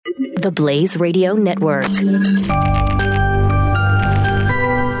The Blaze Radio Network.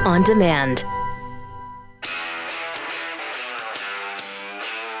 On demand.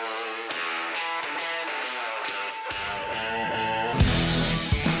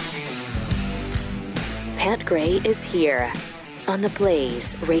 Pat Gray is here on the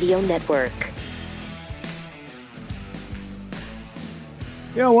Blaze Radio Network.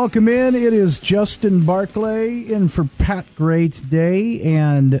 Yeah, welcome in. It is Justin Barclay in for Pat Gray today,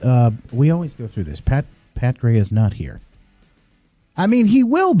 and we always go through this. Pat Gray is not here. I mean, he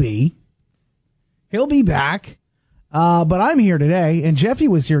will be. He'll be back, but I'm here today, and Jeffy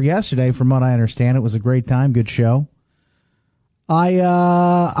was here yesterday. From what I understand, it was a great time, good show.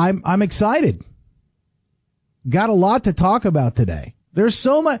 I'm excited. Got a lot to talk about today. There's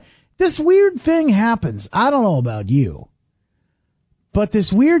so much. This weird thing happens. I don't know about you, but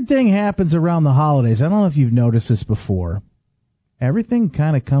this weird thing happens around the holidays. I don't know if you've noticed this before. Everything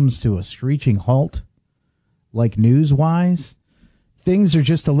kind of comes to a screeching halt, like news-wise. Things are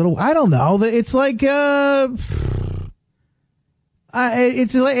just a little, I don't know. It's like,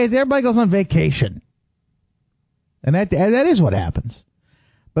 it's like everybody goes on vacation. And that is what happens.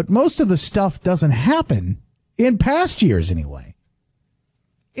 But most of the stuff doesn't happen in past years anyway.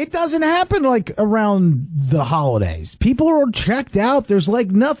 It doesn't happen like around the holidays. People are checked out. There's like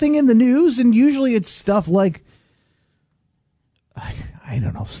nothing in the news. And usually it's stuff like, I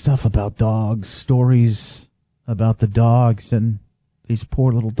don't know, stuff about dogs, stories about the dogs. And these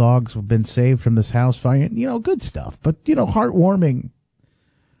poor little dogs have been saved from this house fire. You know, good stuff. But, you know, heartwarming,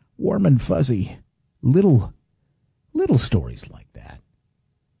 warm and fuzzy, little stories like that.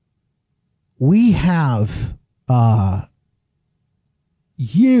 We have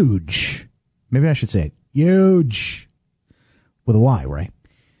huge, maybe I should say it, huge, with a Y, right?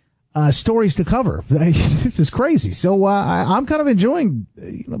 Stories to cover. This is crazy. So I'm kind of enjoying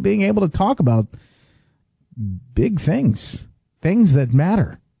being able to talk about big things that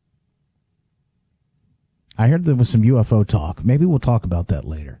matter. I heard there was some UFO talk. Maybe we'll talk about that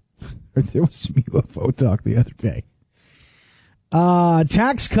later. There was some UFO talk the other day.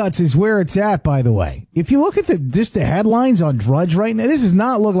 Tax cuts is where it's at, by the way. If you look at just the headlines on Drudge right now, this does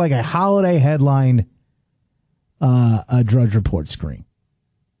not look like a holiday headline, a Drudge Report screen.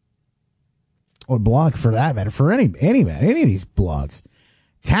 Or blog for that matter, for any of these blogs.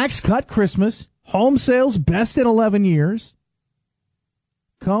 Tax cut Christmas, home sales best in 11 years.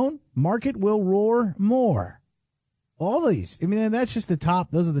 Cone, market will roar more. All these. I mean, that's just the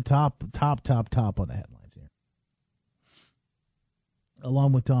top. Those are the top on the headlines here.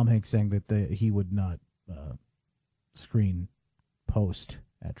 Along with Tom Hanks saying that he would not screen Post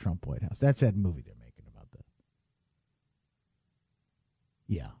at Trump White House. That's that movie they're making about that.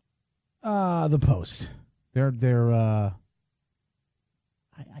 Yeah. The Post. They're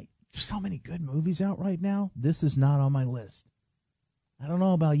so many good movies out right now. This is not on my list. I don't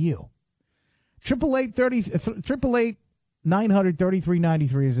know about you.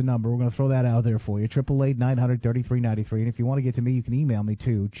 888-900-3393 is the number. We're going to throw that out there for you. 888-900-3393. And if you want to get to me, you can email me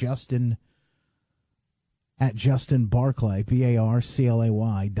too. Justin at JustinBarclay,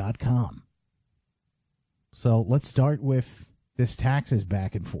 BARCLAY.com. So let's start with this taxes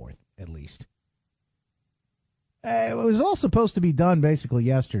back and forth, at least. It was all supposed to be done basically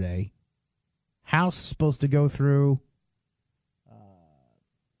yesterday. House is supposed to go through,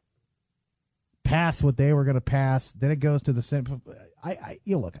 pass what they were going to pass. Then it goes to the Senate.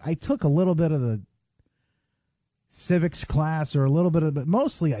 Look, I took a little bit of the civics class or a little bit of, but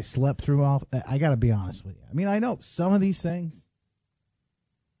mostly I slept through all. I got to be honest with you. I mean, I know some of these things,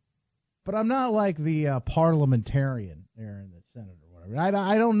 but I'm not like the parliamentarian there in the Senate or whatever.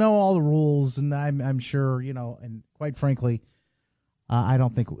 I don't know all the rules, and I'm sure, and quite frankly, I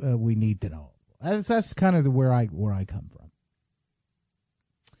don't think we need to know. That's kind of where I come from.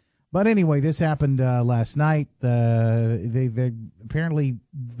 But anyway, this happened last night. They apparently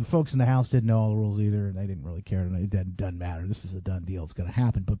the folks in the House didn't know all the rules either, and they didn't really care. It doesn't matter. This is a done deal. It's going to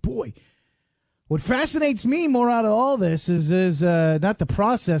happen. But boy, what fascinates me more out of all this is not the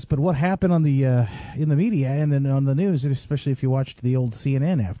process, but what happened on the in the media and then on the news, especially if you watched the old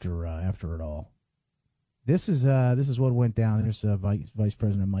CNN after it all. This is what went down. There's Vice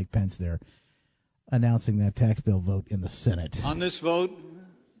President Mike Pence there announcing that tax bill vote in the Senate. On this vote,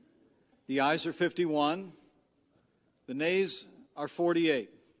 the ayes are 51. The nays are 48.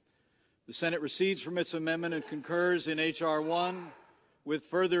 The Senate recedes from its amendment and concurs in H.R. 1 with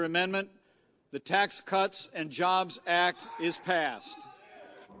further amendment. The Tax Cuts and Jobs Act is passed.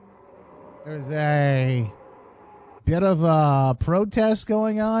 There's a bit of a protest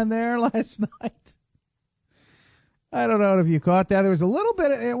going on there last night. I don't know if you caught that. There was a little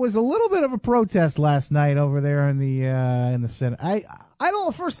bit. It was a little bit of a protest last night over there in the Senate. I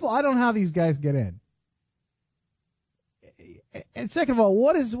don't. First of all, I don't know how these guys get in. And second of all,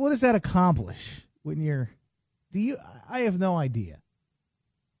 what does that accomplish when you're? I have no idea.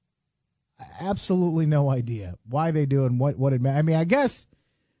 Absolutely no idea why they do and what it. I mean, I guess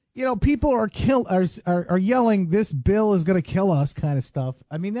people are yelling, "This bill is going to kill us," kind of stuff.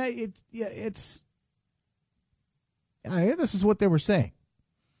 I mean, it's. This is what they were saying.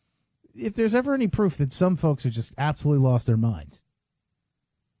 If there's ever any proof that some folks have just absolutely lost their minds,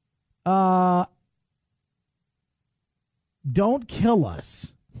 don't kill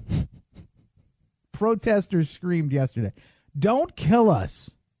us. Protesters screamed yesterday, "Don't kill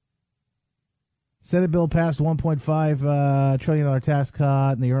us." Senate bill passed $1.5 trillion tax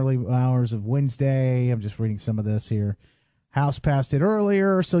cut in the early hours of Wednesday. I'm just reading some of this here. House passed it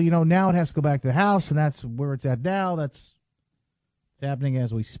earlier, so now it has to go back to the House, and that's where it's at now. It's happening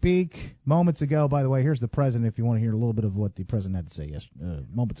as we speak. Moments ago, by the way, here's the president. If you want to hear a little bit of what the president had to say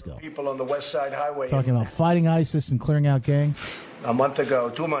moments ago. People on the West Side Highway talking about fighting ISIS and clearing out gangs. A month ago,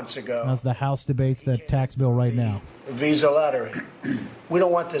 2 months ago. How's the House debates that tax bill right now? Visa lottery. We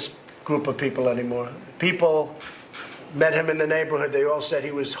don't want this group of people anymore. People met him in the neighborhood. They all said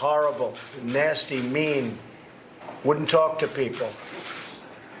he was horrible, nasty, mean. Wouldn't talk to people.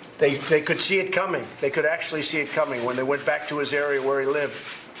 They could see it coming. They could actually see it coming. When they went back to his area where he lived,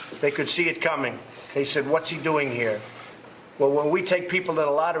 they could see it coming. They said, "What's he doing here?" Well, when we take people to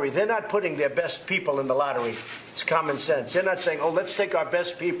the lottery, they're not putting their best people in the lottery. It's common sense. They're not saying, "Oh, let's take our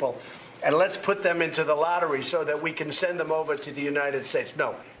best people and let's put them into the lottery so that we can send them over to the United States."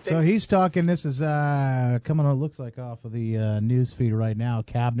 No. So he's talking, this is coming, it looks like, off of the news feed right now,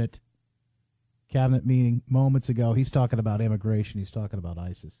 cabinet meeting moments ago. He's talking about immigration. He's talking about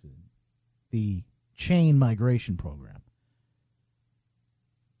ISIS and the chain migration program.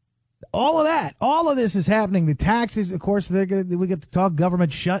 All of this is happening. The taxes, of course, we get to talk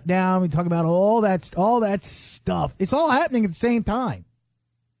government shutdown. We talk about all that stuff. It's all happening at the same time.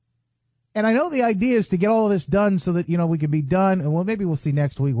 And I know the idea is to get all of this done so that, we can be done. And maybe we'll see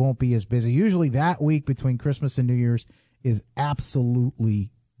next week won't be as busy. Usually that week between Christmas and New Year's is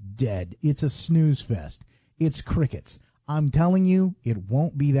absolutely dead. It's a snooze fest. It's crickets. I'm telling you, it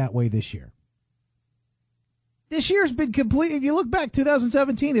won't be that way this year. This year's been complete. If you look back,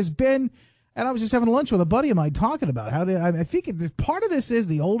 2017 has been, and I was just having lunch with a buddy of mine talking about how I think part of this is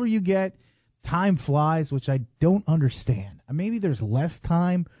the older you get, time flies, which I don't understand. Maybe there's less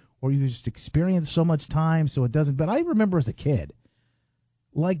time, or you just experience so much time so it doesn't. But I remember as a kid,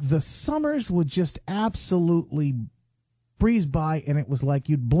 like the summers would just absolutely breeze by, and it was like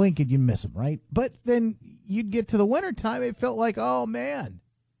you'd blink and you'd miss them, right? But then you'd get to the wintertime, it felt like, oh man,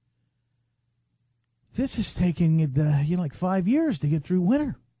 this is taking like 5 years to get through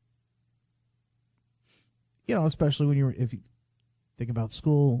winter. Especially when if you think about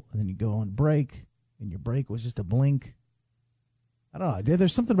school and then you go on break and your break was just a blink. I don't know.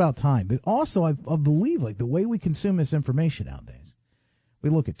 There's something about time, but also I believe like the way we consume this information nowadays. We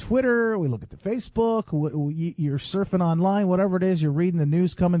look at Twitter, we look at the Facebook, you're surfing online, whatever it is, you're reading the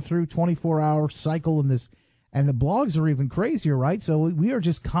news coming through, 24-hour cycle in this, and the blogs are even crazier, right? So we are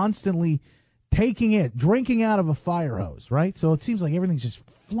just constantly drinking out of a fire hose, right? So it seems like everything's just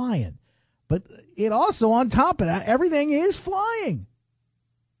flying. But it also, on top of that, everything is flying.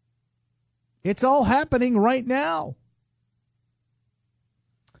 It's all happening right now.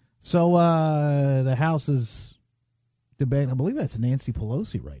 So the House is debating, I believe that's Nancy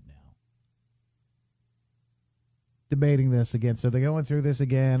Pelosi right now, debating this again. So they're going through this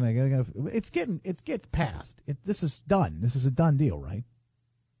again. It gets passed. This is done. This is a done deal, right?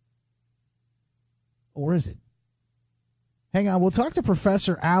 Or is it? Hang on. We'll talk to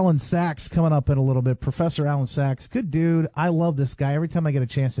Professor Alan Sachs coming up in a little bit. Professor Alan Sachs, good dude. I love this guy. Every time I get a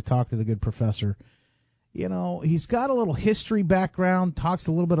chance to talk to the good professor, he's got a little history background, talks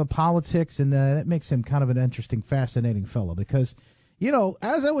a little bit of politics, and that makes him kind of an interesting, fascinating fellow because,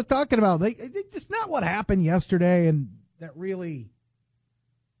 as I was talking about, it's not what happened yesterday, and that really,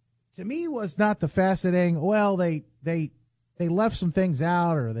 to me, was not the fascinating. Well, they left some things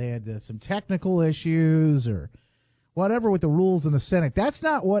out, or they had some technical issues, or whatever with the rules in the Senate. That's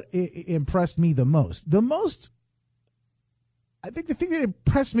not what impressed me the most. I think the thing that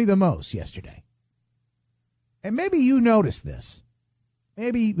impressed me the most yesterday, and maybe you noticed this,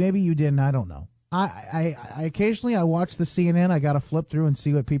 maybe you didn't, I don't know. I occasionally I watch the CNN. I got to flip through and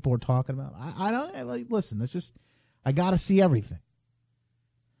see what people are talking about. Listen, I got to see everything.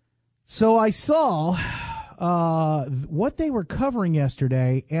 So I saw what they were covering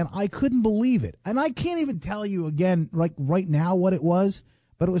yesterday, and I couldn't believe it. And I can't even tell you again, like right now, what it was,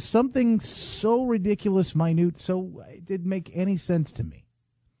 but it was something so ridiculous, minute, so it didn't make any sense to me.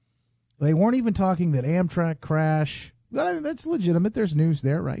 They weren't even talking that Amtrak crash. Well, I mean, that's legitimate. There's news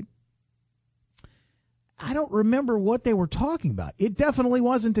there, right? I don't remember what they were talking about. It definitely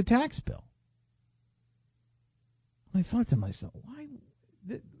wasn't a tax bill. I thought to myself, why?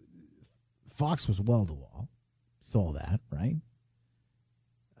 Fox was wall to wall. Saw that, right?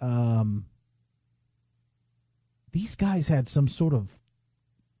 These guys had some sort of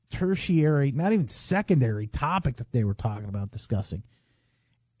tertiary, not even secondary topic that they were talking about, discussing.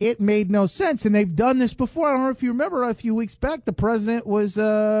 It made no sense, and they've done this before. I don't know if you remember, a few weeks back, the president was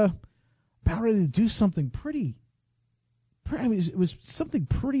about ready to do something pretty I mean, it was something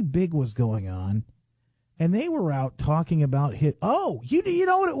pretty big was going on, and they were out talking about hit. Oh, you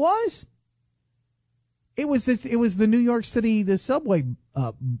know what it was? It was the New York City, the subway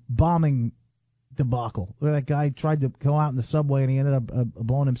bombing debacle, where that guy tried to go out in the subway and he ended up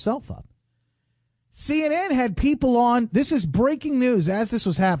blowing himself up. CNN had people on. This is breaking news as this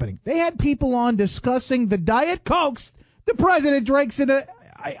was happening. They had people on discussing the Diet Cokes the president drinks in a.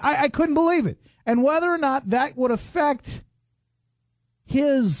 I couldn't believe it, and whether or not that would affect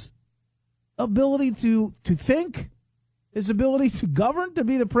his ability to think, his ability to govern, to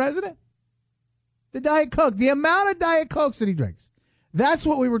be the president. The Diet Coke, the amount of Diet Cokes that he drinks. That's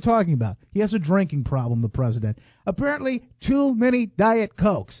what we were talking about. He has a drinking problem, the president. Apparently, too many Diet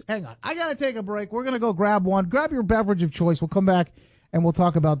Cokes. Hang on. I got to take a break. We're going to go grab one. Grab your beverage of choice. We'll come back, and we'll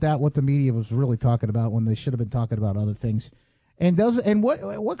talk about that, what the media was really talking about when they should have been talking about other things. And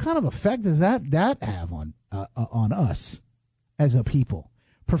what kind of effect does that have on us as a people?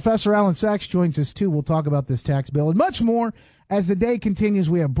 Professor Alan Sachs joins us, too. We'll talk about this tax bill and much more. As the day continues,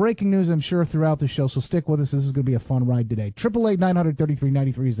 we have breaking news, I'm sure, throughout the show, so stick with us. This is going to be a fun ride today.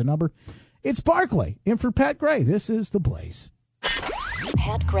 888-900-3393 is the number. It's Barclay. In for Pat Gray, this is The Blaze.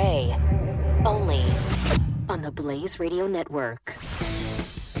 Pat Gray, only on the Blaze Radio Network.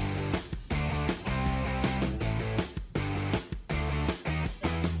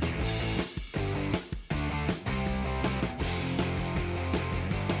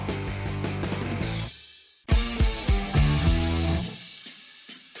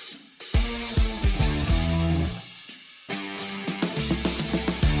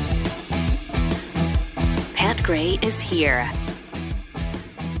 Gray is here.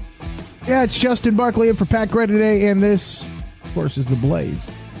 Yeah, it's Justin Barclay in for Pat Gray today, and this, of course, is The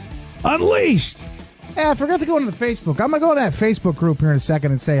Blaze Unleashed. Yeah, I forgot to go into the Facebook. I'm going to go to that Facebook group here in a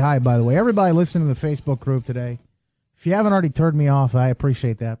second and say hi, by the way. Everybody listening to the Facebook group today, if you haven't already turned me off, I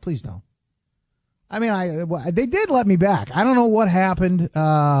appreciate that. Please don't. I mean, they did let me back. I don't know what happened.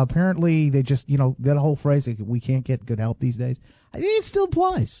 Apparently, they just, that whole phrase, we can't get good help these days. I think it still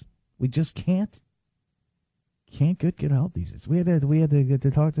applies. We just can't get good help these days. We had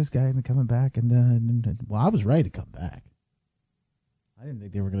to talk to this guy and coming back, and I was ready to come back. I didn't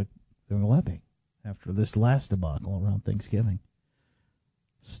think they were gonna let me after this last debacle around Thanksgiving.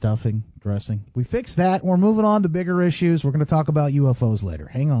 Stuffing, dressing. We fixed that. We're moving on to bigger issues. We're going to talk about UFOs later.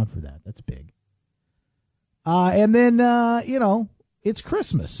 Hang on for that. That's big. And then it's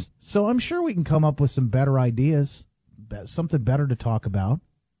Christmas, so I'm sure we can come up with some better ideas, something better to talk about.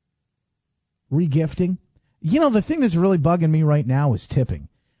 Regifting. The thing that's really bugging me right now is tipping.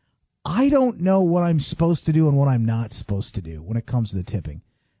 I don't know what I'm supposed to do and what I'm not supposed to do when it comes to the tipping.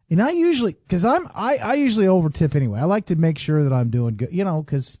 And I usually over tip anyway. I like to make sure that I'm doing good,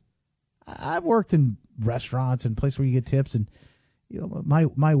 because I've worked in restaurants and places where you get tips, and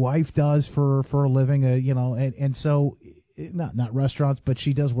my wife does for a living, and so not restaurants, but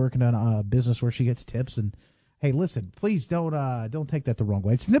she does work in a business where she gets tips. And hey, listen, please don't take that the wrong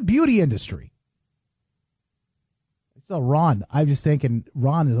way. It's in the beauty industry. So Ron, I'm just thinking,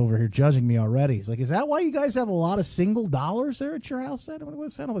 Ron is over here judging me already. He's like, is that why you guys have a lot of single dollars there at your house?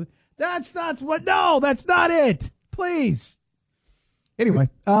 What's that? That's not what. No, that's not it. Please. Anyway,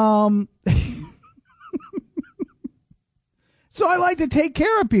 so I like to take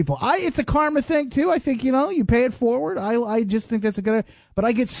care of people. It's a karma thing too. I think you pay it forward. I just think that's a good. But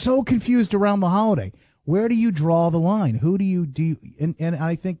I get so confused around the holiday. Where do you draw the line? Who do you and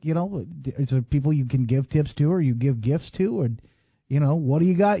I think, is there people you can give tips to, or you give gifts to, or, what do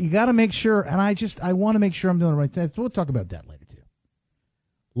you got? You got to make sure. And I want to make sure I'm doing the right thing. We'll talk about that later, too.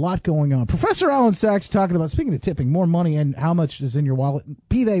 A lot going on. Professor Alan Sachs talking about, speaking of tipping, more money and how much is in your wallet,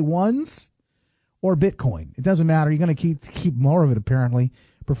 be they ones or Bitcoin. It doesn't matter. You're going to keep more of it, apparently.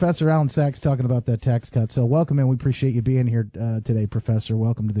 Professor Alan Sachs talking about that tax cut. So welcome, and we appreciate you being here today, Professor.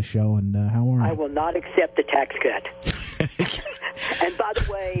 Welcome to the show, and how are you? I will not accept the tax cut. And by the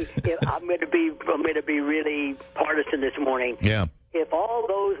way, I'm going to be really partisan this morning. Yeah. If all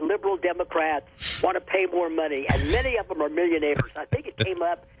those liberal Democrats want to pay more money, and many of them are millionaires, I think it came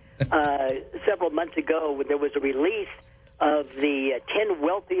up several months ago when there was a release of the 10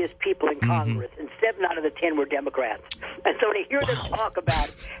 wealthiest people in Congress, and 7 out of the 10 were Democrats. And so to hear them talk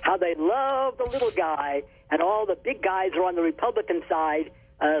about how they love the little guy and all the big guys are on the Republican side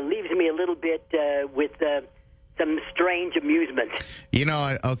leaves me a little bit with some strange amusement. You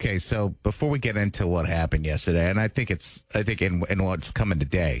know, okay, so before we get into what happened yesterday, and I think in what's coming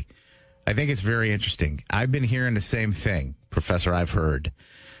today, I think it's very interesting. I've been hearing the same thing, Professor. I've heard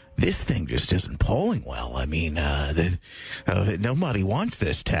this thing just isn't polling well. I mean, nobody wants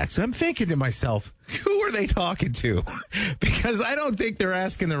this tax. I'm thinking to myself, who are they talking to? Because I don't think they're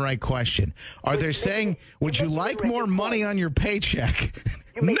asking the right question. Are they saying, would you like more money on your paycheck?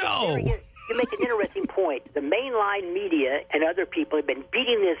 No. You make an interesting point. The mainline media and other people have been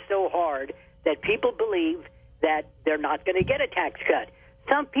beating this so hard that people believe that they're not going to get a tax cut.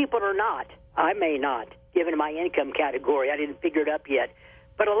 Some people are not. I may not, given my income category. I didn't figure it up yet.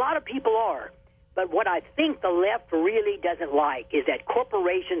 But a lot of people are. But what I think the left really doesn't like is that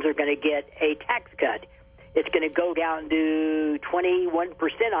corporations are going to get a tax cut. It's going to go down to 21%,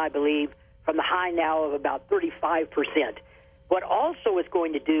 I believe, from the high now of about 35%. What also it's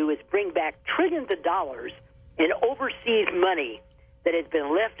going to do is bring back trillions of dollars in overseas money that has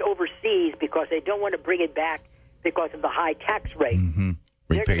been left overseas because they don't want to bring it back because of the high tax rate. Mm-hmm.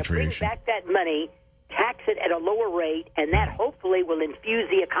 They're going to bring back that money, tax it at a lower rate, and that hopefully will infuse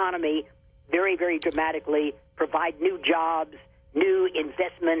the economy very, very dramatically, provide new jobs, new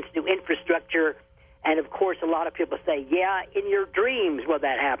investments, new infrastructure. And, of course, a lot of people say, yeah, in your dreams will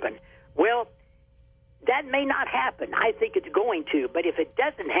that happen. Well, that may not happen. I think it's going to. But if it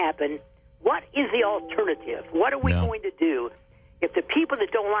doesn't happen, what is the alternative? What are we going to do? If the people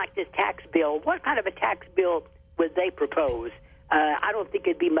that don't like this tax bill, what kind of a tax bill would they propose? I don't think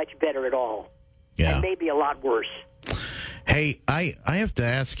it'd be much better at all. Yeah. And maybe a lot worse. Hey, I have to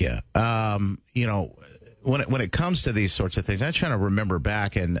ask you, you know, when it comes to these sorts of things, I'm trying to remember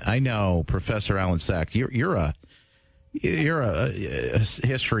back, and I know, Professor Alan Sachs, you're a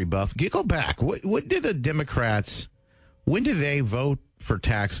history buff. Go back. What did the Democrats, when did they vote for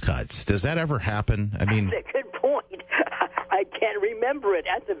tax cuts? Does that ever happen? I mean, that's a good point. I can't remember it.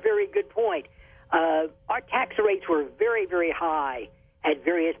 That's a very good point. Our tax rates were very, very high at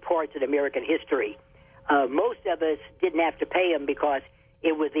various parts of American history. Most of us didn't have to pay them because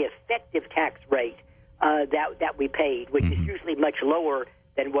it was the effective tax rate that we paid, which is usually much lower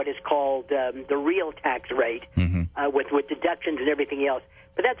than what is called the real tax rate, with deductions and everything else.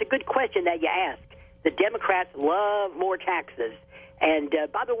 But that's a good question that you ask. The Democrats love more taxes. And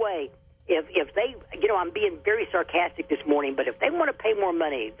by the way, if they, you know, I'm being very sarcastic this morning, but if they want to pay more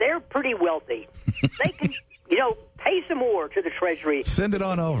money, they're pretty wealthy. They can, you know, pay some more to the Treasury. Send it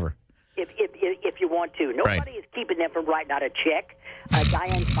on over. If you want to. Nobody is keeping them from writing out a check.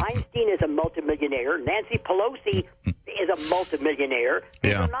 Dianne Feinstein is a multimillionaire. Nancy Pelosi is a multimillionaire.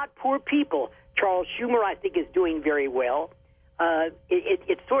 These are not poor people. Charles Schumer, I think, is doing very well.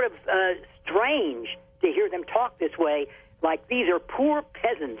 It's sort of strange to hear them talk this way, like these are poor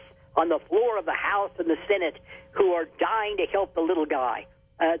peasants on the floor of the House and the Senate who are dying to help the little guy.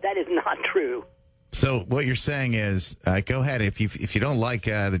 That is not true. So what you're saying is, go ahead, if you don't like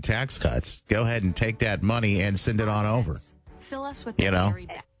the tax cuts, go ahead and take that money and send it on over. Fill us with the very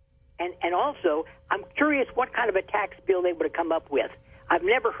best. And also, I'm curious what kind of a tax bill they would have come up with. I've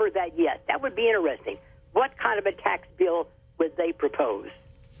never heard that yet. That would be interesting. What kind of a tax bill would they propose?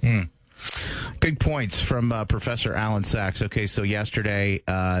 Good points from Professor Alan Sachs. Okay, so yesterday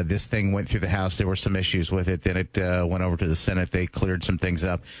this thing went through the House. There were some issues with it. Then it went over to the Senate. They cleared some things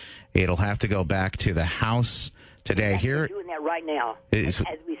up. It'll have to go back to the House today. They're doing that right now. As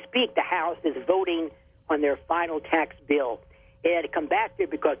we speak, the House is voting on their final tax bill. It had to come back there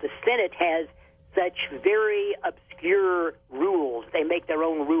because the Senate has such very obscure rules. They make their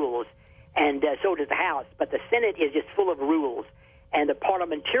own rules, and so does the House. But the Senate is just full of rules. And the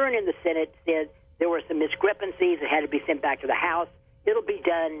parliamentarian in the Senate said there were some discrepancies that had to be sent back to the House. It'll be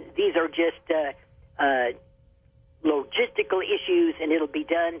done. These are just logistical issues, and it'll be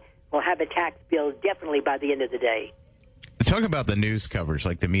done. We'll have a tax bill definitely by the end of the day. Talk about the news coverage,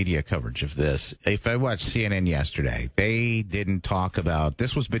 like the media coverage of this. If I watched CNN yesterday, they didn't talk about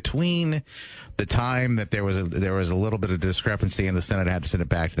this. Was between the time that there was a little bit of discrepancy, and the Senate had to send it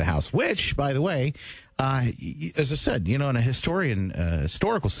back to the House. Which, by the way, as I said, in a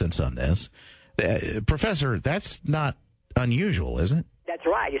historical sense on this, Professor, that's not unusual, isn't it? That's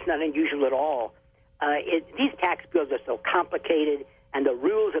right. It's not unusual at all. These tax bills are so complicated, and the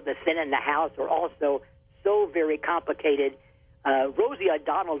rules of the Senate and the House are also so very complicated. Rosie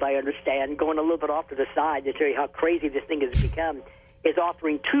O'Donnell, I understand, going a little bit off to the side to show you how crazy this thing has become, is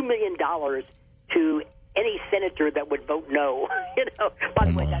offering $2 million to any senator that would vote no.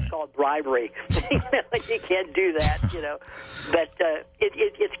 By the way, that's called bribery. You can't do that. But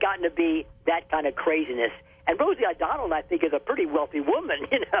it's gotten to be that kind of craziness. And Rosie O'Donnell, I think, is a pretty wealthy woman.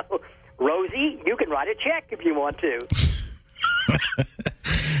 Rosie, you can write a check if you want to.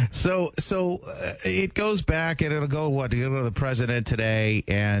 So it goes back, and it'll go to the president today,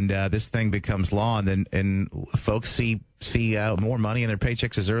 and this thing becomes law, and folks see more money in their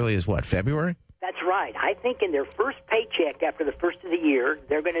paychecks as early as February? That's right. I think in their first paycheck after the first of the year,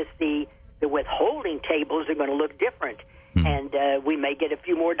 they're going to see the withholding tables are going to look different, and we may get a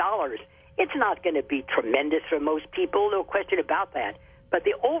few more dollars. It's not going to be tremendous for most people, no question about that. But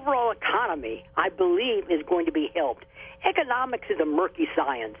the overall economy, I believe, is going to be helped. Economics is a murky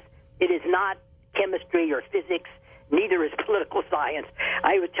science. It is not chemistry or physics. Neither is political science.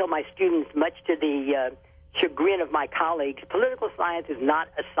 I would tell my students, much to the chagrin of my colleagues, political science is not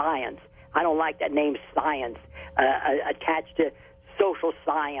a science. I don't like that name science attached to social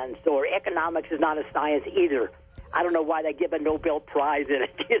science, or economics is not a science either. I don't know why they give a Nobel Prize in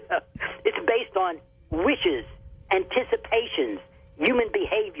it. It's based on wishes, anticipations, human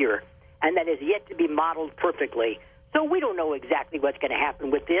behavior, and that is yet to be modeled perfectly. So we don't know exactly what's going to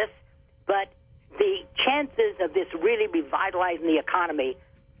happen with this, but the chances of this really revitalizing the economy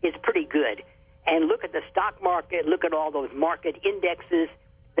is pretty good. And look at the stock market, look at all those market indexes.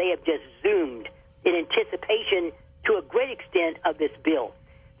 They have just zoomed in anticipation to a great extent of this bill.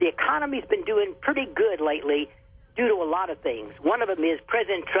 The economy's been doing pretty good lately due to a lot of things. One of them is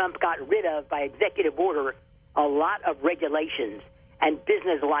President Trump got rid of, by executive order, a lot of regulations, and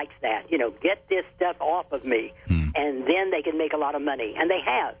business likes that. Get this stuff off of me, and then they can make a lot of money. And they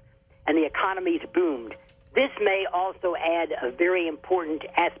have, and the economy's boomed. This may also add a very important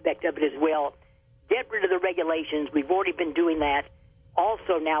aspect of it as well. Get rid of the regulations. We've already been doing that.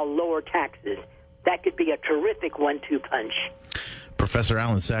 Also now lower taxes. That could be a terrific 1-2 punch. Professor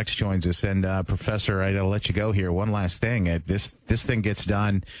Alan Sachs joins us, and Professor, I'll let you go here. One last thing: this thing gets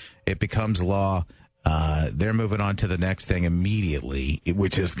done, it becomes law. They're moving on to the next thing immediately,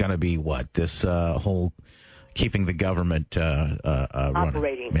 which is going to be this whole keeping the government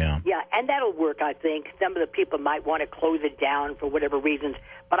operating. Running. Yeah, and that'll work. I think some of the people might want to close it down for whatever reasons,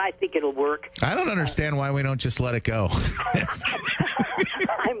 but I think it'll work. I don't understand why we don't just let it go.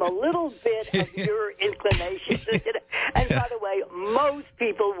 I'm a little bit of your inclination. And by the way, most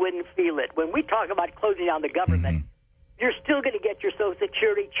people wouldn't feel it. When we talk about closing down the government, you're still going to get your Social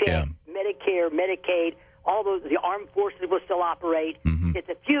Security check, Medicare, Medicaid, all those. The armed forces will still operate. It's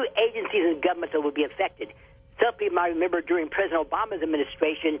a few agencies in government that will be affected. Some people might remember during President Obama's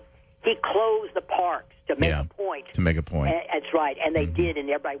administration, he closed the parks to make a point. To make a point. That's right, and they did, and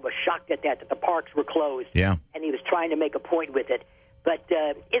everybody was shocked at that the parks were closed. Yeah. And he was trying to make a point with it. But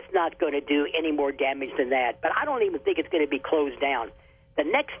it's not going to do any more damage than that. But I don't even think it's going to be closed down. The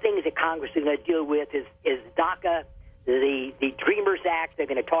next things that Congress is going to deal with is DACA, the Dreamers Act. They're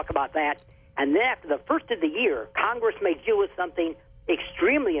going to talk about that. And then after the first of the year, Congress may deal with something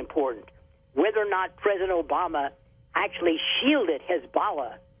extremely important, whether or not President Obama actually shielded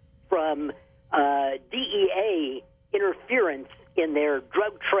Hezbollah from DEA interference in their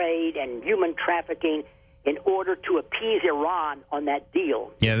drug trade and human trafficking in order to appease Iran on that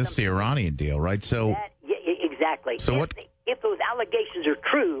deal. Yeah, this is the Iranian deal, right? So exactly. So if those allegations are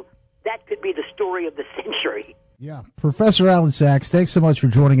true, that could be the story of the century. Yeah. Professor Alan Sachs, thanks so much for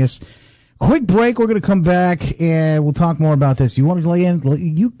joining us. Quick break. We're going to come back, and we'll talk more about this. You want to lay in?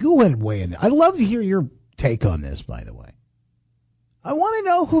 You go ahead and weigh in. I'd love to hear your take on this, by the way. I want to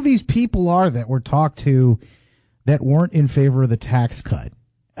know who these people are that were talked to that weren't in favor of the tax cut.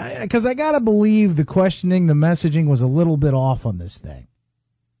 Because I got to believe the questioning, the messaging was a little bit off on this thing.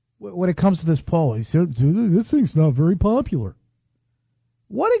 When it comes to this poll, he said, this thing's not very popular.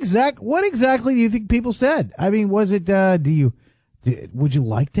 What exactly do you think people said? I mean, was it, would you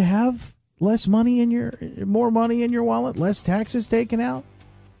like to have more money in your wallet, less taxes taken out?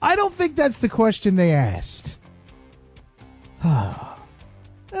 I don't think that's the question they asked. I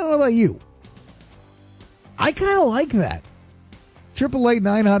don't know about you. I kind of like that.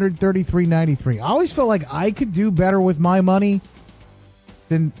 888-900-3393. I always felt like I could do better with my money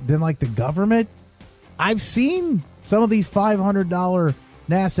than like the government. I've seen some of these $500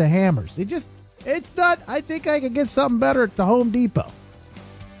 NASA hammers. They just It's not. I think I could get something better at the Home Depot.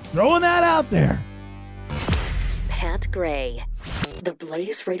 Throwing that out there. Pat Gray, the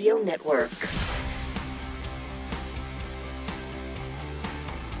Blaze Radio Network.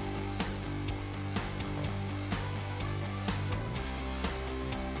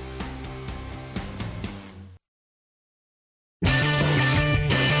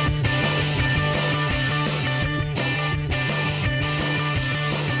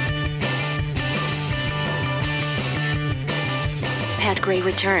 Pat Gray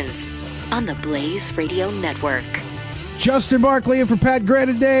returns on the Blaze Radio Network. Justin Barkley in for Pat Gray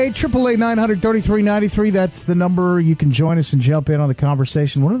today. 888-900-3393. That's the number. You can join us and jump in on the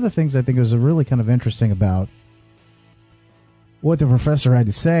conversation. One of the things I think was really kind of interesting about what the professor had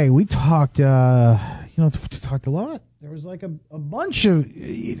to say, we talked, talked a lot. There was like a bunch of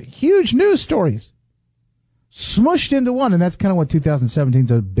huge news stories smushed into one, and that's kind of what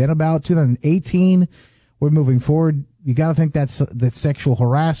 2017's been about. 2018, we're moving forward. You got to think that sexual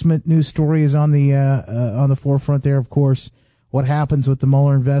harassment news story is on the forefront there, of course. What happens with the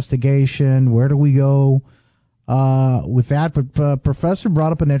Mueller investigation? Where do we go with that? But Professor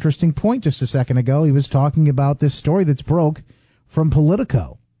brought up an interesting point just a second ago. He was talking about this story that's broke from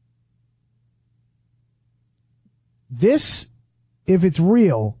Politico. This, if it's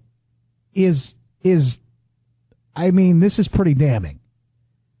real, this is pretty damning.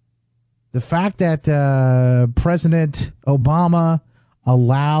 The fact that President Obama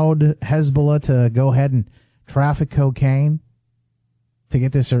allowed Hezbollah to go ahead and traffic cocaine to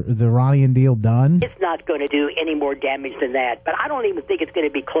get the Iranian deal done. It's not going to do any more damage than that, but I don't even think it's going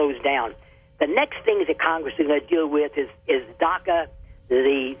to be closed down. The next things that Congress is going to deal with is DACA,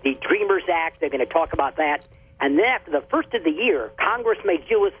 the Dreamers Act. They're going to talk about that. And then after the first of the year, Congress may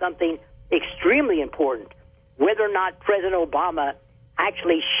deal with something extremely important, whether or not President Obama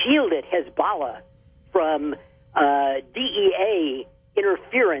actually shielded Hezbollah from DEA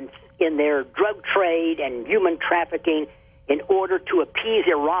interference in their drug trade and human trafficking in order to appease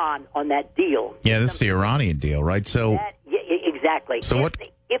Iran on that deal. Yeah, this is the Iranian deal, right? Exactly. So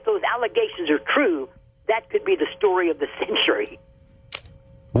if those allegations are true, that could be the story of the century.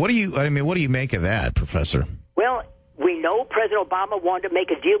 What do you make of that, Professor? Well, we know President Obama wanted to make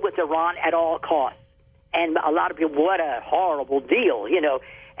a deal with Iran at all costs. And a lot of people, what a horrible deal,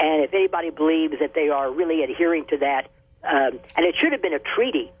 And if anybody believes that they are really adhering to that, and it should have been a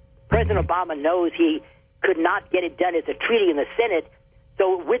treaty. President Obama knows he could not get it done as a treaty in the Senate.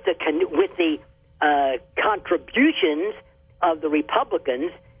 So with the contributions of the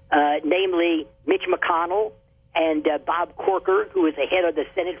Republicans, namely Mitch McConnell and Bob Corker, who is the head of the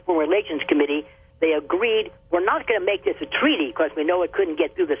Senate Foreign Relations Committee, they agreed, we're not going to make this a treaty because we know it couldn't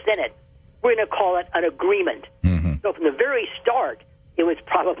get through the Senate. We're going to call it an agreement. Mm-hmm. So from the very start, it was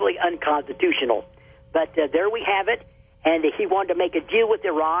probably unconstitutional. But there we have it. And he wanted to make a deal with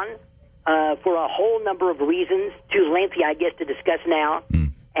Iran for a whole number of reasons, too lengthy, I guess, to discuss now.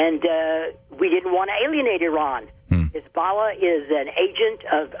 Mm. And we didn't want to alienate Iran. Mm. Hezbollah is an agent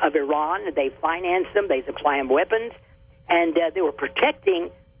of Iran. They finance them. They supply them weapons. And they were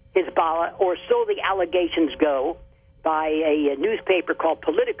protecting Hezbollah, or so the allegations go, by a newspaper called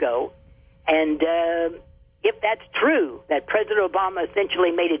Politico. And if that's true, that President Obama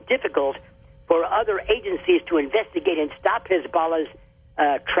essentially made it difficult for other agencies to investigate and stop Hezbollah's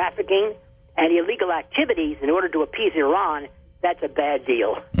trafficking and illegal activities in order to appease Iran, that's a bad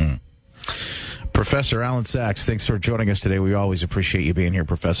deal. Mm. Professor Alan Sachs, thanks for joining us today. We always appreciate you being here,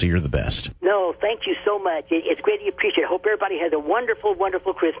 Professor. You're the best. No, thank you so much. It's greatly appreciated. I hope everybody has a wonderful,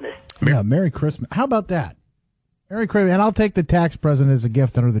 wonderful Christmas. Yeah, Merry Christmas. How about that? Merry Christmas. And I'll take the tax present as a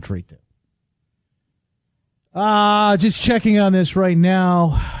gift under the tree, too. Just checking on this right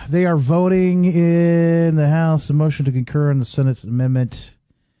now. They are voting in the House a motion to concur in the Senate's amendment.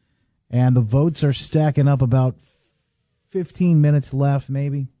 And the votes are stacking up, about 15 minutes left,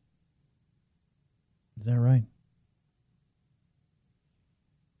 maybe. Is that right?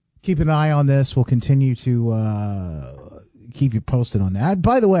 Keep an eye on this. We'll continue to keep you posted on that.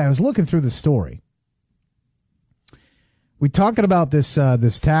 By the way, I was looking through the story. We talking about this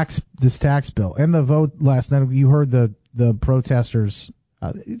tax bill and the vote last night. You heard the protesters,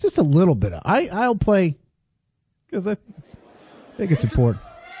 just a little bit. I'll play because I think it's important.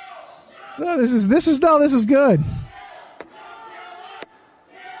 No, this is good.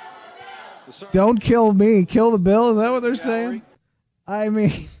 Don't kill me, kill the bill. Is that what they're saying? I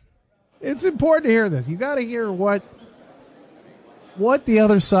mean, it's important to hear this. You got to hear what the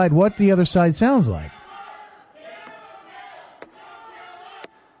other side sounds like.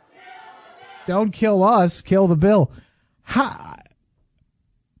 Don't kill us, kill the bill.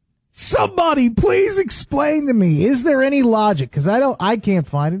 Somebody please explain to me, is there any logic? Because I can't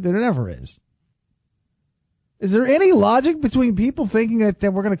find it. There never is. Is there any logic between people thinking that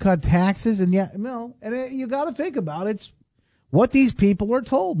we're going to cut taxes? And no. And you got to think about it. It's what these people are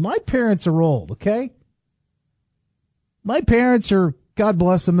told. My parents are old, okay? My parents are, God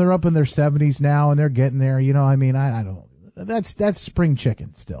bless them, they're up in their 70s now and they're getting there. You know, I mean, I don't, that's spring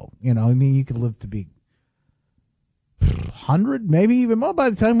chicken still. You know, I mean, you could live to be 100, maybe even more by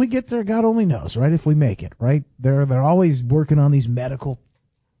the time we get there. God only knows, right? If we make it, right? They're always working on these medical.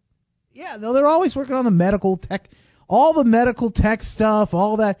 Yeah, no, they're always working on the medical tech, all the medical tech stuff,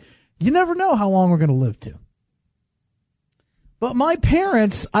 all that. You never know how long we're going to live to. But my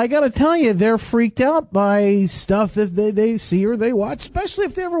parents, I got to tell you, they're freaked out by stuff that they see or they watch, especially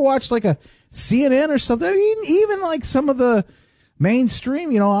if they ever watch like a CNN or something. I mean, even like some of the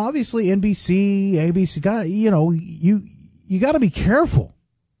mainstream, you know, obviously NBC, ABC, you know, you got to be careful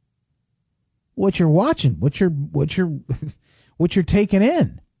what you're watching, what you're taking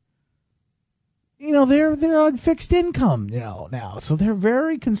in. You know, they're on fixed income now, so they're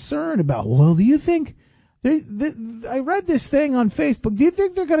very concerned about. Well, do you think? I read this thing on Facebook. Do you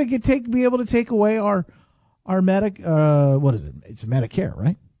think they're going to be able to take away our what is it? It's Medicare,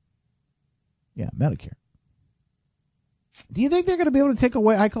 right? Yeah, Medicare. Do you think they're going to be able to take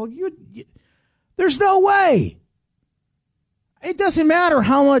away? There's no way. It doesn't matter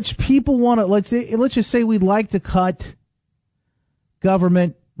how much people want to. Let's just say we'd like to cut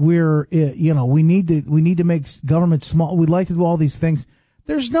government. We need to make government small. We'd like to do all these things.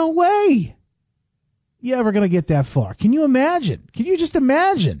 There's no way you're ever going to get that far. Can you imagine? Can you just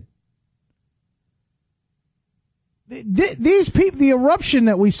imagine? These people, the eruption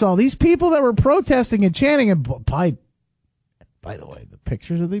that we saw, these people that were protesting and chanting, and by the way, the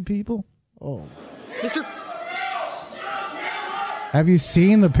pictures of the people. Oh, have you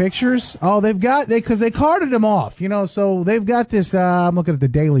seen the pictures? Oh, because they carted them off, you know, so they've got this, I'm looking at the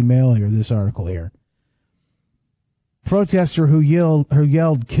Daily Mail here, this article here. Protester who yelled,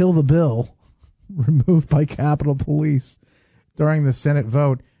 "Kill the bill," removed by Capitol Police during the Senate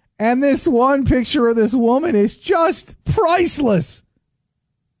vote. And this one picture of this woman is just priceless.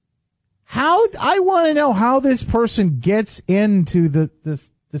 I want to know how this person gets into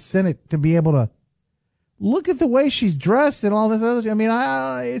the Senate to be able to look at the way she's dressed and all this other. I mean,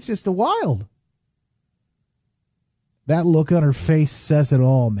 it's just a wild. That look on her face says it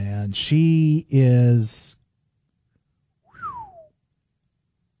all, man. She is.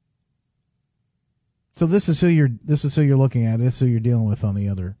 So this is who you're looking at. This is who you're dealing with on the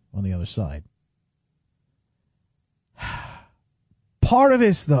other side. Part of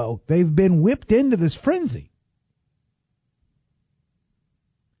this, though, they've been whipped into this frenzy.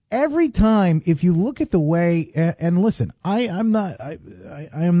 Every time, if you look at the way, and listen, I am not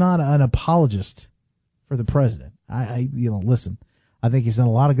an apologist for the president. Listen, I think he's done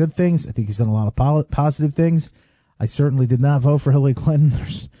a lot of good things. I think he's done a lot of positive things. I certainly did not vote for Hillary Clinton.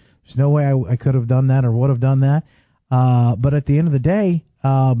 There's no way I could have done that or would have done that. But at the end of the day,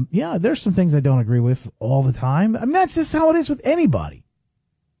 there's some things I don't agree with all the time. I mean, that's just how it is with anybody.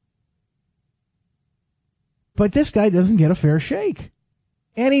 But this guy doesn't get a fair shake.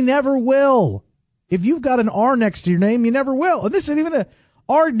 And he never will. If you've got an R next to your name, you never will. And this isn't even a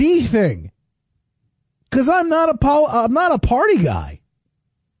RD thing. Because I'm not a party guy.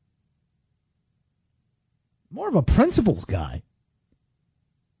 More of a principles guy.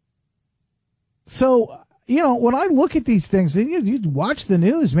 So, when I look at these things, and you watch the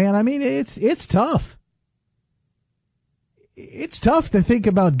news, man, I mean, it's tough. It's tough to think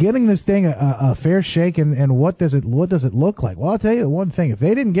about getting this thing a fair shake, and what does it look like? Well, I'll tell you one thing: if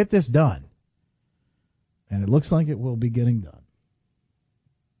they didn't get this done, and it looks like it will be getting done,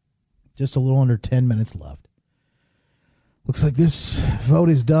 just a little under 10 minutes left. Looks like this vote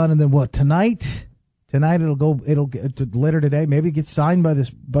is done, and then what? Tonight it'll get to later today. Maybe it gets signed by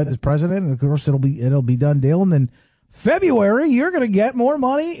this president, and of course it'll be done deal. And then February, you're going to get more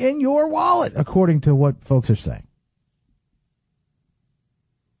money in your wallet, according to what folks are saying.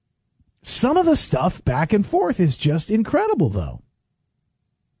 Some of the stuff back and forth is just incredible, though.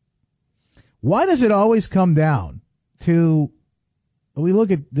 Why does it always come down to, we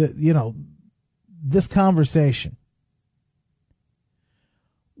look at this conversation?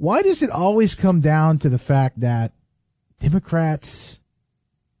 Why does it always come down to the fact that Democrats,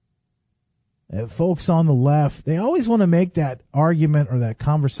 folks on the left, they always want to make that argument or that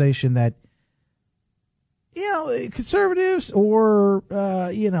conversation that, conservatives or,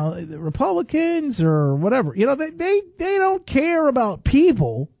 the Republicans or whatever, they don't care about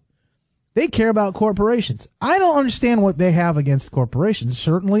people They care about corporations. I don't understand what they have against corporations.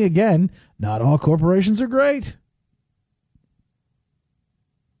 Certainly, again, not all corporations are great.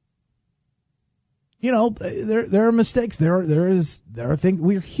 You know, there are mistakes. There are things.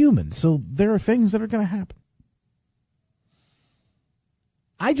 We're human, so there are things that are going to happen.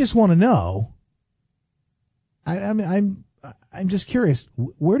 I just want to know. I'm just curious.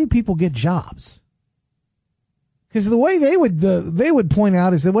 Where do people get jobs? Because the way they would point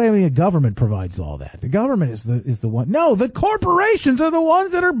out is the way the government provides all that. The government is the one. No, the corporations are the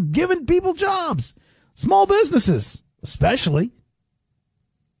ones that are giving people jobs. Small businesses, especially.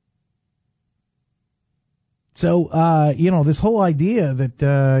 So, this whole idea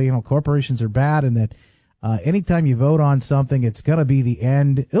that, corporations are bad and that anytime you vote on something, it's going to be the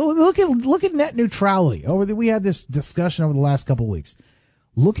end. Look at net neutrality. We had this discussion over the last couple of weeks.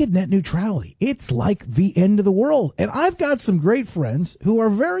 Look at net neutrality. It's like the end of the world. And I've got some great friends who are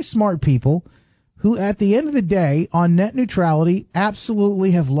very smart people who, at the end of the day, on net neutrality,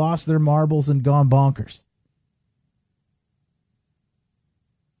 absolutely have lost their marbles and gone bonkers.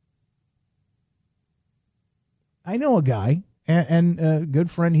 I know a guy and a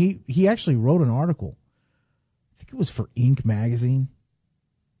good friend. He actually wrote an article. I think it was for Inc. magazine.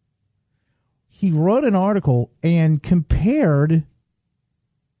 He wrote an article and compared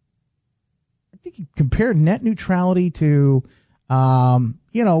net neutrality to,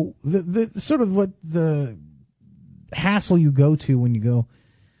 the sort of what the hassle you go to when you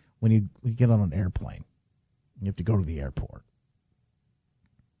get on an airplane. You have to go to the airport.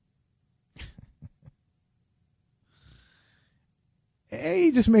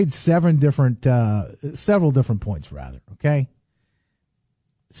 He just made several different points, rather. Okay.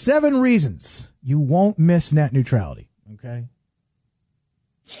 7 reasons you won't miss net neutrality. Okay.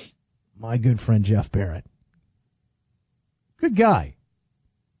 My good friend Jeff Barrett. Good guy,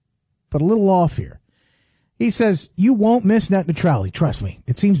 but a little off here. He says, you won't miss net neutrality. Trust me.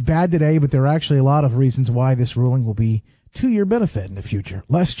 It seems bad today, but there are actually a lot of reasons why this ruling will be to your benefit in the future.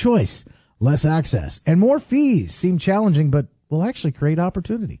 Less choice, less access, and more fees seem challenging, but will actually create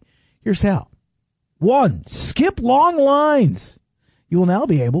opportunity. Here's how. 1, skip long lines. You will now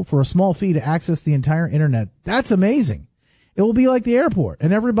be able, for a small fee, to access the entire internet. That's amazing. It will be like the airport,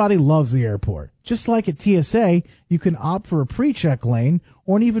 and everybody loves the airport. Just like at TSA, you can opt for a pre-check lane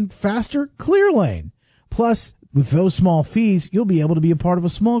or an even faster clear lane. Plus, with those small fees, you'll be able to be a part of a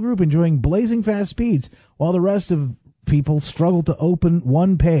small group enjoying blazing fast speeds while the rest of people struggle to open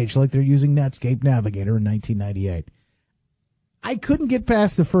one page like they're using Netscape Navigator in 1998. I couldn't get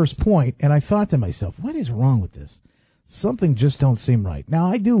past the first point, and I thought to myself, what is wrong with this? Something just don't seem right. Now,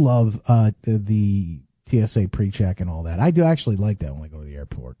 I do love the TSA pre-check and all that. I do actually like that when I go to the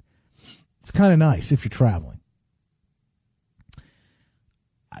airport. It's kind of nice if you're traveling.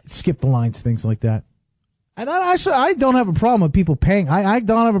 Skip the lines, things like that. And I don't have a problem with people paying. I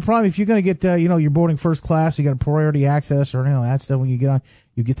don't have a problem if you're going to get, you're boarding first class, you got a priority access or that stuff. When you get on,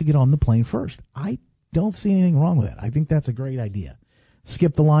 you get to get on the plane first. I don't see anything wrong with that. I think that's a great idea.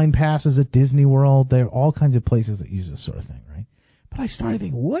 Skip the line passes at Disney World. There are all kinds of places that use this sort of thing, right? But I started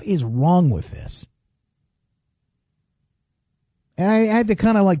thinking, what is wrong with this? And I had to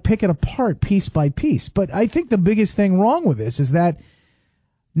kind of pick it apart piece by piece. But I think the biggest thing wrong with this is that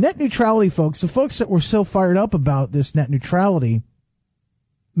net neutrality, folks, the folks that were so fired up about this net neutrality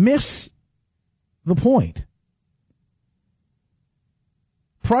miss the point.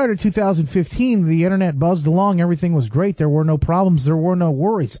 Prior to 2015, the internet buzzed along. Everything was great. There were no problems. There were no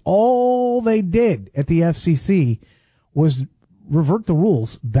worries. All they did at the FCC was revert the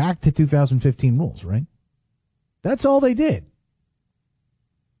rules back to 2015 rules, right? That's all they did.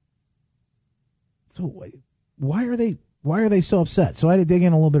 So why are they so upset? So I had to dig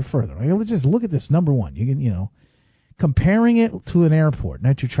in a little bit further. Let's just look at this. Number one, you can, comparing it to an airport,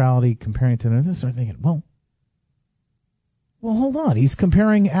 net neutrality, comparing it to another. So I'm thinking, well, hold on. He's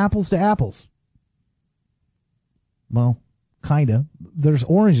comparing apples to apples. Well, kind of. There's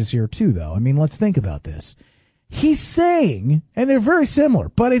oranges here too, though. I mean, let's think about this. He's saying, and they're very similar,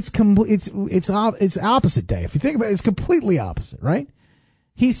 but it's opposite day. If you think about it, it's completely opposite, right?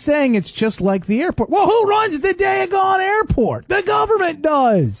 He's saying it's just like the airport. Well, who runs the Daggone airport? The government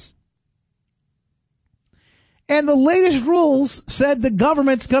does. And the latest rules said the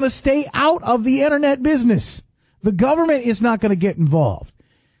government's going to stay out of the internet business. The government is not going to get involved.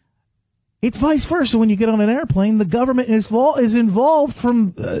 It's vice versa. When you get on an airplane, the government is involved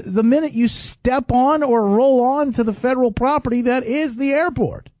from the minute you step on or roll on to the federal property that is the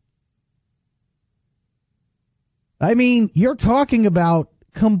airport. I mean, you're talking about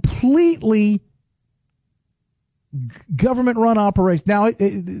completely government-run operation. Now,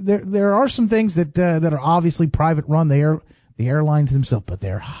 there are some things that are obviously private-run. The airlines themselves, but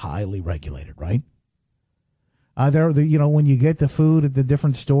they're highly regulated, right? When you get the food at the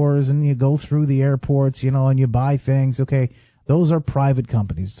different stores and you go through the airports, and you buy things, okay, those are private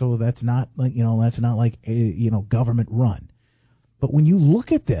companies. So that's not like government run. But when you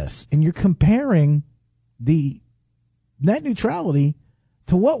look at this and you're comparing the net neutrality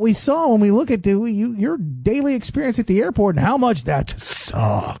to what we saw when we look at your daily experience at the airport and how much that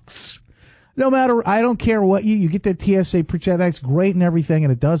sucks. No matter, I don't care what you get that TSA pre-check, that's great and everything,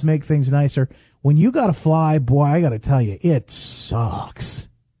 and it does make things nicer. When you got to fly, boy, I got to tell you, it sucks.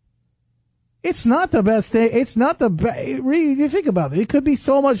 It's not the best thing. It's not the best. You think about it. It could be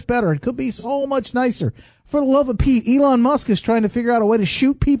so much better. It could be so much nicer. For the love of Pete, Elon Musk is trying to figure out a way to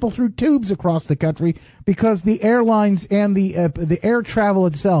shoot people through tubes across the country because the airlines and the air travel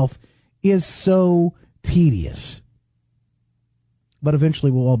itself is so tedious. But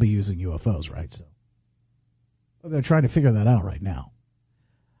eventually we'll all be using UFOs, right? So they're trying to figure that out right now.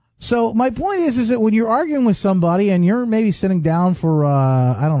 So my point is that when you're arguing with somebody and you're maybe sitting down for,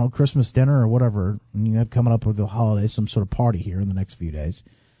 Christmas dinner or whatever, and you have coming up with the holidays, some sort of party here in the next few days,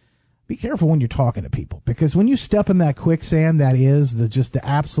 be careful when you're talking to people, because when you step in that quicksand that is the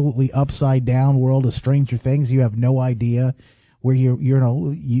absolutely upside down world of Stranger Things, you have no idea where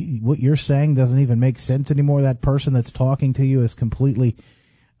what you're saying doesn't even make sense anymore. That person that's talking to you is completely,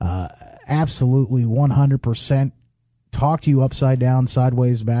 absolutely 100% talk to you upside down,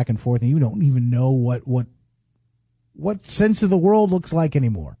 sideways, back and forth, and you don't even know what sense of the world looks like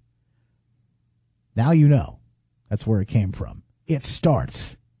anymore. Now you know. That's where it came from. It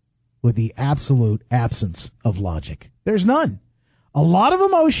starts with the absolute absence of logic. There's none. A lot of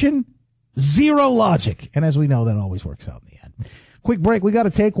emotion, zero logic. And as we know, that always works out in the end. Quick break. We got to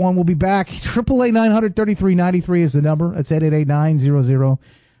take one. We'll be back. 888-900-3393 is the number. That's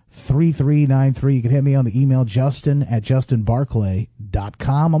 888-900-3393. You can hit me on the email,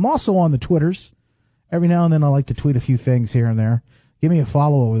 justin@justinbarclay.com. I'm also on the Twitters. Every now and then I like to tweet a few things here and there. Give me a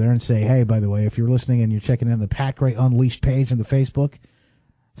follow over there and say, hey, by the way, if you're listening and you're checking in the Pat Gray Unleashed page on the Facebook,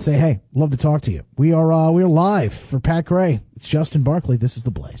 say, hey, love to talk to you. We're live for Pat Gray. It's Justin Barclay. This is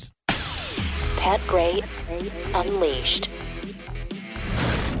The Blaze. Pat Gray Unleashed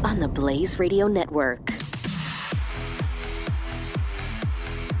on the Blaze Radio Network.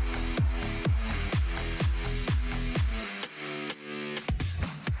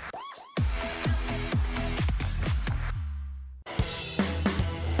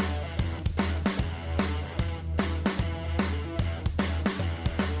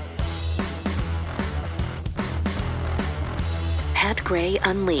 Pat Gray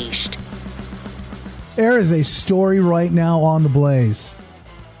Unleashed. There is a story right now on the Blaze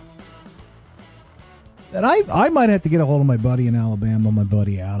that I might have to get a hold of my buddy in Alabama, my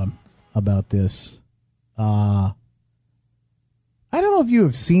buddy Adam, about this. I don't know if you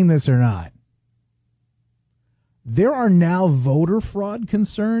have seen this or not. There are now voter fraud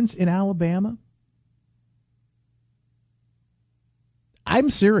concerns in Alabama. I'm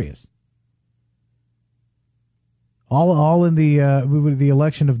serious. All in the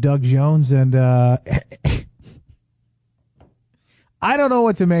election of Doug Jones, and I don't know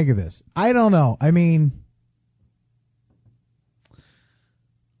what to make of this. I don't know. I mean,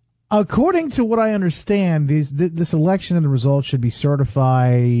 according to what I understand, this election and the results should be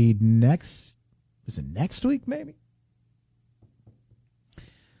certified next week, maybe?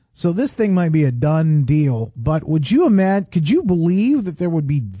 So this thing might be a done deal, but could you believe that there would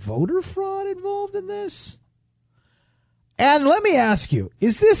be voter fraud involved in this? And let me ask you,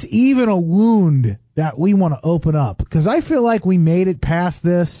 is this even a wound that we want to open up? Because I feel like we made it past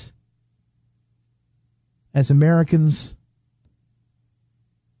this as Americans.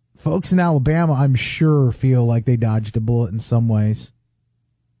 Folks in Alabama, I'm sure, feel like they dodged a bullet in some ways.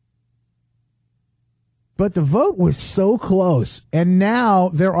 But the vote was so close, and now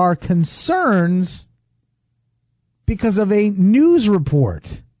there are concerns because of a news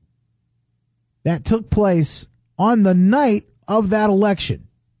report that took place on the night of that election.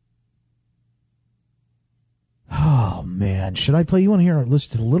 Oh, man. Should I play? You want to hear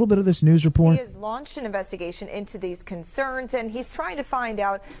just a little bit of this news report? He has launched an investigation into these concerns, and he's trying to find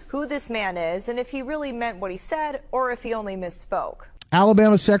out who this man is and if he really meant what he said or if he only misspoke.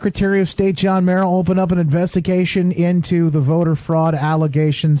 Alabama Secretary of State John Merrill opened up an investigation into the voter fraud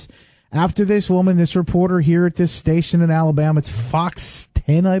allegations after this reporter here at this station in Alabama, it's Fox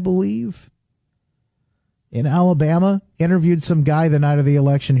 10, I believe, in Alabama, interviewed some guy the night of the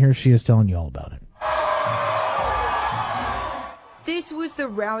election. Here she is telling you all about it. This This was the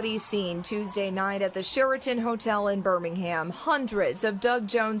rowdy scene Tuesday night at the Sheraton Hotel in Birmingham. Hundreds of Doug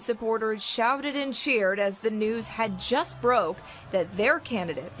Jones supporters shouted and cheered as the news had just broke that their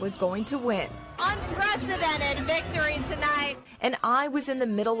candidate was going to win. Unprecedented victory tonight. And I was in the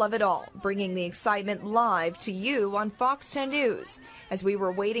middle of it all, bringing the excitement live to you on Fox 10 News. As we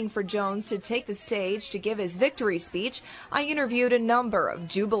were waiting for Jones to take the stage to give his victory speech, I interviewed a number of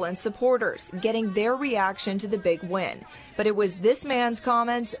jubilant supporters, getting their reaction to the big win. But it was this man's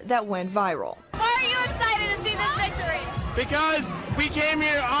comments that went viral. Why are you excited to see this victory? Because we came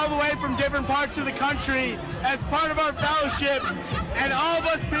here all the way from different parts of the country as part of our fellowship, and all of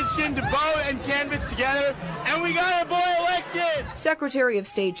us pitched in to vote and canvass together, and we got our boy elected. Secretary of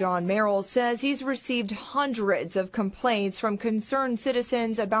State John Merrill says he's received hundreds of complaints from concerned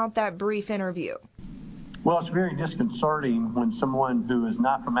citizens about that brief interview. Well, it's very disconcerting when someone who is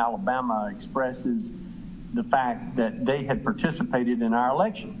not from Alabama expresses the fact that they had participated in our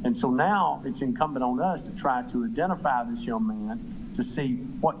election. And so now it's incumbent on us to try to identify this young man to see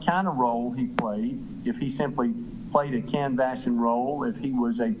what kind of role he played, if he simply played a canvassing role, if he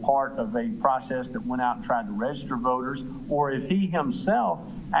was a part of a process that went out and tried to register voters, or if he himself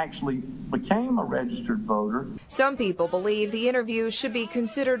actually became a registered voter. Some people believe the interview should be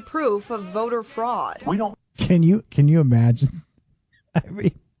considered proof of voter fraud. We don't. Can you imagine? I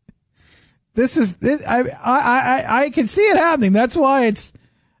mean, I can see it happening. That's why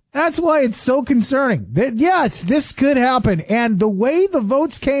it's so concerning. Yes, this could happen. And the way the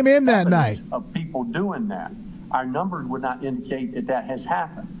votes came in that night of people doing that, our numbers would not indicate that has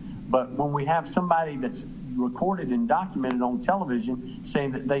happened. But when we have somebody that's recorded and documented on television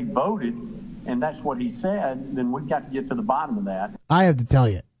saying that they voted, and that's what he said, then we've got to get to the bottom of that. I have to tell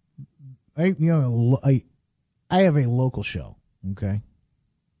you, I have a local show, okay,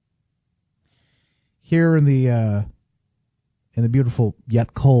 here in the beautiful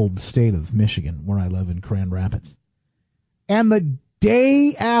yet cold state of Michigan, where I live in Grand Rapids. And the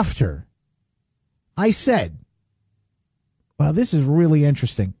day after, I said, well, this is really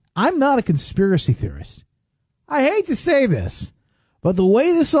interesting. I'm not a conspiracy theorist. I hate to say this, but the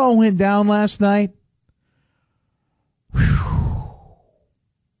way this all went down last night,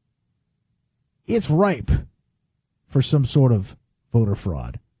 it's ripe for some sort of voter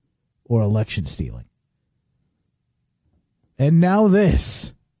fraud or election stealing. And now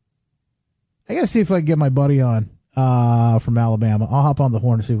this. I got to see if I can get my buddy on from Alabama. I'll hop on the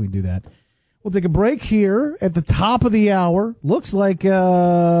horn and see if we can do that. We'll take a break here at the top of the hour. Looks like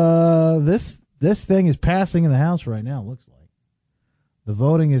this thing is passing in the House right now. Looks like the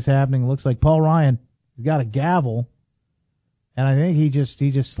voting is happening. Looks like Paul Ryan has got a gavel, and I think he just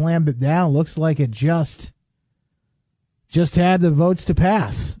slammed it down. Looks like it just had the votes to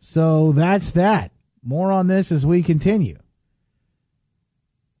pass. So that's that. More on this as we continue.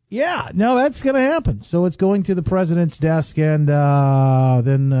 Yeah, no, that's going to happen. So it's going to the president's desk, and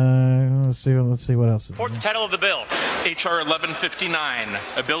then let's see what else. Important title of the bill, H.R. 1159,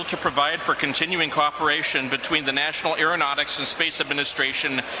 a bill to provide for continuing cooperation between the National Aeronautics and Space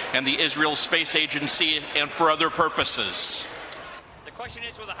Administration and the Israel Space Agency, and for other purposes. The question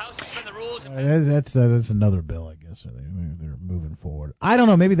is, will the House suspend the rules? That's another bill, I guess. They're moving forward. I don't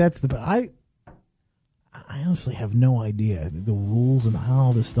know. Maybe that's the. I honestly have no idea the rules and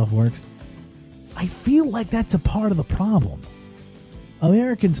how this stuff works. I feel like that's a part of the problem.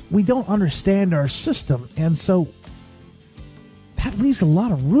 Americans, we don't understand our system, and so that leaves a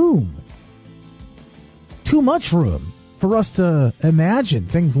lot of room. Too much room for us to imagine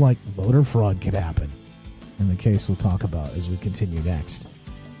things like voter fraud could happen. In the case we'll talk about as we continue next.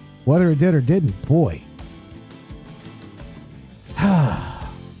 Whether it did or didn't, boy.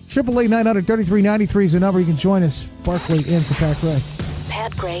 888-900-3393 is the number. You can join us. Barkley in for Pat Gray.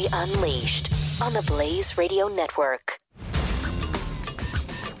 Pat Gray Unleashed on the Blaze Radio Network.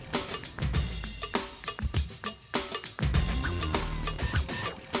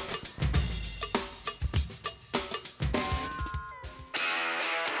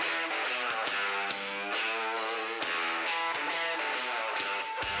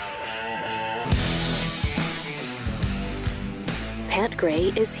 Pat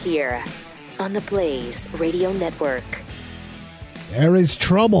Gray is here on the Blaze Radio Network. There is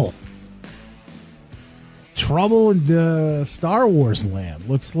trouble. Trouble in Star Wars land.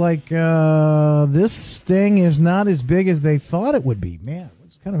 Looks like this thing is not as big as they thought it would be. Man,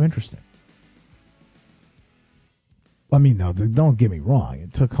 it's kind of interesting. I mean, no, don't get me wrong.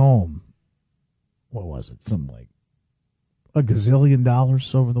 It took home, what was it? Something like $1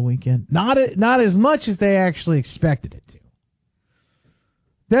 gazillion over the weekend. Not as much as they actually expected it to.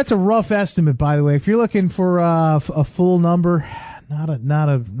 That's a rough estimate, by the way. If you're looking for a full number,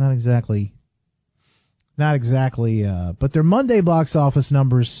 not exactly. But their Monday box office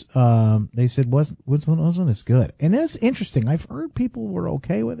numbers, they said wasn't as good. And it's interesting. I've heard people were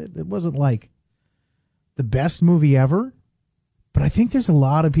okay with it. It wasn't like the best movie ever, but I think there's a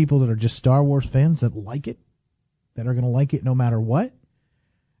lot of people that are just Star Wars fans that like it, that are going to like it no matter what.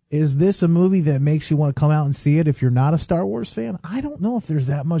 Is this a movie that makes you want to come out and see it if you're not a Star Wars fan? I don't know if there's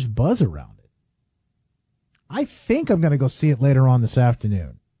that much buzz around it. I think I'm going to go see it later on this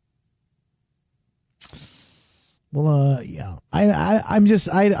afternoon. Well, yeah, I'm just,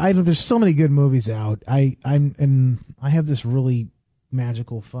 there's so many good movies out. I have this really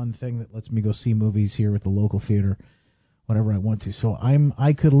magical, fun thing that lets me go see movies here at the local theater whenever I want to. So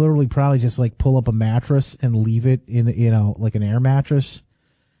I could literally probably just like pull up a mattress and leave it in, like an air mattress,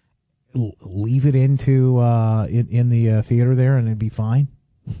 leave it into, in the theater there, and it'd be fine.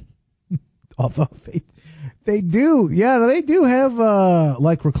 Although they do have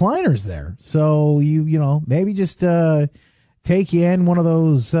like recliners there. So you maybe just take you in one of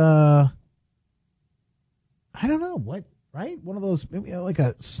those I don't know what, right? One of those, maybe like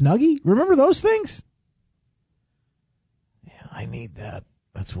a Snuggie. Remember those things? Yeah, I need that.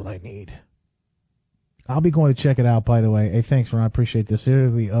 That's what I need. I'll be going to check it out, by the way. Hey, thanks, Ron. I appreciate this. Here are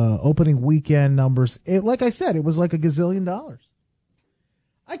the opening weekend numbers. Like I said, it was like $1 gazillion.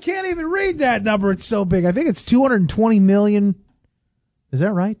 I can't even read that number. It's so big. I think it's 220 million. Is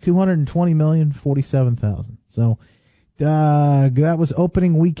that right? 220,047,000. So that was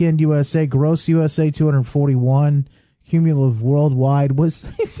opening weekend USA. Gross USA 241. Cumulative worldwide was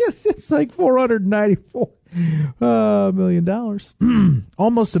it's like $494 million.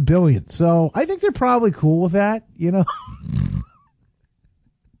 Almost $1 billion. So I think they're probably cool with that, Even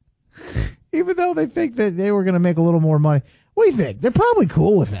though they think that they were going to make a little more money. What do you think? They're probably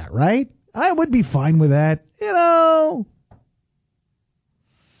cool with that, right? I would be fine with that.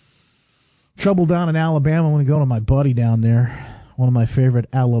 Trouble down in Alabama. I want to go to my buddy down there. One of my favorite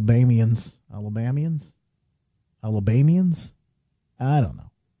Alabamians. Alabamians? I don't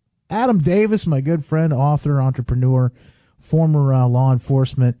know. Adam Davis, my good friend, author, entrepreneur, former law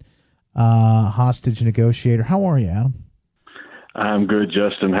enforcement hostage negotiator. How are you, Adam? I'm good,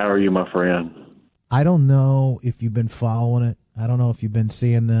 Justin. How are you, my friend? I don't know if you've been following it. I don't know if you've been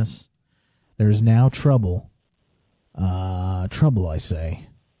seeing this. There's now trouble.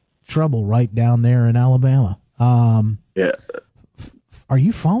 Trouble right down there in Alabama. Yeah. Are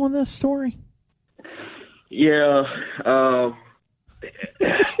you following this story? Yeah.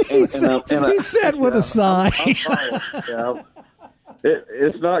 He said with a sigh. Yeah.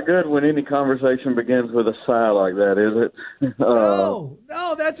 It's not good when any conversation begins with a sigh like that, is it? No,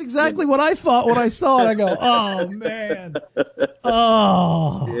 that's exactly what I thought when I saw it. I go, oh, man.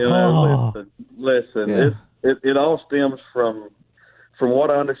 Oh. Listen. Yeah. It all stems from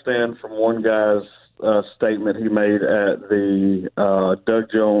what I understand from one guy's statement he made at the Doug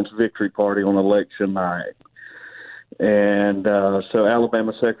Jones victory party on election night. And so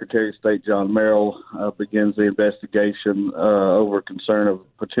Alabama Secretary of State John Merrill begins the investigation over concern of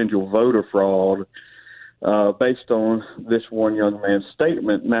potential voter fraud based on this one young man's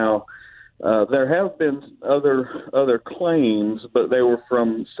statement. Now, there have been other claims, but they were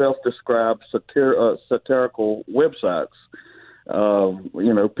from self-described satirical websites.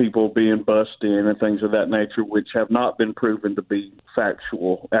 People being bussed in and things of that nature, which have not been proven to be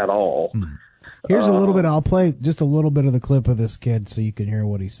factual at all. Here's a little bit. I'll play just a little bit of the clip of this kid so you can hear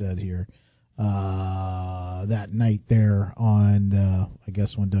what he said here that night there on, I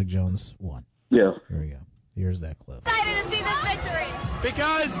guess, when Doug Jones won. Yeah. Here we go. Here's that clip. Excited to see this victory.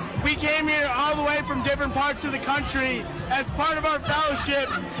 Because we came here all the way from different parts of the country as part of our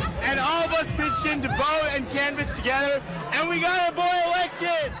fellowship, and all of us pitched in to vote and canvass together, and we got a boy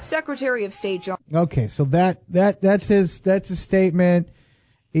elected. Secretary of State John. Okay, so that's his statement.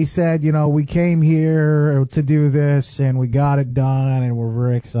 He said, we came here to do this, and we got it done, and we're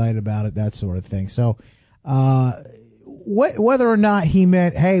very excited about it, that sort of thing. So whether or not he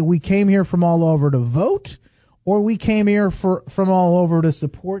meant, hey, we came here from all over to vote, or we came here from all over to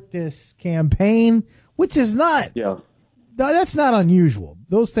support this campaign, which is not, that's not unusual.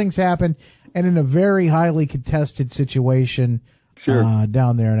 Those things happen, and in a very highly contested situation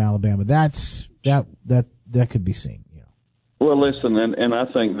down there in Alabama, that could be seen. Well, listen, and I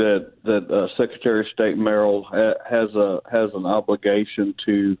think that Secretary of State Merrill has an obligation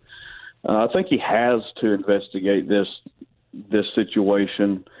to. I think he has to investigate this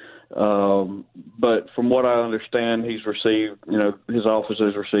situation. But from what I understand, he's received, his office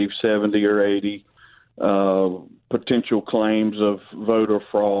has received 70 or 80 potential claims of voter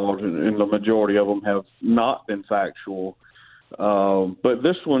fraud, and the majority of them have not been factual. But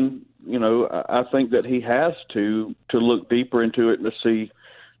this one, you know, I think that he has to look deeper into it and to see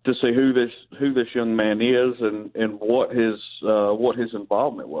who this young man is and what his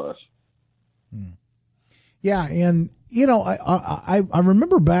involvement was. Yeah, and you know, I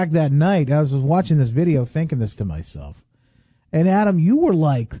remember back that night I was watching this video, thinking this to myself, and Adam, you were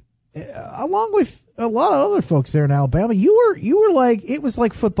like, along with a lot of other folks there in Alabama, you were like, it was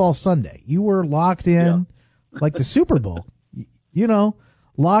like football Sunday. You were locked in, like the Super Bowl. You know,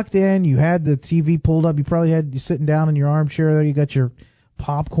 locked in. You had the TV pulled up. You probably had you sitting down in your armchair there. You got your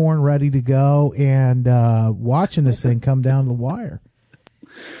popcorn ready to go and watching this thing come down the wire.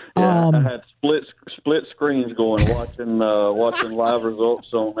 Yeah, I had split screens going, watching live results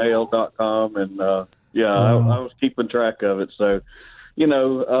on AL.com, and I was keeping track of it. So, you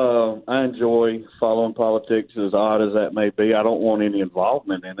know, I enjoy following politics, as odd as that may be. I don't want any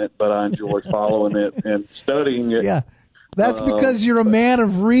involvement in it, but I enjoy following it and studying it. Yeah. That's because you're a man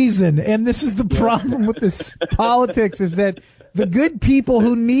of reason, and this is the problem with this politics is that the good people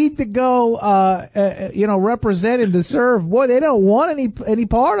who need to go, represented to serve, boy, they don't want any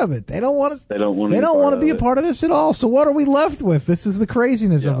part of it. They don't want to. They don't want to be a part of this at all. So what are we left with? This is the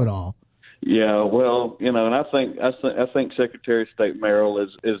craziness of it all. Yeah, well, you know, and I think Secretary of State Merrill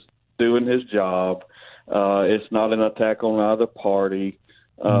is doing his job. It's not an attack on either party.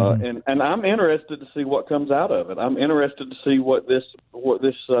 And I'm interested to see what comes out of it. I'm interested to see what this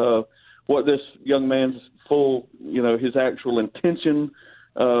young man's full, you know, his actual intention,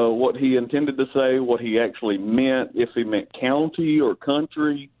 what he intended to say, what he actually meant, if he meant county or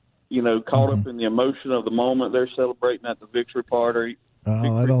country, you know, caught up in the emotion of the moment they're celebrating at the victory party.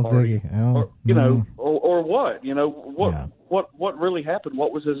 Oh, I don't think or what, you know, what really happened?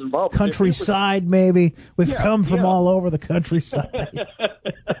 What was his involvement? Countryside, maybe. We've come from all over the countryside.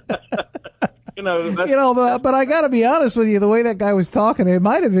 But I got to be honest with you. The way that guy was talking, it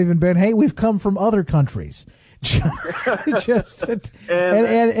might have even been, "Hey, we've come from other countries." And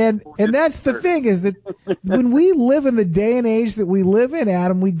that's the thing is that when we live in the day and age that we live in,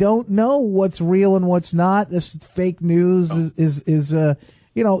 Adam, we don't know what's real and what's not. This fake news is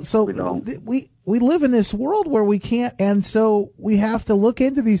we live in this world where we can't, and so we have to look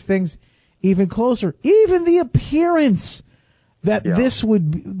into these things even closer. Even the appearance that this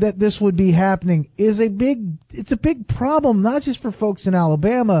would be happening is a big problem, not just for folks in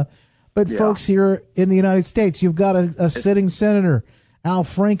Alabama, but folks here in the United States. You've got a sitting senator, Al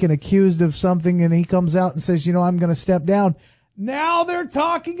Franken, accused of something, and he comes out and says, I'm going to step down. Now they're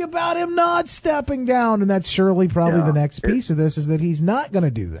talking about him not stepping down, and that's surely probably the next piece of this is that he's not going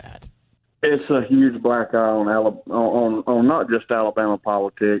to do that. It's a huge black eye on not just Alabama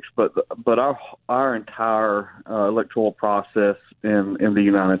politics, but our entire electoral process in the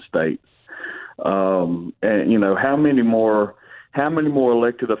United States. And you know, how many more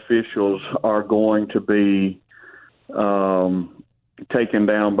elected officials are going to be taken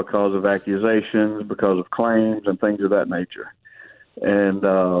down because of accusations, because of claims, and things of that nature? And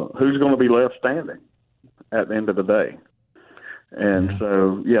who's going to be left standing at the end of the day? And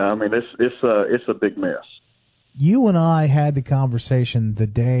so, I mean, it's a big mess. You and I had the conversation the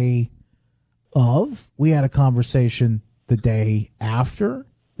day of. We had a conversation the day after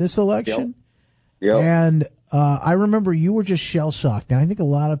this election. Yep. And I remember you were just shell-shocked, and I think a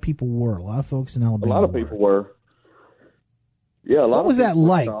lot of people were. A lot of folks in Alabama A lot of people were. Yeah, a lot What was that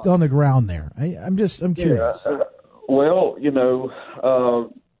like on the ground there? I'm curious. Well, you know,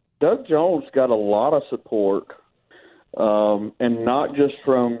 Doug Jones got a lot of support, and not just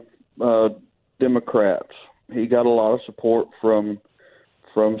from Democrats. He got a lot of support from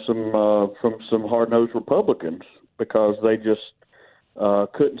some hard-nosed Republicans because they just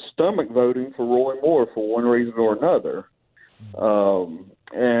couldn't stomach voting for Roy Moore for one reason or another.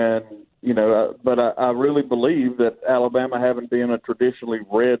 And, you know, but I really believe that Alabama, having been a traditionally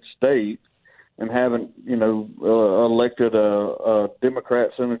red state and haven't, you know, elected a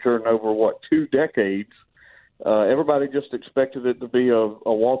Democrat senator in over, 2 decades, everybody just expected it to be a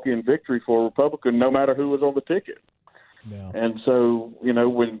walk-in victory for a Republican, no matter who was on the ticket. Yeah. And so, you know,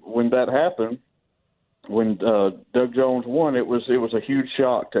 when that happened, when Doug Jones won, it was a huge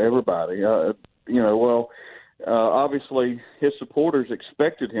shock to everybody. Obviously his supporters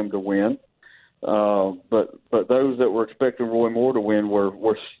expected him to win, but those that were expecting Roy Moore to win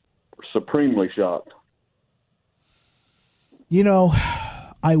were supremely shocked. You know,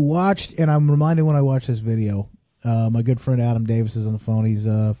 I watched, and I'm reminded when I watched this video, my good friend Adam Davis is on the phone. He's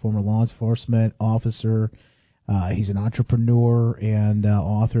a former law enforcement officer. He's an entrepreneur and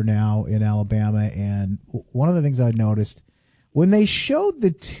author now in Alabama. And one of the things I noticed when they showed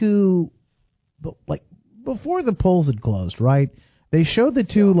the two, like before the polls had closed, right? They showed the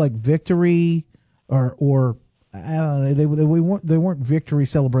two like victory or I don't know. They weren't victory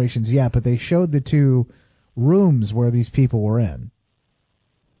celebrations yet, but they showed the two rooms where these people were in.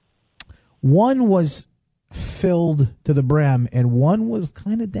 One was filled to the brim, and one was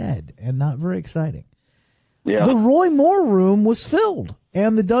kind of dead and not very exciting. Yeah. The Roy Moore room was filled,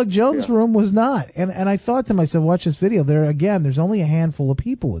 and the Doug Jones room was not. And I thought to myself, watch this video. There's only a handful of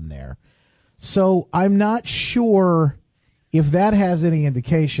people in there. So I'm not sure if that has any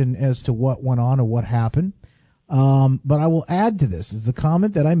indication as to what went on or what happened. But I will add to this is the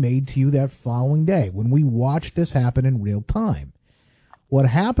comment that I made to you that following day when we watched this happen in real time. What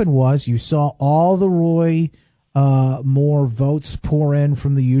happened was you saw all the Roy Moore votes pour in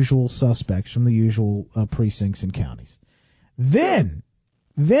from the usual suspects, from the usual precincts and counties. Then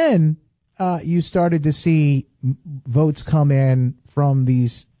you started to see votes come in from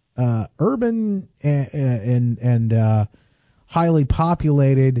these urban and highly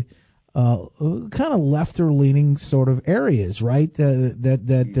populated, kind of lefter-leaning sort of areas, right?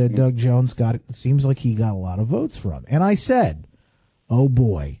 That Doug Jones got. It seems like he got a lot of votes from. And I said, oh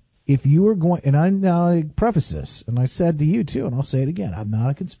boy, if you were going, and I preface this, and I said to you too, and I'll say it again, I'm not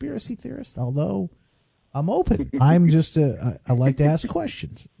a conspiracy theorist, although I'm open. I'm just I like to ask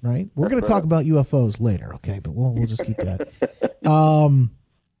questions, right? We're going to talk about UFOs later, okay? But we'll just keep that.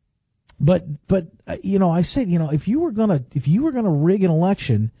 But I said, if you were gonna rig an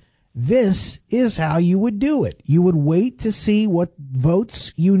election, this is how you would do it. You would wait to see what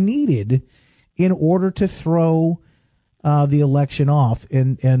votes you needed in order to throw the election off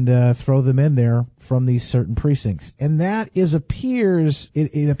and throw them in there from these certain precincts. And that appears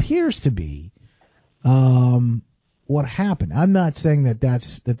to be what happened. I'm not saying that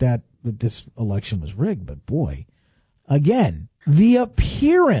this election was rigged, but boy, again, the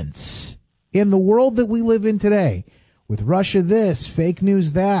appearance in the world that we live in today, with Russia this, fake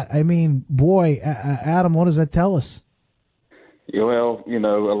news that. I mean, boy, Adam, what does that tell us? Well,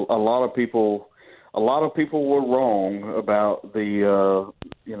 a lot of people were wrong about the,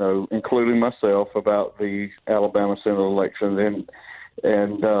 including myself, about the Alabama Senate election,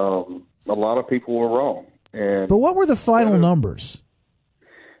 and a lot of people were wrong. But what were the final numbers?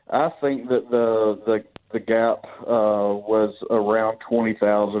 I think that the gap was around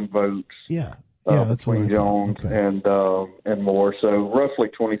 20,000 votes. Yeah, that's between Jones and Moore. So roughly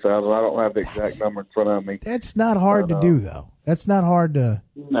 20,000. I don't have the exact number in front of me. That's not hard to do, though. That's not hard to.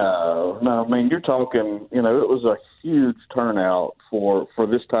 No. I mean, you're talking. It was a huge turnout for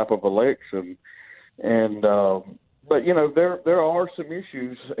this type of election, and but there are some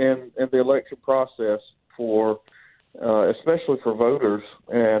issues in the election process for. Especially for voters,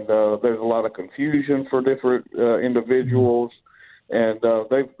 and there's a lot of confusion for different individuals, and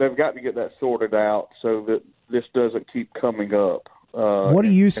they've got to get that sorted out so that this doesn't keep coming up. What do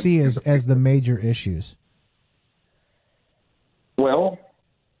you see as the major issues? Well,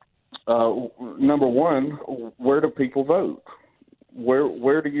 number one, where do people vote?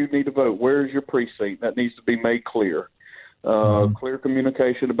 Where do you need to vote? Where is your precinct? That needs to be made clear. Clear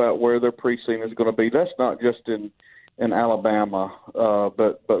communication about where their precinct is going to be. That's not just in Alabama,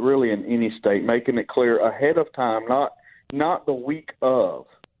 but really in any state, making it clear ahead of time, not the week of.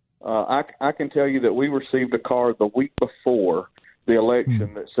 I can tell you that we received a card the week before the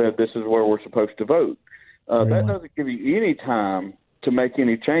election that said this is where we're supposed to vote. That doesn't give you any time to make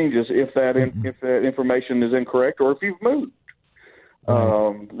any changes if that information is incorrect or if you've moved.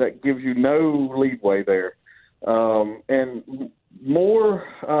 That gives you no leeway there. And more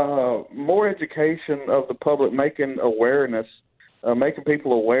education of the public, making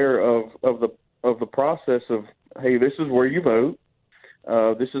people aware of the process of, hey, this is where you vote,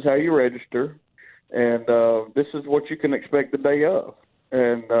 this is how you register, and this is what you can expect the day of.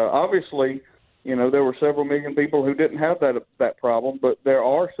 And obviously, there were several million people who didn't have that problem, but there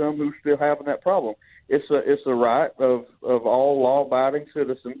are some who still having that problem. It's a right of all law-abiding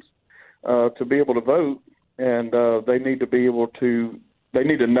citizens to be able to vote. And they need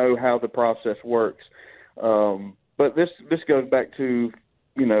to know how the process works. But this goes back to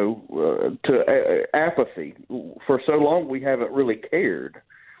apathy. For so long, we haven't really cared,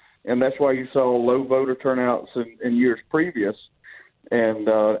 and that's why you saw low voter turnouts in years previous. And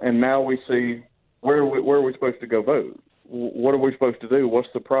now we see where are we supposed to go vote? What are we supposed to do?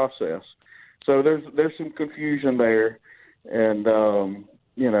 What's the process? So there's some confusion there, and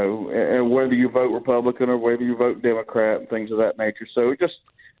and whether you vote Republican or whether you vote Democrat and things of that nature. So just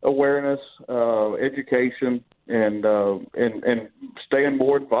awareness, education, and staying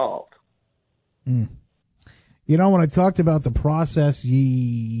more involved. You know, when I talked about the process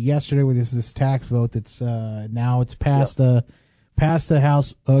yesterday with this tax vote, that's now it's passed the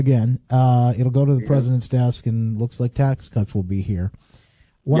House again. It'll go to the president's desk, and looks like tax cuts will be here.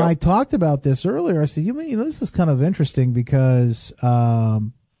 When I talked about this earlier, I said, you know, this is kind of interesting because I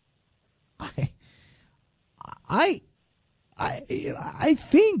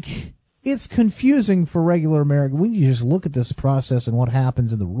think it's confusing for regular Americans when you just look at this process and what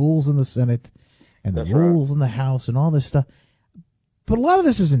happens and the rules in the Senate and the rules in the House and all this stuff. But a lot of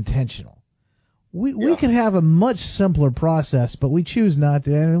this is intentional. We could have a much simpler process, but we choose not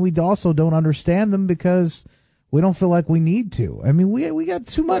to, and we also don't understand them because we don't feel like we need to. I mean, we got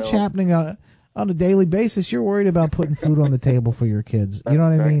too much happening on a daily basis. You're worried about putting food on the table for your kids. You know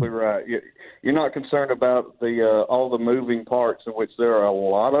what I mean? Exactly right. You're not concerned about the all the moving parts, in which there are a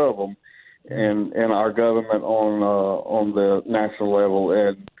lot of them in our government on the national level,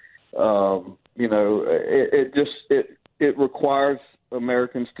 and you know, it requires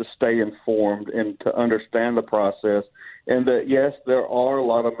Americans to stay informed and to understand the process, and that yes, there are a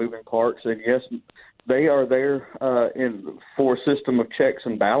lot of moving parts, and yes, they are there for a system of checks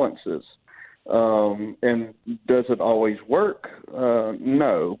and balances. And does it always work?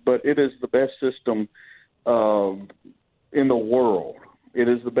 No, but it is the best system in the world. It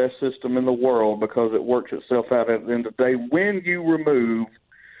is the best system in the world because it works itself out at the end of the day when you remove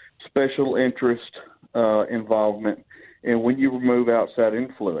special interest involvement and when you remove outside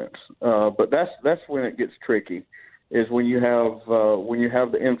influence. But that's when it gets tricky, is when you have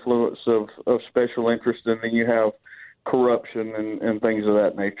the influence of special interest, and then you have corruption and things of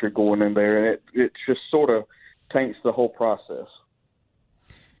that nature going in there, and it just sort of taints the whole process.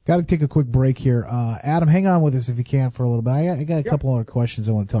 Got to take a quick break here. Adam, hang on with us if you can for a little bit. I got a couple other questions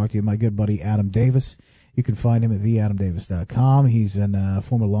I want to talk to you. My good buddy Adam Davis. You can find him at theadamdavis.com. He's a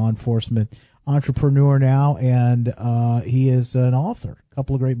former law enforcement entrepreneur now, and he is an author. A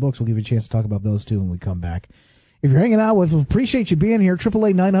couple of great books. We'll give you a chance to talk about those, too, when we come back. If you're hanging out with us, we appreciate you being here.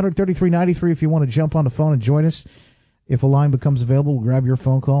 888-900-3393 if you want to jump on the phone and join us. If a line becomes available, we'll grab your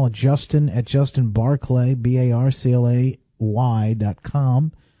phone call at Justin Barclay, BARCLAY.com.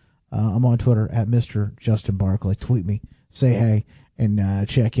 I'm on Twitter at Mr. Justin Barclay. Tweet me, say hey, and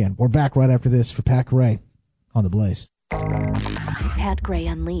check in. We're back right after this for Pat Gray on The Blaze. Pat Gray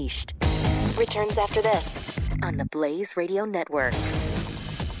Unleashed returns after this on the Blaze Radio Network.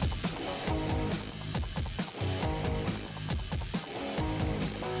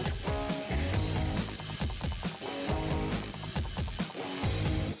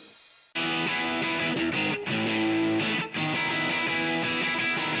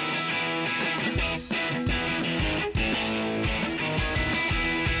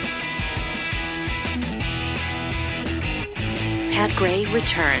 Pat Gray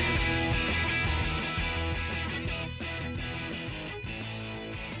returns.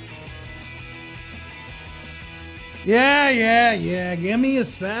 Yeah. Give me a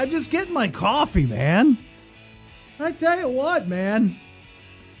sec. I'm just getting my coffee, man. I tell you what, man.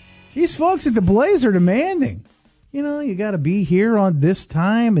 These folks at the Blaze are demanding. You know, you got to be here on this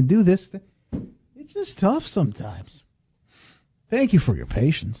time and do this thing. It's just tough sometimes. Thank you for your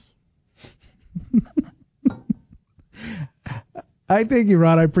patience. I thank you,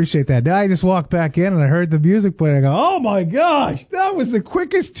 Rod. I appreciate that. Now I just walked back in and I heard the music play. I go, oh my gosh, that was the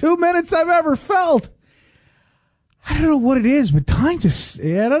quickest 2 minutes I've ever felt. I don't know what it is, but time just,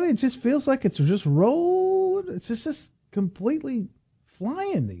 it just feels like it's just rolling. It's just completely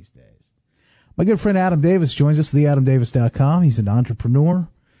flying these days. My good friend Adam Davis joins us at theadamdavis.com. He's an entrepreneur.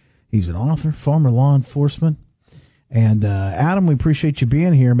 He's an author, former law enforcement. And Adam, we appreciate you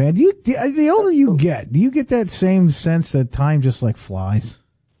being here, man. The older you get, do you get that same sense that time just like flies?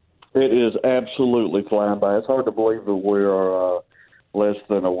 It is absolutely flying by. It's hard to believe that we are less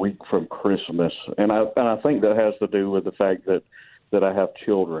than a week from Christmas, and I think that has to do with the fact that I have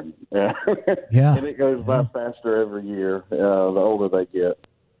children. Yeah, and it goes by faster every year the older they get.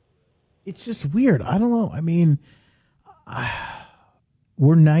 It's just weird. I don't know. I mean,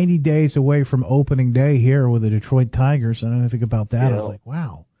 we're 90 days away from opening day here with the Detroit Tigers, and I think about that. I was like,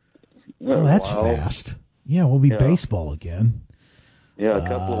 wow, well, that's fast. Yeah, we'll be baseball again. Yeah, a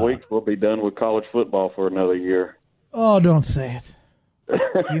couple of weeks we'll be done with college football for another year. Oh, don't say it.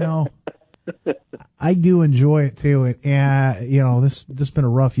 You know, I do enjoy it too. And, you know, this has been a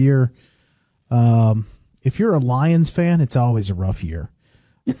rough year. If you're a Lions fan, it's always a rough year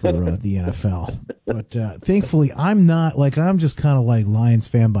for the NFL. But thankfully, I'm not I'm just kind of like Lions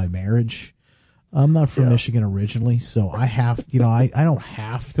fan by marriage. I'm not from Michigan originally, so I have, I don't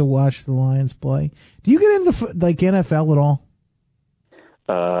have to watch the Lions play. Do you get into NFL at all?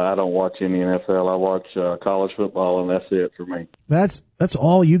 I don't watch any NFL. I watch college football, and that's it for me. That's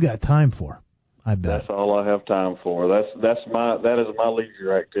all you got time for, I bet. That's all I have time for. That is my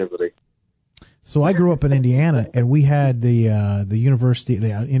leisure activity. So I grew up in Indiana, and we had the university,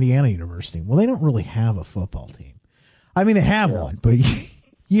 the Indiana University. Well, they don't really have a football team. I mean, they have one, but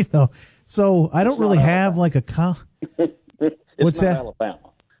you know, so I don't really have like a. What's that? Alabama.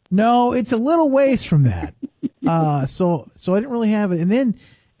 No, it's a little ways from that. So I didn't really have it. And then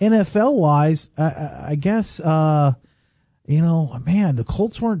NFL wise, I guess, you know, man, the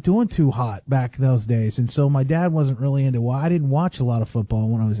Colts weren't doing too hot back those days. And so my dad wasn't really into, I didn't watch a lot of football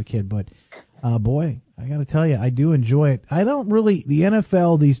when I was a kid, but, boy, I got to tell you, I do enjoy it. I don't really, the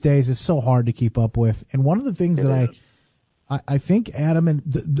NFL these days is so hard to keep up with. And one of the things that I think, Adam,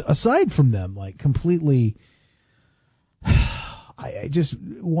 and aside from them, like completely, I just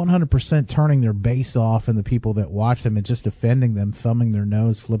 100% turning their base off and the people that watch them and just offending them, thumbing their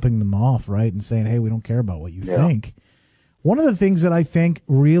nose, flipping them off, right, and saying, hey, we don't care about what you think. One of the things that I think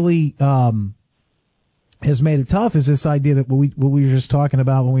really has made it tough is this idea that what we were just talking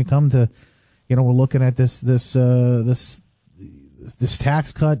about when we come to, you know, we're looking at this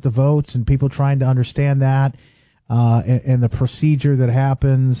tax cut, the votes, and people trying to understand that. And the procedure that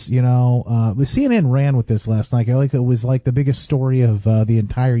happens, you know, the CNN ran with this last night. I like it was like the biggest story of the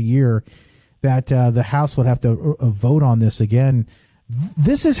entire year that the House would have to vote on this again.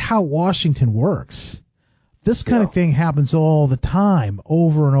 This is how Washington works. This kind of thing happens all the time,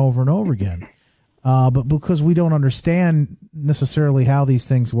 over and over and over again. But because we don't understand necessarily how these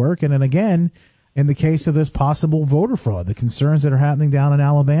things work, and then again, in the case of this possible voter fraud, the concerns that are happening down in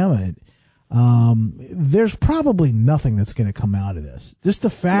Alabama, there's probably nothing that's going to come out of this. Just the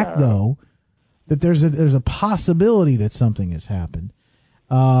fact, though, that there's a possibility that something has happened.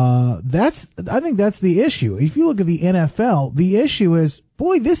 I think that's the issue. If you look at the NFL, the issue is,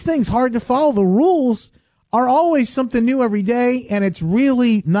 boy, this thing's hard to follow. The rules are always something new every day, and it's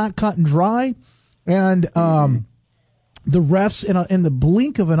really not cut and dry. And the refs, in the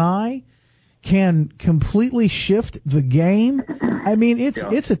blink of an eye, can completely shift the game. I mean, I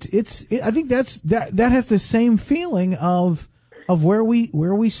think that has the same feeling of where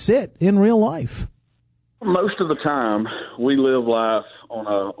we sit in real life. Most of the time, we live life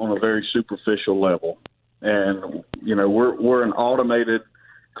on a very superficial level, and you know we're an automated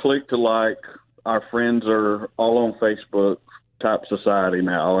click to like. Our friends are all on Facebook type society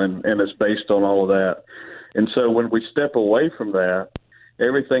now, and it's based on all of that. And so when we step away from that,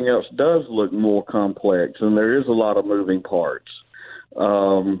 everything else does look more complex, and there is a lot of moving parts.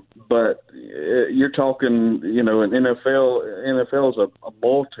 But you're talking, you know, an NFL is a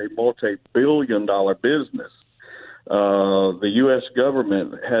multi-billion-dollar business. The U.S.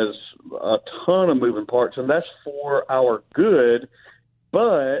 government has a ton of moving parts, and that's for our good.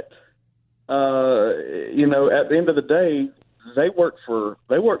 But you know, at the end of the day, they work for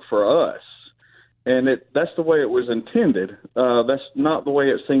us, and that's the way it was intended. That's not the way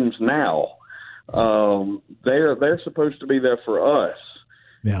it seems now. They're supposed to be there for us.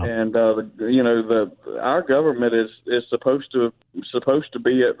 Yeah. And you know, our government is supposed to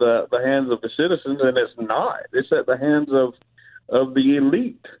be at the hands of the citizens, and it's not. It's at the hands of the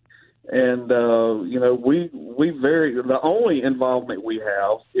elite. And you know, the only involvement we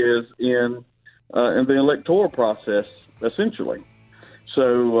have is in the electoral process, essentially.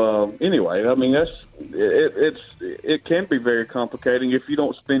 So anyway, I mean, it can be very complicating if you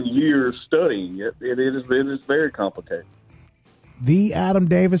don't spend years studying it. It is very complicated.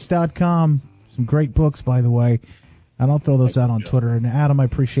 TheAdamDavis.com. Some great books, by the way. And I'll throw those out on Twitter. And Adam, I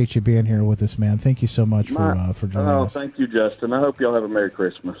appreciate you being here with us, man. Thank you so much for joining us. Thank you, Justin. I hope y'all have a Merry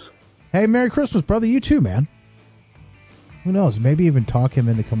Christmas. Hey, Merry Christmas, brother. You too, man. Who knows? Maybe even talk him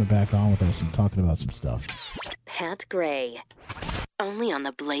into coming back on with us and talking about some stuff. Pat Gray. Only on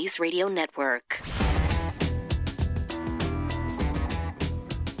the Blaze Radio Network.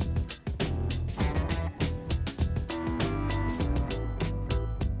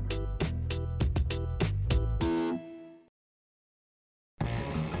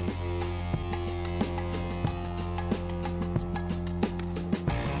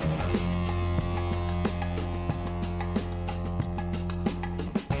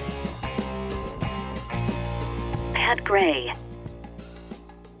 Pat Gray.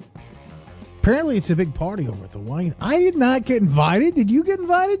 Apparently, it's a big party over at the White. I did not get invited. Did you get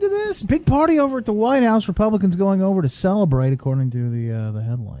invited to this big party over at the White House? Republicans going over to celebrate, according to the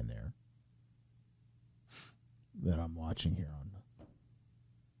headline there that I'm watching here on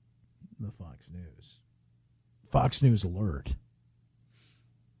the Fox News. Fox News alert.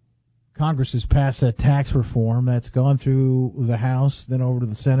 Congress has passed that tax reform that's gone through the House, then over to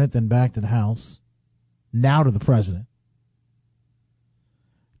the Senate, then back to the House, now to the president.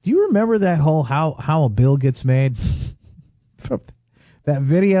 Do you remember that whole how a bill gets made? From that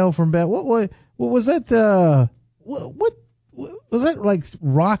video from what was that? What was that, like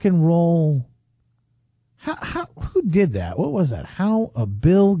rock and roll? How who did that? What was that? How a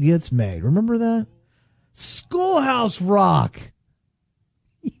bill gets made? Remember that? Schoolhouse Rock.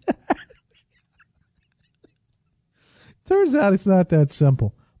 Turns out it's not that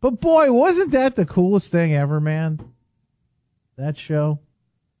simple. But boy, wasn't that the coolest thing ever, man? That show.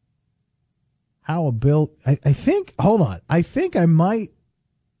 How a bill. I think. Hold on. I think I might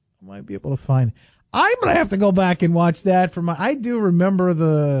be able to find. I'm gonna have to go back and watch that for my. I do remember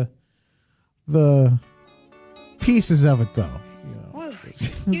the pieces of it though. Woo,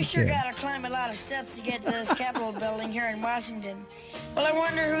 you sure gotta climb a lot of steps to get to this Capitol building here in Washington. Well, I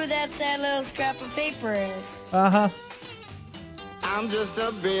wonder who that sad little scrap of paper is. Uh-huh. I'm just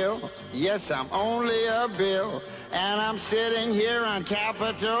a bill. Yes, I'm only a bill. And I'm sitting here on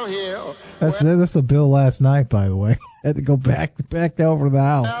Capitol Hill. That's the bill last night, by the way. Had to go back over to the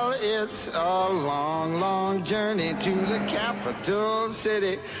house. Well, it's a long, long journey to the capital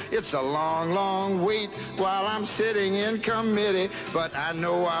city. It's a long, long wait while I'm sitting in committee. But I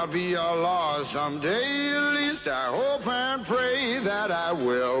know I'll be a law someday. At least I hope and pray that I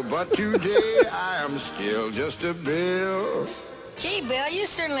will. But today I am still just a bill. Gee, Bill, you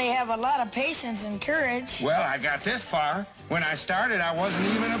certainly have a lot of patience and courage. Well, I got this far. When I started, I wasn't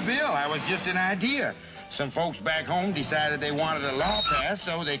even a bill. I was just an idea. Some folks back home decided they wanted a law passed,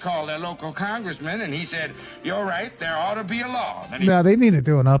 so they called their local congressman, and he said, "You're right, there ought to be a law." No, they need to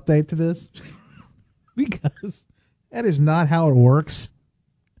do an update to this because that is not how it works,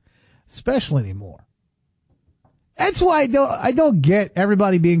 especially anymore. That's why I don't get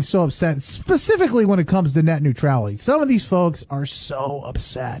everybody being so upset, specifically when it comes to net neutrality. Some of these folks are so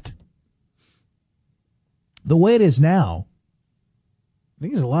upset. The way it is now, I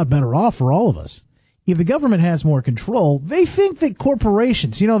think it's a lot better off for all of us. If the government has more control, they think that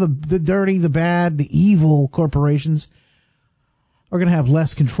corporations, the dirty, the bad, the evil corporations are going to have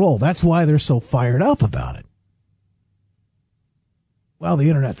less control. That's why they're so fired up about it. Well, the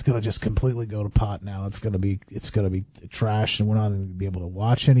internet's going to just completely go to pot now. It's going to be trashed, and we're not going to be able to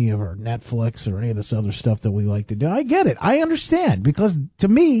watch any of our Netflix or any of this other stuff that we like to do. I get it. I understand, because to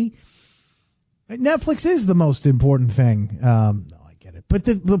me, Netflix is the most important thing. No, I get it. But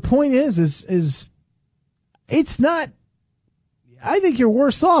the point is it's not. I think you're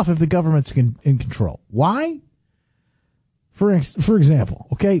worse off if the government's in control. Why? For example,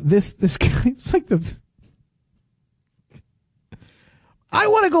 okay, this guy, it's like I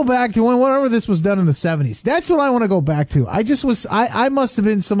want to go back to whenever this was done in the 70s. That's what I want to go back to. I must have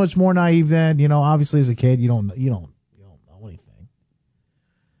been so much more naive then. Obviously as a kid, you don't know anything.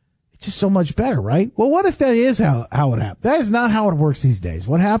 It's just so much better, right? Well, what if that is how it happened? That is not how it works these days.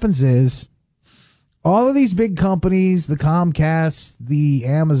 What happens is all of these big companies, the Comcasts, the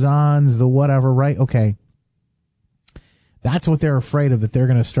Amazons, the whatever, right? Okay. That's what they're afraid of, that they're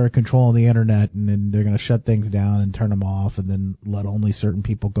going to start controlling the internet, and then they're going to shut things down and turn them off, and then let only certain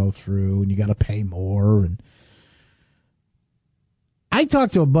people go through, and you got to pay more. And I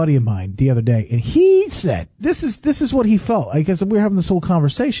talked to a buddy of mine the other day, and he said this is what he felt. I guess we were having this whole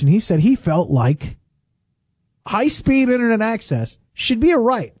conversation. He said he felt like high-speed internet access should be a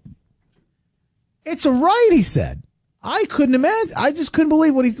right. It's a right, he said. I couldn't imagine. I just couldn't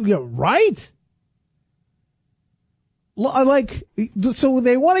believe what right. So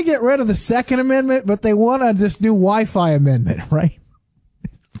they want to get rid of the Second Amendment, but they want this new Wi-Fi amendment, right?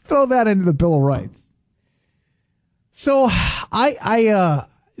 Throw that into the Bill of Rights. So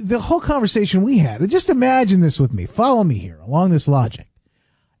the whole conversation we had, just imagine this with me. Follow me here along this logic.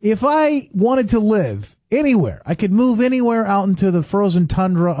 If I wanted to live anywhere, I could move anywhere out into the frozen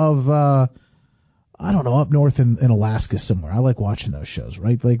tundra of, I don't know, up north in Alaska somewhere. I like watching those shows,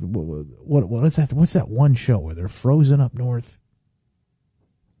 right? Like, what's that? What's that one show where they're frozen up north?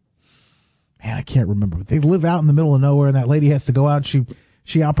 Man, I can't remember. But they live out in the middle of nowhere, and that lady has to go out.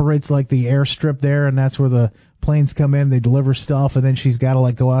 She operates like the airstrip there, and that's where the planes come in. They deliver stuff, and then she's got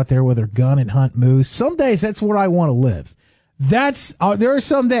to go out there with her gun and hunt moose. Some days that's where I want to live. There are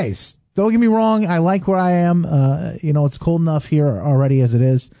some days. Don't get me wrong. I like where I am. It's cold enough here already as it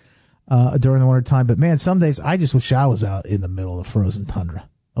is. During the winter time, but man, some days I just wish I was out in the middle of the frozen tundra,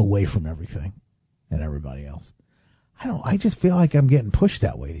 away from everything and everybody else. I just feel like I'm getting pushed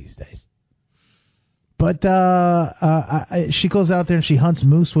that way these days. But she goes out there and she hunts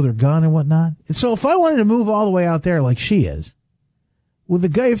moose with her gun and whatnot. And so if I wanted to move all the way out there like she is, Well,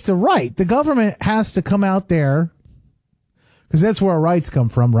 if it's a right, the government has to come out there, because that's where our rights come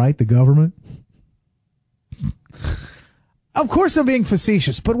from, right? The government. Of course, I'm being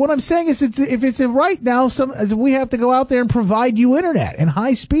facetious, but what I'm saying is, if it's a right now, we have to go out there and provide you internet and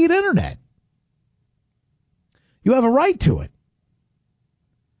high-speed internet. You have a right to it.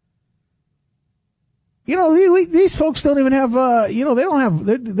 You know, these folks don't even have,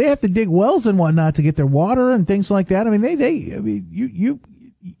 they have to dig wells and whatnot to get their water and things like that. I mean, you,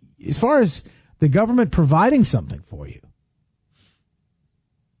 as far as the government providing something for you.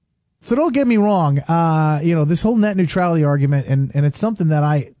 So don't get me wrong. This whole net neutrality argument, and it's something that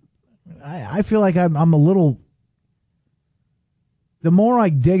I feel like I'm a little, the more I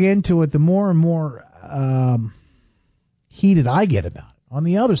dig into it, the more and more, heated I get about it on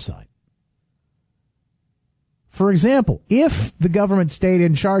the other side. For example, if the government stayed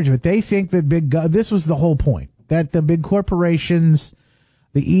in charge of it, they think that this was the whole point, that the big corporations,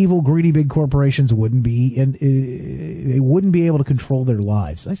 the evil, greedy big corporations wouldn't be able to control their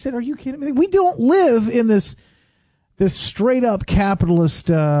lives. I said, are you kidding me? We don't live in this straight up capitalist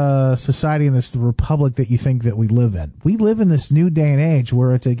society, in this republic that you think that we live in. We live in this new day and age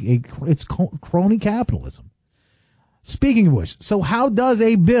where it's crony capitalism. Speaking of which, so how does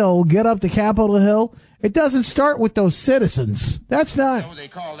a bill get up to Capitol Hill? It doesn't start with those citizens. That's not. No, they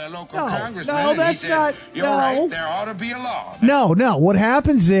call their local congressman. No, that's not. You're right. There ought to be a law. No. What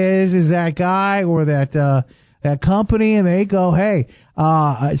happens is that guy or that company, and they go, hey,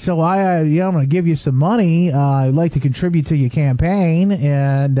 I'm going to give you some money. I'd like to contribute to your campaign,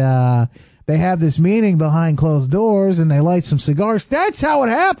 and they have this meeting behind closed doors, and they light some cigars. That's how it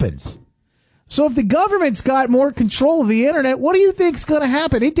happens. So if the government's got more control of the internet, what do you think's going to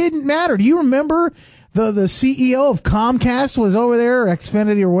happen? It didn't matter. Do you remember the CEO of Comcast was over there, or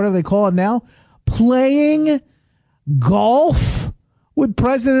Xfinity or whatever they call it now, playing golf with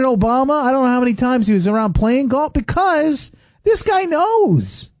President Obama? I don't know how many times he was around playing golf, because this guy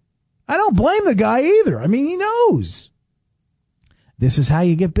knows. I don't blame the guy either. I mean, he knows. This is how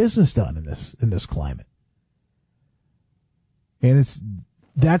you get business done in this climate. And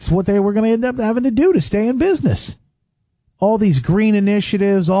that's what they were going to end up having to do to stay in business. All these green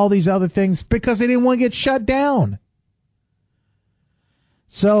initiatives, all these other things, because they didn't want to get shut down.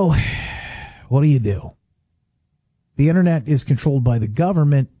 So, what do? The internet is controlled by the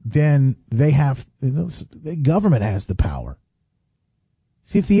government, then the government has the power.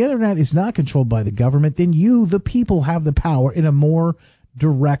 See, if the internet is not controlled by the government, then you, the people, have the power in a more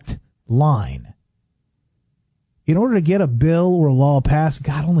direct line. In order to get a bill or a law passed,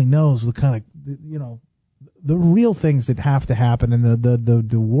 God only knows the kind of, the real things that have to happen, and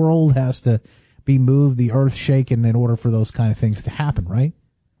the world has to be moved, the earth shaken, in order for those kind of things to happen, right?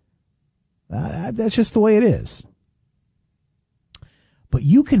 That's just the way it is. But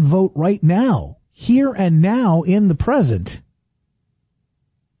you can vote right now, here and now, in the present,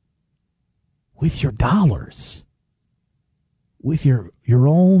 with your dollars, with your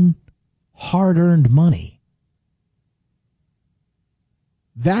own hard-earned money.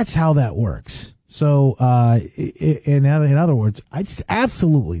 That's how that works. So, in other words, I just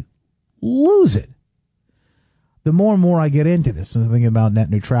absolutely lose it. The more and more I get into this, I'm thinking about net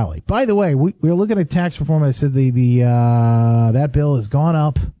neutrality. By the way, we're looking at tax reform. I said that bill has gone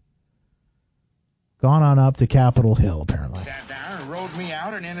on up to Capitol Hill, apparently. Sat down and wrote me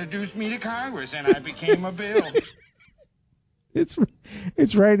out and introduced me to Congress, and I became a bill.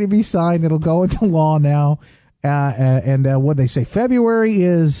 It's ready to be signed. It'll go into law now. And what they say, February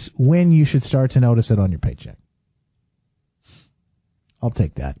is when you should start to notice it on your paycheck. I'll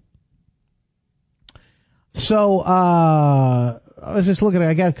take that. So, I was just looking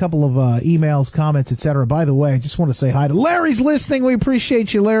I got a couple of emails, comments, etc. By the way, I just want to say hi to Larry's listening. We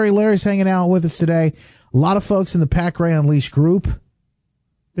appreciate you, Larry. Larry's hanging out with us today. A lot of folks in the Pat Gray Unleashed group.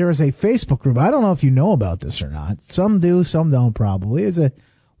 There is a Facebook group. I don't know if you know about this or not. Some do, some don't probably.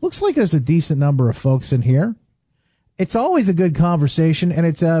 Looks like there's a decent number of folks in here. It's always a good conversation, and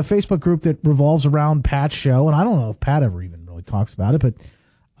it's a Facebook group that revolves around Pat's show, and I don't know if Pat ever even really talks about it, but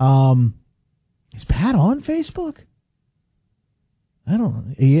is Pat on Facebook? I don't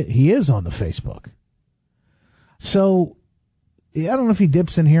know. He is on the Facebook. So I don't know if he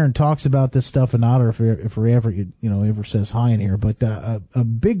dips in here and talks about this stuff or not, or if he ever says hi in here, but a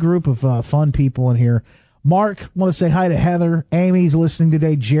big group of fun people in here. Mark, want to say hi to Heather. Amy's listening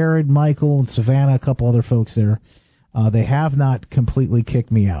today. Jared, Michael, and Savannah, a couple other folks there. They have not completely kicked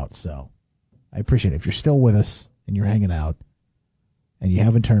me out, so I appreciate it. If you're still with us and you're hanging out and you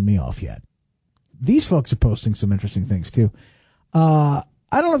haven't turned me off yet. These folks are posting some interesting things, too. I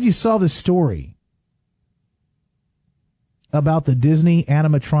don't know if you saw this story. about the Disney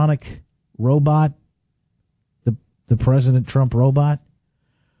animatronic robot, the President Trump robot?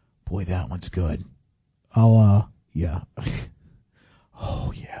 Boy, that one's good. Yeah.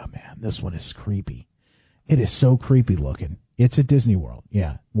 Oh, yeah, man. This one is creepy. It is so creepy looking. It's at Disney World.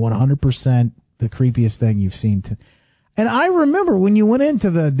 Yeah, 100% the creepiest thing you've seen. And I remember when you went into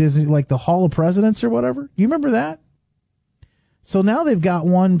the Disney, like the Hall of Presidents or whatever. You remember that? So now they've got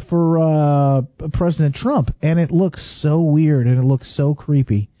one for President Trump, and it looks so weird and it looks so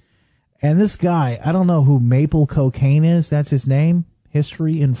creepy. And this guy, I don't know who Maple Cocaine is. That's his name.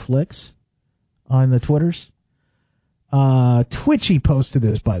 History Inflicts on the Twitters. Twitchy posted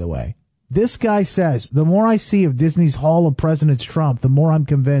this, by the way. This guy says, the more I see of Disney's Hall of Presidents Trump, the more I'm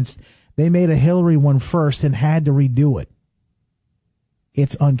convinced they made a Hillary one first and had to redo it.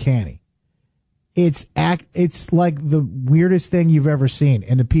 It's uncanny. It's like the weirdest thing you've ever seen,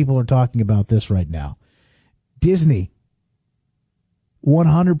 and the people are talking about this right now. Disney,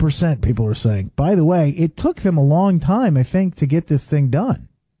 100% people are saying. By the way, it took them a long time, I think, to get this thing done.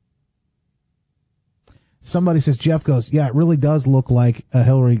 Somebody says, Jeff goes, yeah, it really does look like a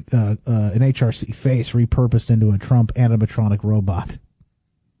Hillary, an HRC face repurposed into a Trump animatronic robot.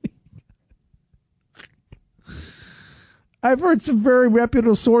 I've heard some very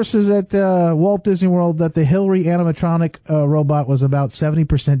reputable sources at Walt Disney World that the Hillary animatronic robot was about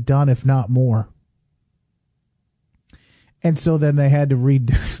 70% done, if not more. And so then they had to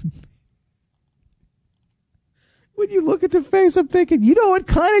redo. When you look at the face, I'm thinking, it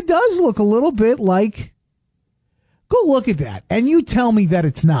kind of does look a little bit like. Go look at that, and you tell me that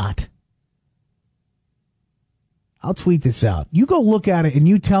it's not. I'll tweet this out. You go look at it, and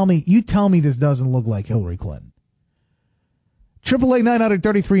you tell me this doesn't look like Hillary Clinton.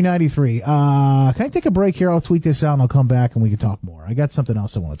 888-900-3393. Can I take a break here? I'll tweet this out, and I'll come back, and we can talk more. I got something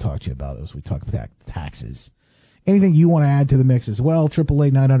else I want to talk to you about as we talk about taxes. Anything you want to add to the mix as well,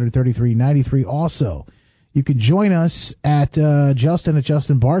 888-900-3393. Also, you can join us at Justin at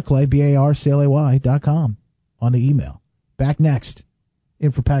Justin Barclay, BARCLAY.com. on the email. Back next,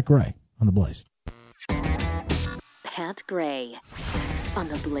 in for Pat Gray on The Blaze. Pat Gray on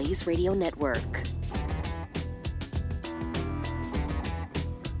the Blaze Radio Network.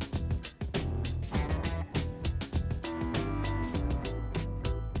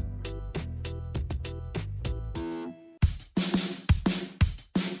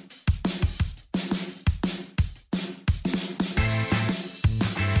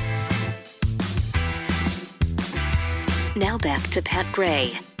 Now back to Pat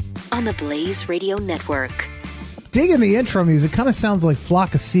Gray on the Blaze Radio Network. Digging the intro music. Kind of sounds like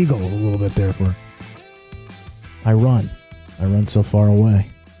Flock of Seagulls a little bit there for I Run So Far Away.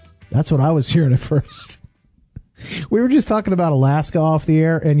 That's what I was hearing at first. We were just talking about Alaska off the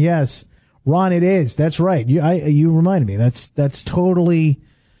air, and yes, Ron, it is. That's right. You reminded me. That's totally.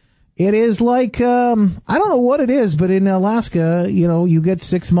 It is like I don't know what it is, but in Alaska, you get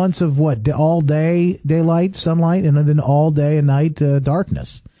 6 months of all day daylight, sunlight, and then all day and night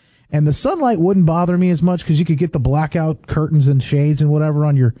darkness. And the sunlight wouldn't bother me as much because you could get the blackout curtains and shades and whatever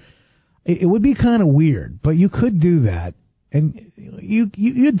on your. It would be kind of weird, but you could do that, and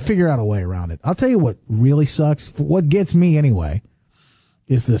you'd figure out a way around it. I'll tell you what really sucks. What gets me anyway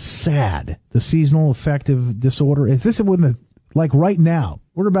is the seasonal affective disorder. Is this when like right now?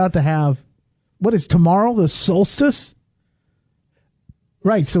 We're about to have, what is tomorrow, the solstice?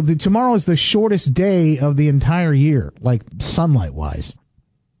 Right, so tomorrow is the shortest day of the entire year, like sunlight-wise.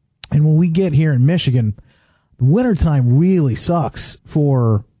 And when we get here in Michigan, wintertime really sucks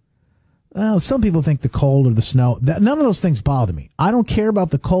for, some people think the cold or the snow. None of those things bother me. I don't care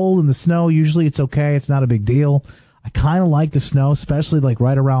about the cold and the snow. Usually it's okay. It's not a big deal. I kind of like the snow, especially like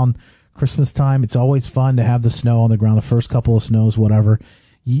right around Christmas time. It's always fun to have the snow on the ground, the first couple of snows, whatever.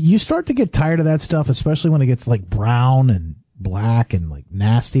 You start to get tired of that stuff, especially when it gets like brown and black and like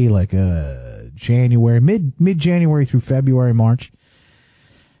nasty, like January, mid-January through February, March.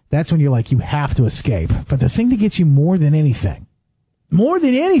 That's when you're like, you have to escape. But the thing that gets you more than anything,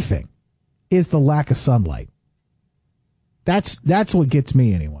 is the lack of sunlight. That's what gets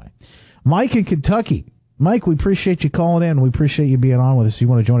me anyway. Mike in Kentucky. Mike, we appreciate you calling in. We appreciate you being on with us. If you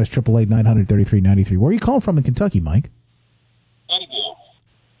want to join us, 888-900-3393. Where are you calling from in Kentucky, Mike?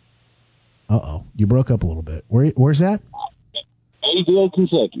 Uh-oh. You broke up a little bit. Where's that? Eddyville,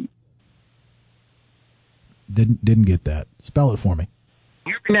 Kentucky. Didn't get that. Spell it for me.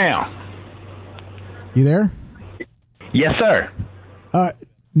 Hear me now. You there? Yes, sir.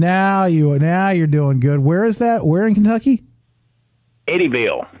 Now you're doing good. Where is that? Where in Kentucky?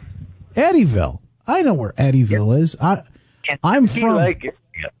 Eddyville. Eddyville. I know where Eddyville is. I'm from.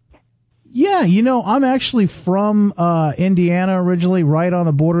 Yeah, I'm actually from Indiana originally, right on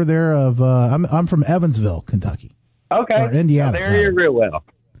the border there of. I'm from Evansville, Kentucky. Okay, or Indiana. There you're real well.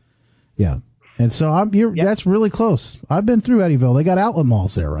 Yeah, and so that's really close. I've been through Eddyville. They got outlet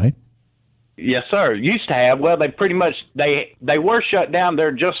malls there, right? Yes, sir. Used to have. Well, they pretty much they were shut down.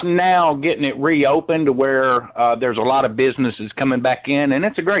 They're just now getting it reopened to where there's a lot of businesses coming back in, and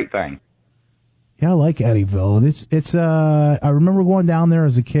it's a great thing. Yeah, I like Eddyville. It's I remember going down there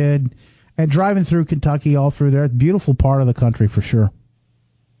as a kid and driving through Kentucky all through there. It's a beautiful part of the country for sure.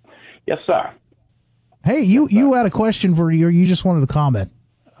 Yes, sir. Hey, you had a question for you, or you just wanted to comment?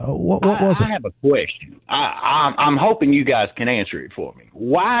 What was it? I have a question. I'm hoping you guys can answer it for me.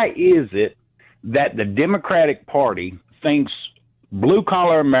 Why is it that the Democratic Party thinks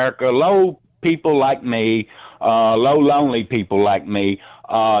blue-collar America, low people like me, low lonely people like me,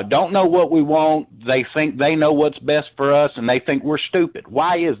 don't know what we want? They think they know what's best for us, and they think we're stupid.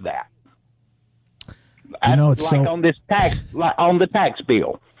 Why is that? It's like on this tax, like on the tax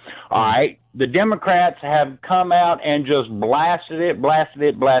bill. All right, the Democrats have come out and just blasted it,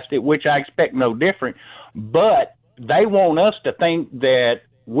 which I expect no different. But they want us to think that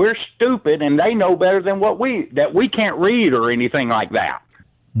we're stupid and they know better than that we can't read or anything like that.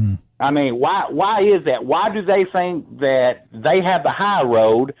 I mean, why is that? Why do they think that they have the high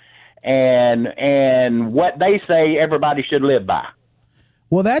road and what they say everybody should live by?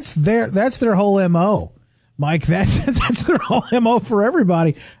 Well, that's their whole MO. Mike, that's their whole MO for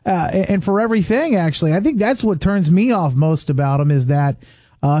everybody and for everything, actually. I think that's what turns me off most about them is that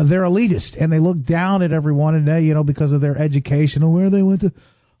they're elitist and they look down at everyone and because of their education or where they went to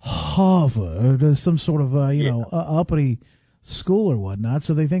Harvard or some sort of, uppity school or whatnot.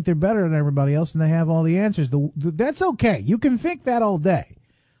 So they think they're better than everybody else and they have all the answers. That's okay. You can think that all day.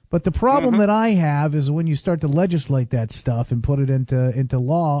 But the problem that I have is when you start to legislate that stuff and put it into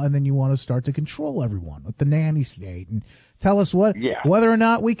law, and then you want to start to control everyone with the nanny state and tell us whether or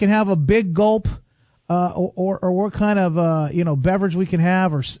not we can have a big gulp, or what kind of beverage we can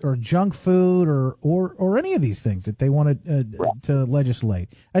have, or junk food, or any of these things that they want to legislate.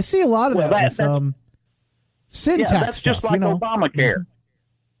 I see a lot of that with syntax that's stuff. Just like Obamacare.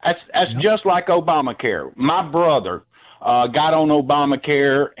 That's just like Obamacare. My brother got on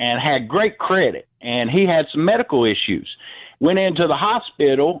Obamacare and had great credit, and he had some medical issues. Went into the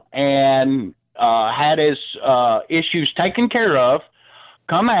hospital and had his issues taken care of,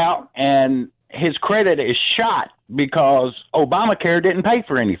 come out, and his credit is shot because Obamacare didn't pay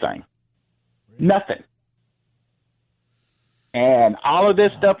for anything. Nothing. And all of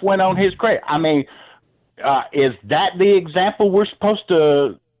this stuff went on his credit. I mean, is that the example we're supposed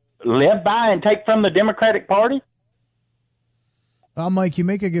to live by and take from the Democratic Party? Mike, you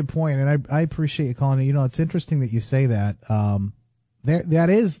make a good point, and I appreciate you calling it. It's interesting that you say that. That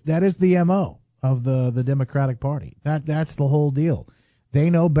is the MO of the Democratic Party. That's the whole deal. They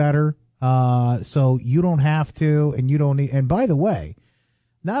know better, so you don't have to, and you don't need. And by the way,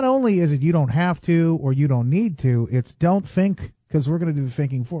 not only is it you don't have to or you don't need to, it's don't think, because we're going to do the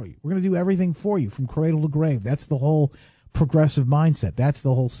thinking for you. We're going to do everything for you from cradle to grave. That's the whole progressive mindset. That's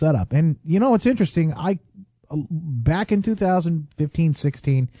the whole setup. And it's interesting. Back in 2015,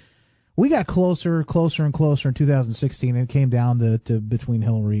 16, we got closer and closer in 2016, and it came down to between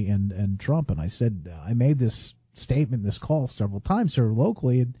Hillary and Trump. And I said, I made this statement, this call several times here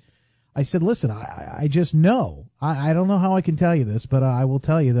locally, and I said, listen, I just know. I don't know how I can tell you this, but I will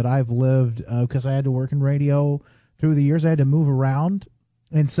tell you that I've lived, because I had to work in radio through the years. I had to move around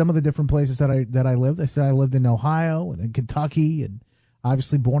in some of the different places that I lived. I said I lived in Ohio and in Kentucky, and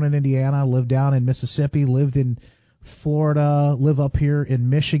obviously born in Indiana, lived down in Mississippi, lived in Florida, live up here in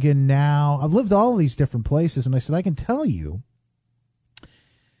Michigan now. I've lived all of these different places, and I said, I can tell you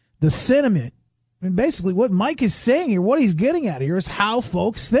the sentiment, and basically what Mike is saying here, what he's getting at here is how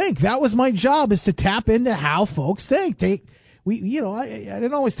folks think. That was my job, is to tap into how folks think. I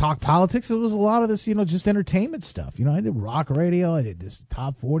didn't always talk politics. It was a lot of this, just entertainment stuff. I did rock radio. I did this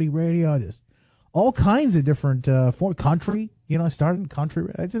top 40 radio. I did all kinds of different country. I started in country.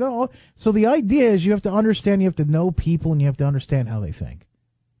 I said, so the idea is you have to understand, you have to know people, and you have to understand how they think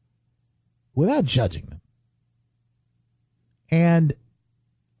without judging them. And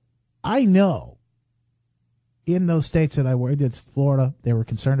I know in those states that I worked, it's Florida, they were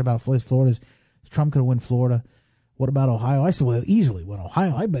concerned about Florida. Trump could win Florida. What about Ohio? I said, well, easily win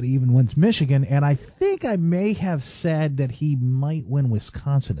Ohio. I bet he even wins Michigan. And I think I may have said that he might win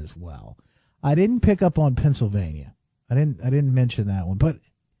Wisconsin as well. I didn't pick up on Pennsylvania. I didn't mention that one. But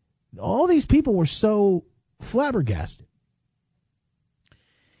all these people were so flabbergasted.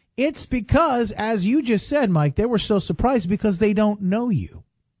 It's because, as you just said, Mike, they were so surprised because they don't know you.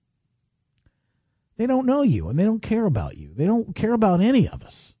 They don't know you, and they don't care about you. They don't care about any of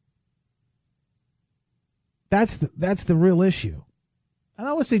us. That's the real issue. And I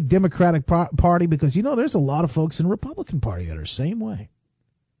always say Democratic Party because, there's a lot of folks in the Republican Party that are the same way.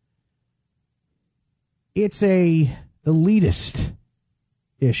 It's a elitist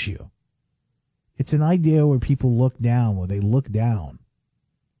issue. It's an idea where people look down, where they look down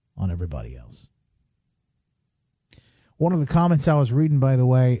on everybody else. One of the comments I was reading, by the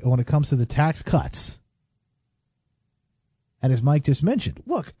way, when it comes to the tax cuts, and as Mike just mentioned,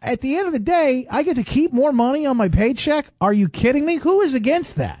 look, at the end of the day, I get to keep more money on my paycheck. Are you kidding me? Who is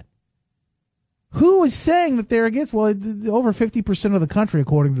against that? Who is saying that they're against? Well, over 50% of the country,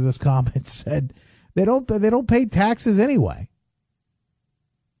 according to this comment, said they don't pay taxes anyway.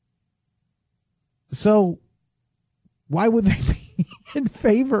 So why would they be in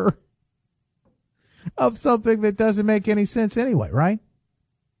favor of something that doesn't make any sense anyway, right?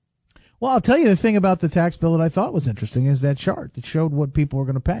 Well, I'll tell you the thing about the tax bill that I thought was interesting is that chart that showed what people were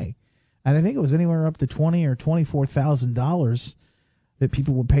going to pay. And I think it was anywhere up to $20,000 or $24,000 that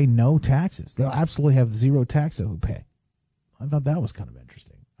people would pay no taxes. They'll absolutely have zero tax that would pay. I thought that was kind of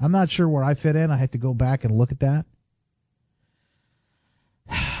interesting. I'm not sure where I fit in. I had to go back and look at that.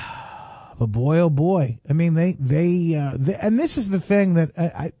 But boy, oh boy. I mean, they and this is the thing that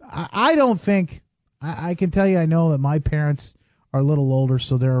I don't think, I can tell you, I know that my parents are a little older,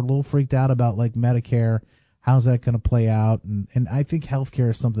 so they're a little freaked out about like Medicare. How's that going to play out? And I think healthcare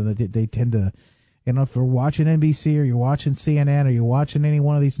is something that they tend to, if you're watching NBC or you're watching CNN or you're watching any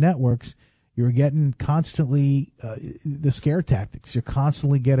one of these networks, you're getting constantly the scare tactics. You're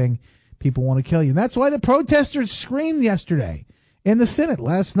constantly getting people want to kill you. And that's why the protesters screamed yesterday in the Senate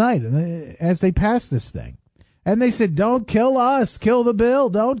last night as they passed this thing. And they said, don't kill us, kill the bill.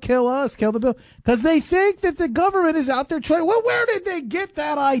 Don't kill us, kill the bill. Because they think that the government is out there trying. Well, where did they get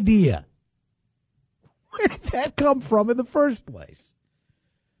that idea? Where did that come from in the first place?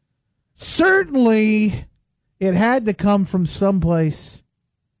 Certainly, it had to come from someplace,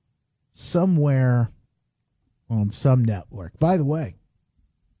 somewhere on some network. By the way,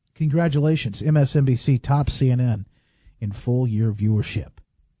 congratulations, MSNBC, top CNN in full year viewership.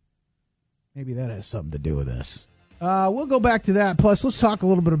 Maybe that has something to do with this. We'll go back to that. Plus, let's talk a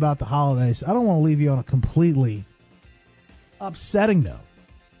little bit about the holidays. I don't want to leave you on a completely upsetting note.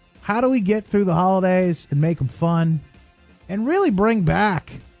 How do we get through the holidays and make them fun and really bring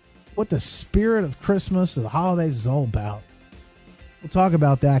back what the spirit of Christmas and the holidays is all about? We'll talk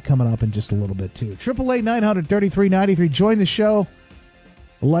about that coming up in just a little bit, too. 888-900-3393. Join the show.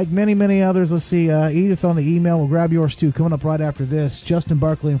 Like many, many others, let's see, Edith on the email. We'll grab yours, too, coming up right after this. Justin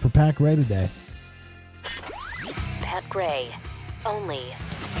Barkley in for Pat Gray today. Pat Gray, only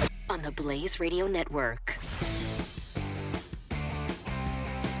on the Blaze Radio Network.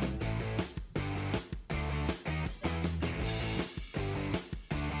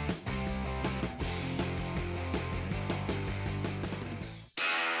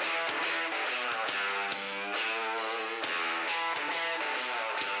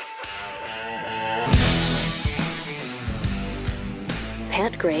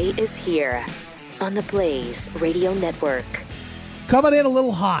 Pat Gray is here on the Blaze Radio Network. Coming in a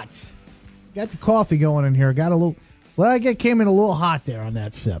little hot. Got the coffee going in here. Got a little. Well, came in a little hot there on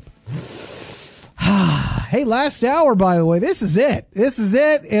that sip. Hey, last hour, by the way. This is it.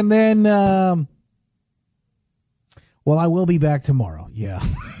 And then, well, I will be back tomorrow. Yeah.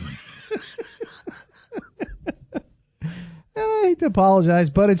 I hate to apologize,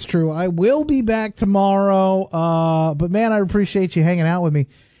 but it's true. I will be back tomorrow. But, man, I appreciate you hanging out with me.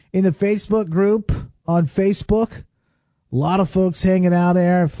 In the Facebook group on Facebook, a lot of folks hanging out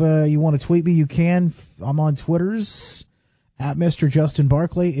there. If you want to tweet me, you can. I'm on Twitters, at Mr. Justin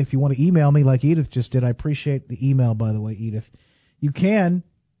Barkley. If you want to email me like Edith just did, I appreciate the email, by the way, Edith. You can.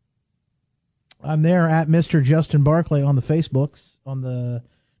 I'm there at Mr. Justin Barkley on the Facebooks, on the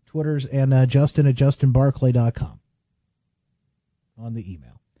Twitters, and Justin at JustinBarkley.com. On the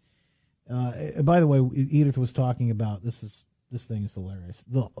email. By the way, Edith was talking about this thing is hilarious.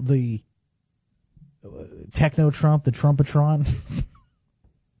 The Techno Trump, the Trumpatron.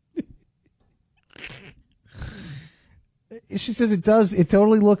 She says it does. It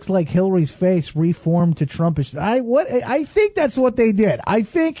totally looks like Hillary's face reformed to Trumpish. I think that's what they did. I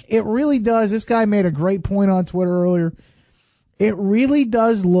think it really does. This guy made a great point on Twitter earlier. It really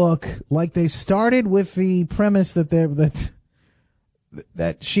does look like they started with the premise that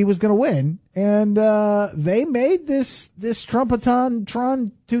she was going to win, and they made this Trumpatron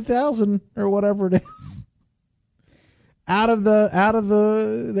 2000 or whatever it is out of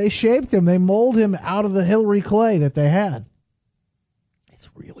the they shaped him, they molded him out of the Hillary clay that they had. It's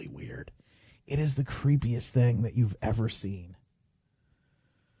really weird. It is the creepiest thing that you've ever seen.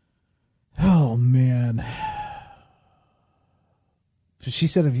 Oh, man. She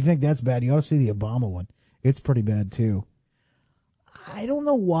said, if you think that's bad, you ought to see the Obama one. It's pretty bad, too. I don't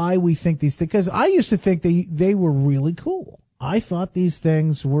know why we think these things, because I used to think they were really cool. I thought these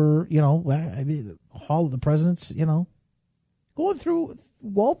things were, I mean, Hall of the Presidents, going through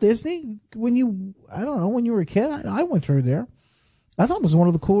Walt Disney when you were a kid. I went through there. I thought it was one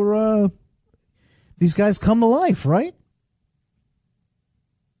of the cooler, these guys come to life, right?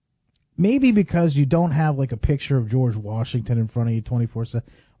 Maybe because you don't have like a picture of George Washington in front of you 24/7.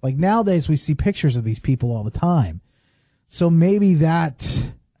 Like nowadays we see pictures of these people all the time. So maybe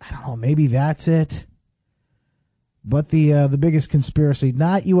maybe that's it. But the biggest conspiracy,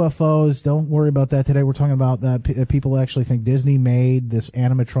 not UFOs, don't worry about that today. We're talking about that people actually think Disney made this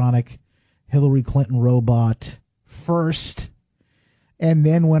animatronic Hillary Clinton robot first and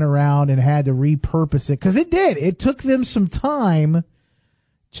then went around and had to repurpose it. Because it did. It took them some time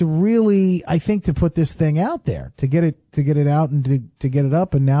to really, I think, to put this thing out there, to get it out and to get it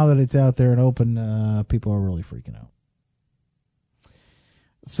up. And now that it's out there and open, people are really freaking out.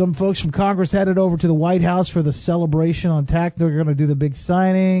 Some folks from Congress headed over to the White House for the celebration on tax. They're going to do the big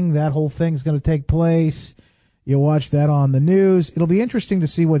signing. That whole thing's going to take place. You'll watch that on the news. It'll be interesting to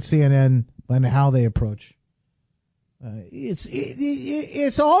see what CNN and how they approach.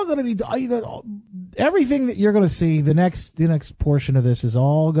 It's all going to be everything that you're going to see. The next portion of this is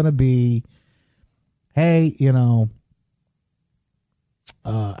all going to be, hey,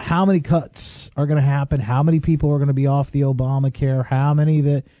 how many cuts are going to happen? How many people are going to be off the Obamacare? How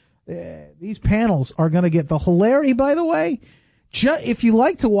many these panels are going to get the hilarity? By the way, if you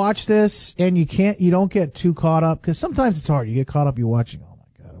like to watch this and you don't get too caught up, because sometimes it's hard. You get caught up. You're watching. Oh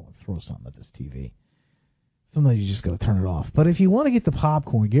my God, I want to throw something at this TV. Sometimes you just got to turn it off. But if you want to get the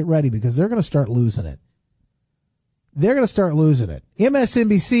popcorn, get ready because they're going to start losing it.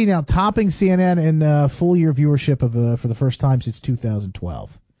 MSNBC now topping CNN in full year viewership for the first time since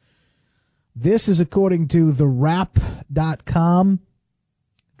 2012. This is according to TheWrap.com.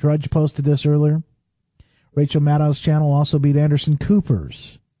 Drudge posted this earlier. Rachel Maddow's channel also beat Anderson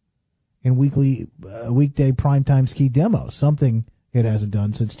Cooper's in weekday primetime ski demos, something it hasn't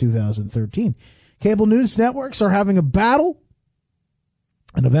done since 2013. Cable news networks are having a battle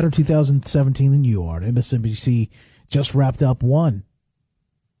and a better 2017 than you are. MSNBC just wrapped up one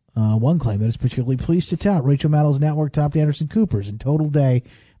claim that is particularly pleased to tout. Rachel Maddow's network topped Anderson Cooper's in total day.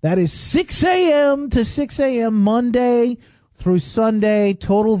 That is 6 a.m. to 6 a.m. Monday through Sunday.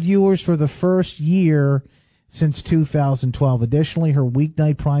 Total viewers for the first year since 2012. Additionally, her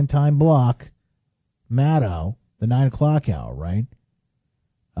weeknight primetime block, Maddow, the 9 o'clock hour, right?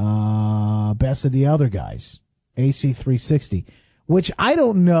 Best of the other guys, AC360, which I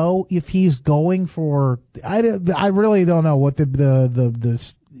don't know if he's going for. I really don't know what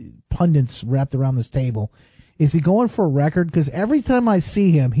the pundits wrapped around this table. Is he going for a record? Because every time I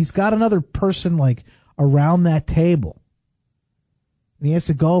see him, he's got another person like around that table, and he has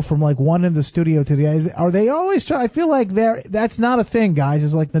to go from like one in the studio to the other. Are they always trying? I feel like that's not a thing, guys.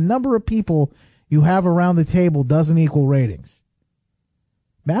 It's like the number of people you have around the table doesn't equal ratings.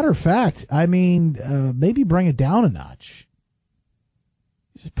 Matter of fact, I mean, maybe bring it down a notch.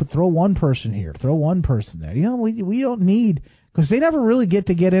 Just throw one person here, throw one person there. We don't need, because they never really get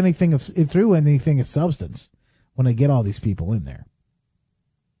anything through anything of substance when they get all these people in there.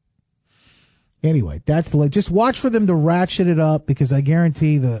 Anyway, just watch for them to ratchet it up, because I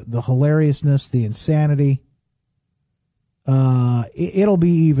guarantee the hilariousness, the insanity, it'll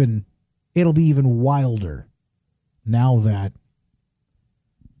be even wilder now that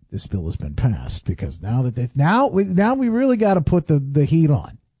this bill has been passed, because now we really got to put the heat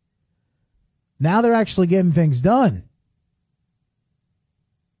on. Now they're actually getting things done.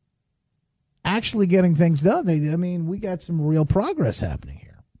 We got some real progress happening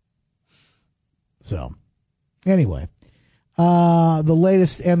here. So, anyway, the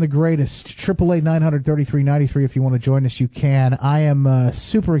latest and the greatest, 888-900-3393. If you want to join us, you can. I am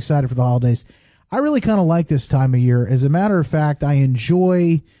super excited for the holidays. I really kind of like this time of year. As a matter of fact, I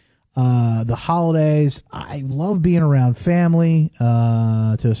enjoy the holidays. I love being around family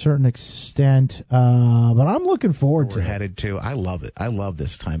to a certain extent, but I'm looking forward to it. We're headed to. I love it. I love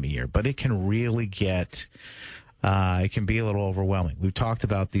this time of year, but it can really get. It can be a little overwhelming. We've talked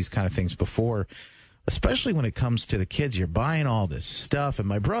about these kind of things before, especially when it comes to the kids. You're buying all this stuff, and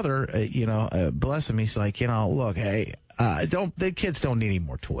my brother, bless him, he's like, look, hey, the kids don't need any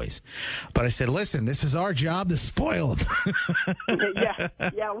more toys. But I said, listen, this is our job to spoil them.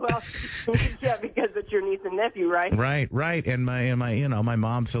 Well, because it's your niece and nephew, right? Right. And my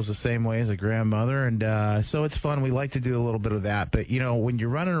mom feels the same way as a grandmother, and so it's fun. We like to do a little bit of that. But when you're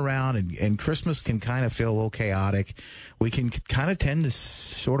running around and Christmas can kind of feel a little chaotic, we can kind of tend to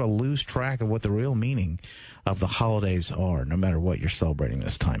sort of lose track of what the real meaning of the holidays are, no matter what you're celebrating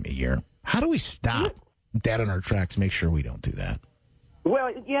this time of year. How do we stop dead in our tracks? Make sure we don't do that.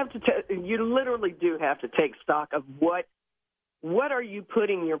 Well, you have to. You literally do have to take stock of what are you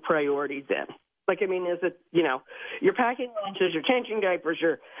putting your priorities in. Like, I mean, is it you're packing lunches, you're changing diapers,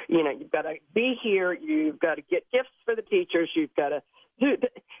 you've got to be here, you've got to get gifts for the teachers, you've got to do.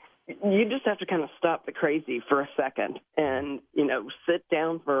 You just have to kind of stop the crazy for a second and sit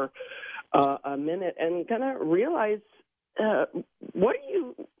down for a minute and kind of realize what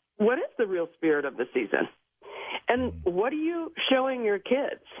is the real spirit of the season, and what are you showing your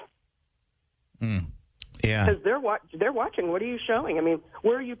kids? Yeah, because they're watching. What are you showing? I mean,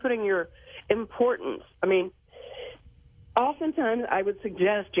 where are you putting your importance? I mean, oftentimes I would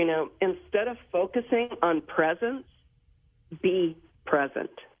suggest, instead of focusing on presence, be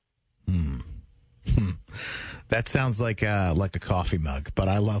present. That sounds like a coffee mug, but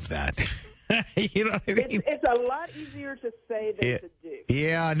I love that. You know what I mean? It's a lot easier to say than to do.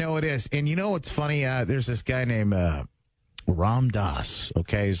 Yeah, I know it is. And you know what's funny? There's this guy named Ram Dass.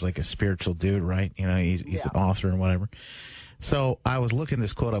 Okay, he's like a spiritual dude, right? He's an author and whatever. So I was looking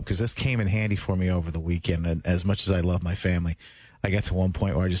this quote up because this came in handy for me over the weekend. And as much as I love my family, I got to one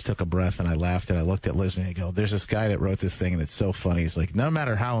point where I just took a breath and I laughed and I looked at Liz and I go, there's this guy that wrote this thing and it's so funny. He's like, no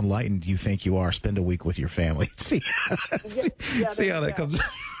matter how enlightened you think you are, spend a week with your family. See how that comes.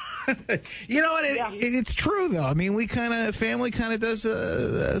 You know what? It's true though. I mean, family kind of does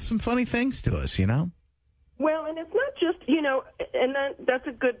some funny things to us, Well, and it's not just, and that's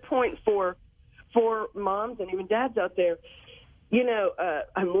a good point for moms and even dads out there.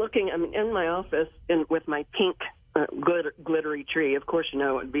 I'm in my office with my pink glittery tree. Of course, it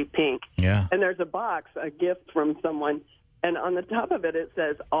would be pink. Yeah. And there's a gift from someone, and on the top of it, it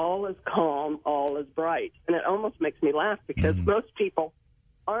says, all is calm, all is bright. And it almost makes me laugh because most people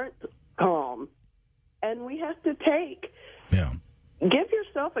aren't calm. And we have to give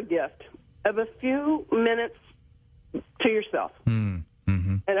yourself a gift of a few minutes to yourself.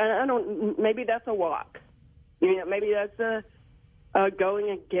 Mm-hmm. And maybe that's a walk. Maybe that's going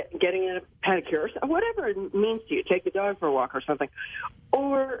and getting a pedicure, or whatever it means to you. Take the dog for a walk or something.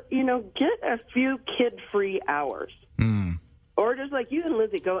 Or, get a few kid-free hours. Or just like you and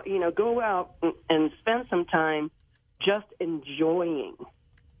Lizzie, go out and spend some time just enjoying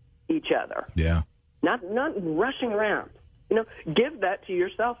each other. Yeah. Not rushing around. Give that to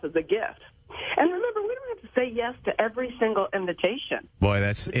yourself as a gift. And remember, we don't have to say yes to every single invitation. Boy,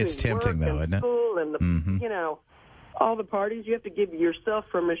 it's tempting, though, isn't it? School and all the parties. You have to give yourself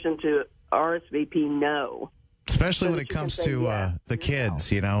permission to RSVP no. Especially when it comes to the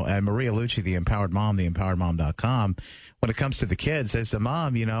kids, and Maria Lucci, the Empowered Mom, theempoweredmom.com. When it comes to the kids, as a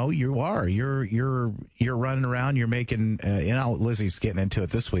mom, you're running around, you're making, Lizzie's getting into it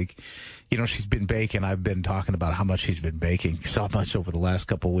this week. She's been baking. I've been talking about how much she's been baking so much over the last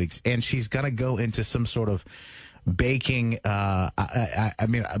couple of weeks, and she's going to go into some sort of baking, a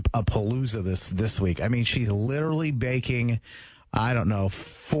palooza this week. I mean, she's literally baking, I don't know,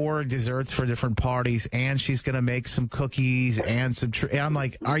 4 desserts for different parties, and she's going to make some cookies and some and I'm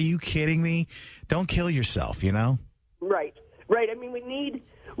like, are you kidding me? Don't kill yourself, Right. I mean, we need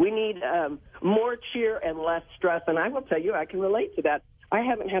more cheer and less stress, and I will tell you, I can relate to that. I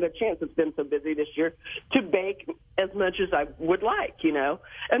haven't had a chance, it's been so busy this year, to bake as much as I would like,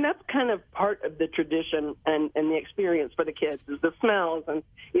 And that's kind of part of the tradition and the experience for the kids is the smells and,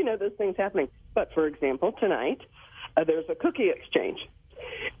 those things happening. But, for example, tonight, there's a cookie exchange.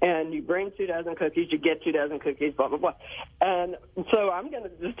 And you bring 2 dozen cookies, you get 2 dozen cookies, blah, blah, blah. And so I'm going to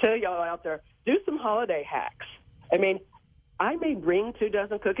just tell y'all out there, do some holiday hacks. I mean, I may bring 2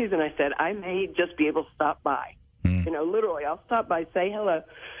 dozen cookies, and I said I may just be able to stop by. Literally, I'll stop by, say hello.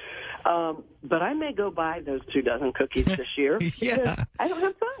 But I may go buy those 2 dozen cookies this year. Yeah. I don't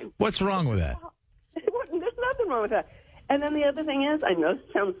have time. What's wrong with that? There's nothing wrong with that. And then the other thing is, I know it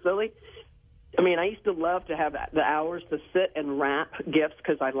sounds silly. I mean, I used to love to have the hours to sit and wrap gifts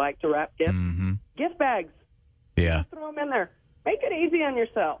because I like to wrap gifts. Mm-hmm. Gift bags. Yeah. Throw them in there. Make it easy on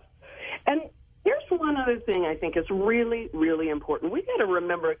yourself. And here's one other thing I think is really, really important. We've got to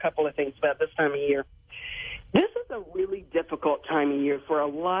remember a couple of things about this time of year. This is a really difficult time of year for a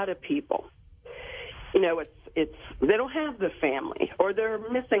lot of people. It's they don't have the family, or they're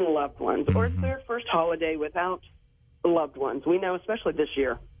missing loved ones, or it's their first holiday without loved ones. We know, especially this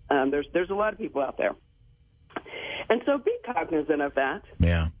year, there's a lot of people out there. And so be cognizant of that.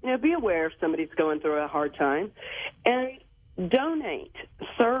 Yeah. Be aware if somebody's going through a hard time. And donate,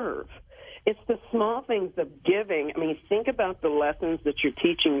 serve. It's the small things of giving. I mean, think about the lessons that you're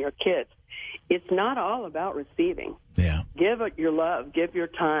teaching your kids. It's not all about receiving. Yeah. Give your love. Give your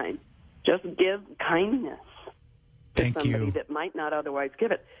time. Just give kindness to somebody that might not otherwise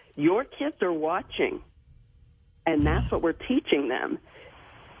give it. Your kids are watching, and that's what we're teaching them.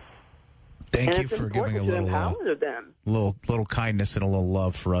 Thank you for giving a little kindness and a little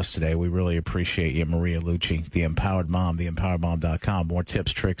love for us today. We really appreciate you, Maria Lucci, the Empowered Mom, theempoweredmom.com. More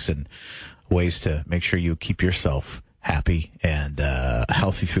tips, tricks, and ways to make sure you keep yourself happy and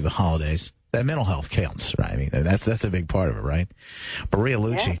healthy through the holidays. That mental health counts, right? I mean, that's a big part of it, right? Maria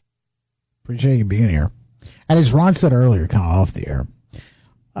Lucci. Yeah. Appreciate you being here. And as Ron said earlier, kind of off the air,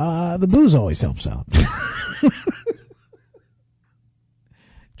 the booze always helps out.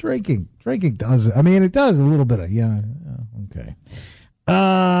 Drinking does. I mean, it does a little bit of, okay.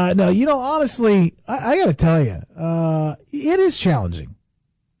 No, honestly, I got to tell you, it is challenging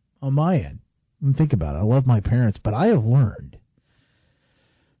on my end. And think about it. I love my parents, but I have learned,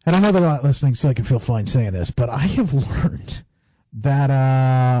 and I know they're not listening, so I can feel fine saying this, but I have learned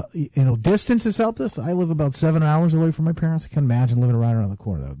that, distance has helped us. I live about 7 hours away from my parents. I can imagine living right around the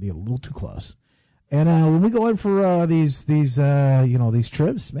corner. That would be a little too close. And when we go in for these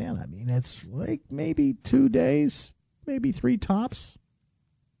trips, man, I mean, it's like maybe 2 days, maybe 3 tops.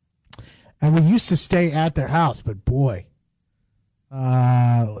 And we used to stay at their house, but boy,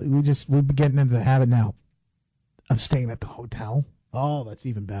 we've been getting into the habit now of staying at the hotel. Oh, that's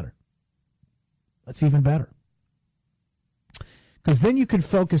even better. That's even better. Because then you can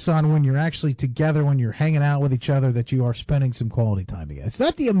focus on when you're actually together, when you're hanging out with each other, that you are spending some quality time together. It's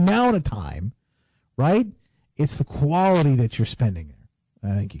not the amount of time. Right? It's the quality that you're spending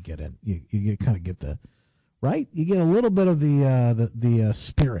there. I think you get it. You kind of get the, right? You get a little bit of the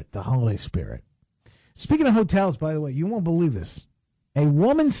spirit, the holiday spirit. Speaking of hotels, by the way, you won't believe this. A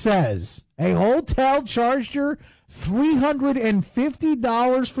woman says a hotel charged her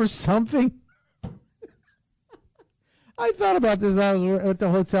 $350 for something. I thought about this. I was at the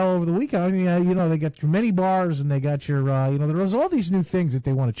hotel over the weekend. I mean, they got your mini bars and they got your, there's all these new things that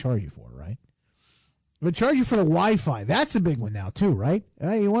they want to charge you for. They charge you for the Wi-Fi. That's a big one now, too, right?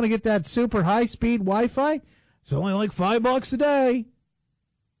 Hey, you want to get that super high-speed Wi-Fi? It's only like $5 a day.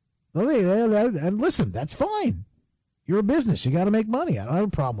 And listen, that's fine. You're a business. You got to make money. I don't have a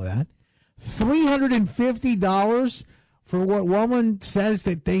problem with that. $350 for what woman says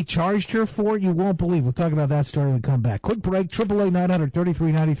that they charged her for? You won't believe. We'll talk about that story when we come back. Quick break.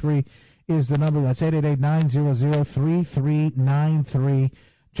 888-900-3393 is the number. That's 888-900-3393.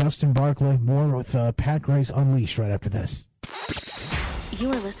 Justin Barclay, more with Pat Gray's Unleashed right after this.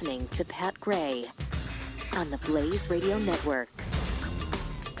 You are listening to Pat Gray on the Blaze Radio Network.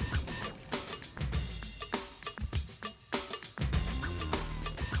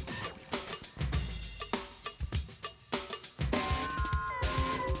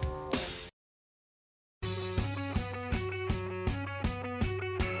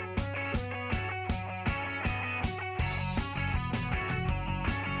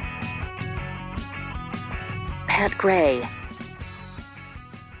 Pat Gray.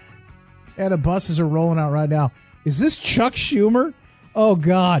 Yeah, the buses are rolling out right now. Is this Chuck Schumer? Oh,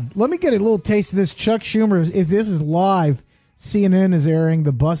 God. Let me get a little taste of this. Chuck Schumer, if this is live, CNN is airing.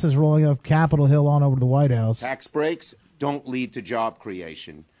 The bus is rolling up Capitol Hill on over to the White House. Tax breaks don't lead to job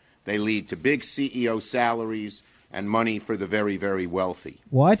creation. They lead to big CEO salaries and money for the very, very wealthy.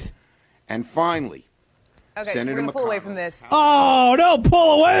 What? And finally, okay, Senator so we're going to pull away from this. Oh, don't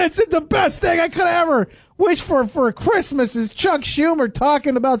pull away. It's the best thing I could ever wish for Christmas is Chuck Schumer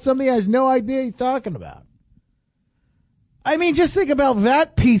talking about something he has no idea he's talking about. I mean, just think about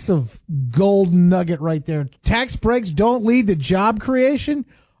that piece of gold nugget right there. Tax breaks don't lead to job creation?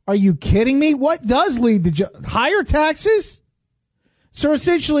 Are you kidding me? What does lead to higher taxes? So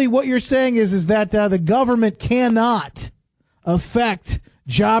essentially what you're saying is that the government cannot affect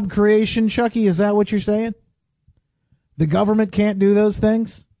job creation, Chucky? Is that what you're saying? The government can't do those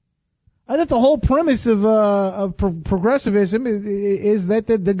things? I thought the whole premise of progressivism is that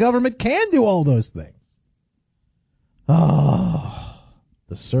the government can do all those things. Oh,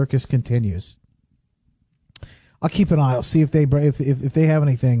 the circus continues. I'll keep an eye. I'll see if they have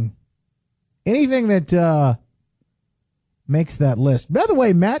anything that makes that list. By the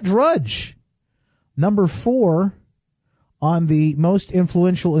way, Matt Drudge, number 4 on the most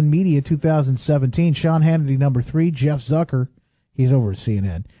influential in media 2017. Sean Hannity, number 3. Jeff Zucker, he's over at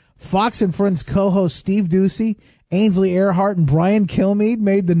CNN. Fox and Friends co-host Steve Doocy, Ainsley Earhardt, and Brian Kilmeade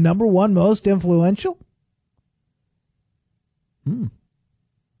made the number one most influential?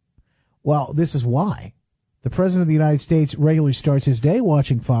 Well, this is why. The President of the United States regularly starts his day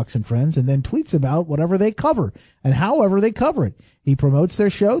watching Fox and Friends and then tweets about whatever they cover and however they cover it. He promotes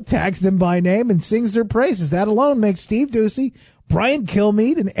their show, tags them by name, and sings their praises. That alone makes Steve Doocy, Brian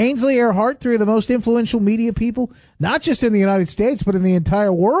Kilmeade, and Ainsley Earhardt three of the most influential media people, not just in the United States, but in the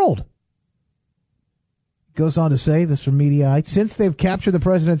entire world. Goes on to say, this from Mediaite, since they've captured the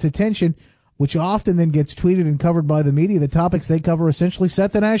president's attention, which often then gets tweeted and covered by the media, the topics they cover essentially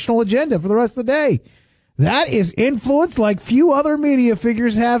set the national agenda for the rest of the day. That is influence like few other media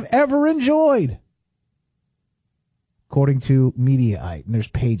figures have ever enjoyed, according to Mediaite. And there's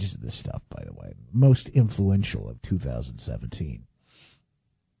pages of this stuff, by the way. Most influential of 2017.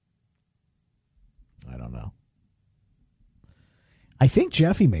 I don't know. I think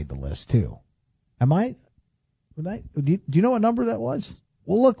Jeffy made the list, too. Do you know what number that was?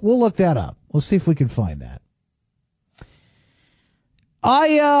 We'll look that up. We'll see if we can find that.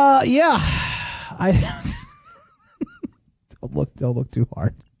 Don't look too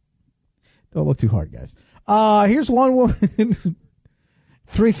hard. Don't look too hard, guys. Here's one woman.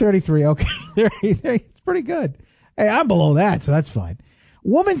 333. Okay. It's pretty good. Hey, I'm below that, so that's fine.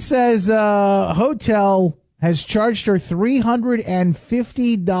 Woman says hotel has charged her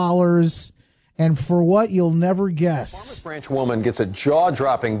 $350, and for what you'll never guess. Farmers Branch woman gets a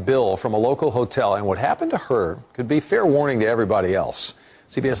jaw-dropping bill from a local hotel, and what happened to her could be fair warning to everybody else.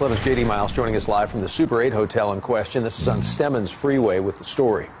 CBS 11's J.D. Miles joining us live from the Super 8 hotel in question. This is on Stemmons Freeway with the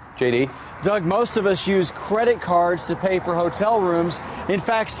story. J.D.? Doug, most of us use credit cards to pay for hotel rooms. In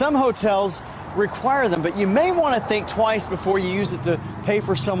fact, some hotels require them, but you may want to think twice before you use it to pay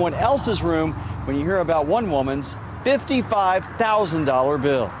for someone else's room when you hear about one woman's $55,000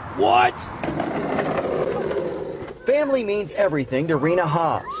 bill. What? Family means everything to Rena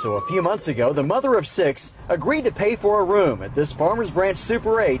Hobbs, so a few months ago, the mother of 6 agreed to pay for a room at this Farmers Branch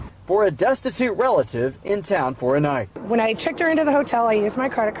Super 8 for a destitute relative in town for a night. When I checked her into the hotel, I used my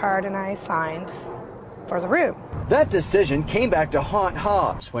credit card and I signed for the room. That decision came back to haunt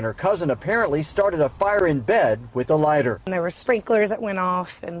Hobbs when her cousin apparently started a fire in bed with a lighter. And there were sprinklers that went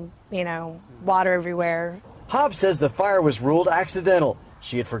off and, water everywhere. Hobbs says the fire was ruled accidental.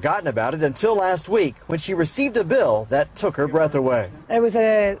 She had forgotten about it until last week when she received a bill that took her breath away. It was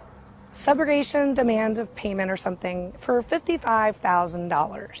a subrogation demand of payment or something for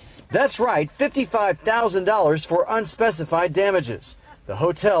 $55,000. That's right, $55,000 for unspecified damages. The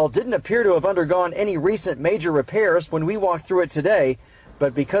hotel didn't appear to have undergone any recent major repairs when we walked through it today,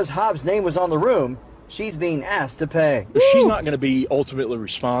 but because Hobbs' name was on the room, she's being asked to pay. She's not going to be ultimately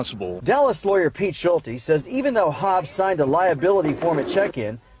responsible. Dallas lawyer Pete Schulte says even though Hobbs signed a liability form at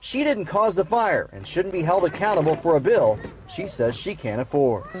check-in, she didn't cause the fire and shouldn't be held accountable for a bill she says she can't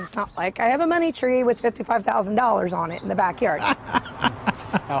afford. It's not like I have a money tree with $55,000 on it in the backyard.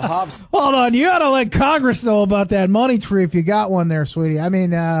 Now, Hobbs. Hold on, you ought to let Congress know about that money tree if you got one there, sweetie. I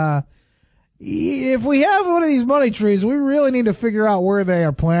mean, if we have one of these money trees, we really need to figure out where they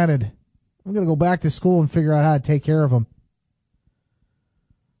are planted. I'm going to go back to school and figure out how to take care of them.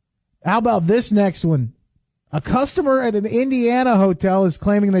 How about this next one? A customer at an Indiana hotel is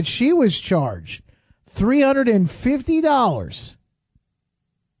claiming that she was charged $350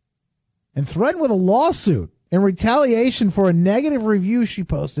 and threatened with a lawsuit in retaliation for a negative review she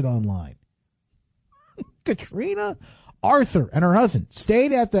posted online. Katrina Arthur and her husband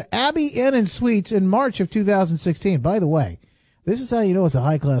stayed at the Abbey Inn and Suites in March of 2016. By the way, this is how you know it's a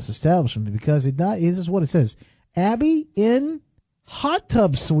high-class establishment, because this is what it says. Abbey Inn, Hot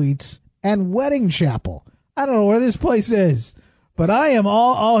Tub Suites, and Wedding Chapel. I don't know where this place is, but I am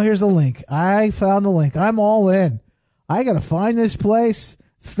here's the link. I found the link. I'm all in. I got to find this place.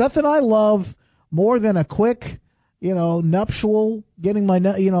 It's nothing I love more than a quick, nuptial, getting my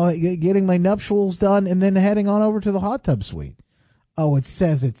nuptials done and then heading on over to the hot tub suite. Oh, it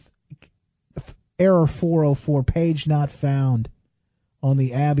says it's error 404, page not found on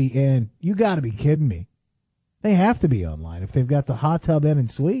the Abbey Inn. You got to be kidding me. They have to be online if they've got the hot tub inn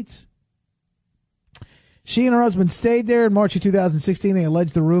and suites. She and her husband stayed there in March of 2016. They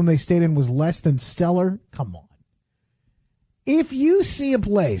alleged the room they stayed in was less than stellar. Come on. If you see a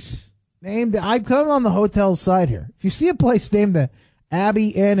place named, I've come on the hotel side here. If you see a place named the Abbey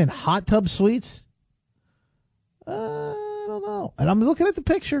Inn and Hot Tub Suites, I don't know. And I'm looking at the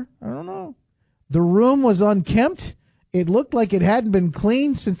picture. I don't know. The room was unkempt. It looked like it hadn't been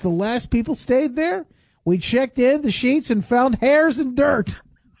cleaned since the last people stayed there. We checked in the sheets and found hairs and dirt.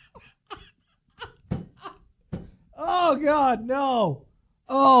 Oh, God, no.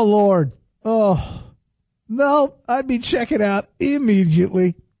 Oh, Lord. Oh, no, I'd be checking out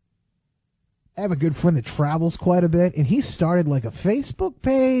immediately. I have a good friend that travels quite a bit, and he started like a Facebook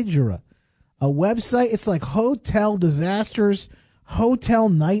page or a website. It's like Hotel Disasters, Hotel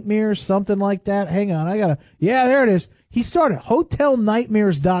Nightmares, something like that. Hang on, yeah, there it is. He started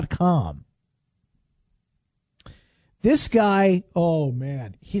hotelnightmares.com. This guy, oh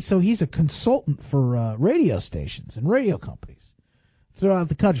man, he's a consultant for radio stations and radio companies throughout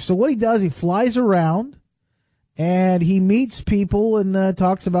the country. So what he does, he flies around and he meets people and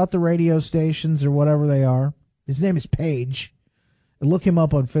talks about the radio stations or whatever they are. His name is Paige. Look him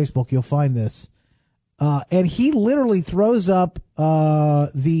up on Facebook. You'll find this. And he literally throws up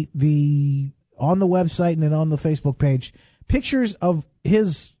the on the website and then on the Facebook page pictures of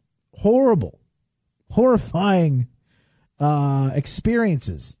his horrifying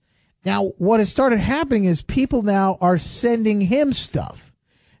experiences. Now, what has started happening is people now are sending him stuff.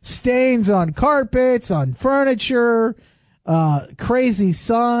 Stains on carpets, on furniture, crazy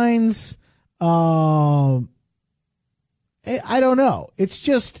signs. I don't know.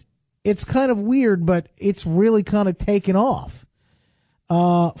 It's kind of weird, but it's really kind of taken off.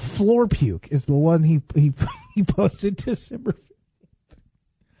 Floor puke is the one he posted December.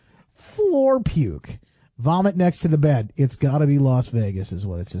 Floor puke. Vomit next to the bed. It's got to be Las Vegas is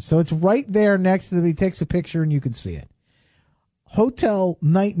what it says. So it's right there next to he takes a picture and you can see it.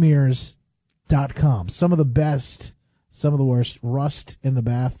 HotelNightmares.com. Some of the best, some of the worst. Rust in the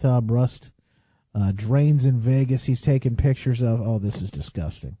bathtub, rust drains in Vegas he's taking pictures of. Oh, this is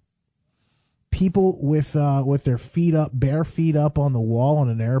disgusting. People with their feet up, bare feet up on the wall on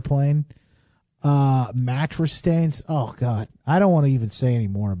an airplane. Mattress stains. Oh, God. I don't want to even say any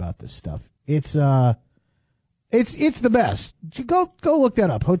more about this stuff. It's the best. Go look that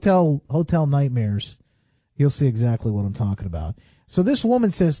up. Hotel Nightmares. You'll see exactly what I'm talking about. So this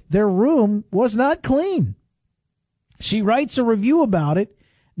woman says their room was not clean. She writes a review about it.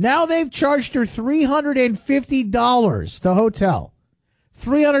 Now they've charged her $350, the hotel.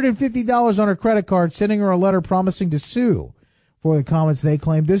 $350 on her credit card, sending her a letter promising to sue for the comments they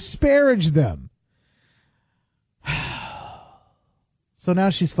claim disparaged them. So now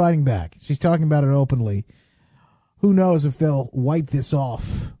she's fighting back. She's talking about it openly. Who knows if they'll wipe this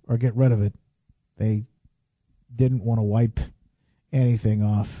off or get rid of it. They didn't want to wipe anything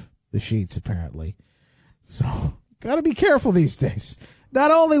off the sheets, apparently. So, got to be careful these days.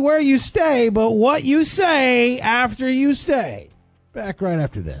 Not only where you stay, but what you say after you stay. Back right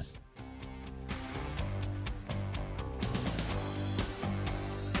after this.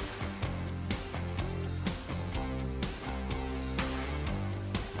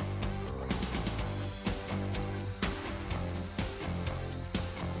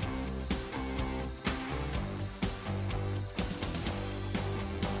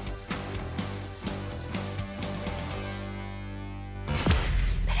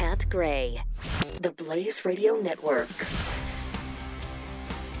 Pat Gray, the Blaze Radio Network.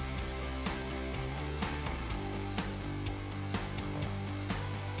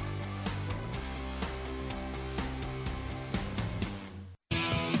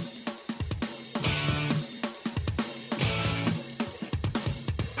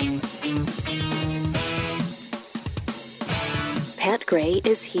 Pat Gray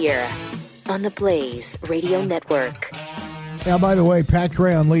is here on the Blaze Radio Network. Now, by the way, Pat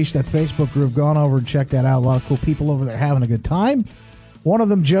Gray Unleashed, that Facebook group, gone over and checked that out. A lot of cool people over there having a good time. One of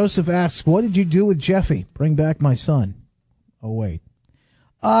them, Joseph, asks, what did you do with Jeffy? Bring back my son. Oh, wait.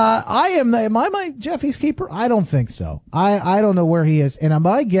 Am I Jeffy's keeper? I don't think so. I don't know where he is. And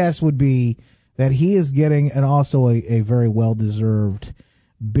my guess would be that he is getting also a very well-deserved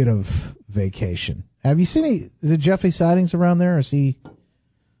bit of vacation. Have you seen any the Jeffy sightings around there? Is he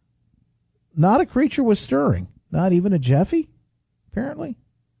not a creature was stirring? Not even a Jeffy, apparently.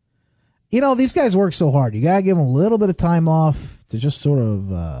 You know, these guys work so hard. You got to give them a little bit of time off to just sort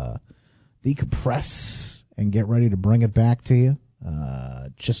of decompress and get ready to bring it back to you,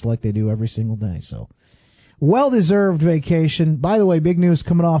 just like they do every single day. So, well-deserved vacation. By the way, big news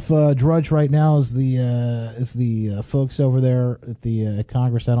coming off Drudge right now is the folks over there at the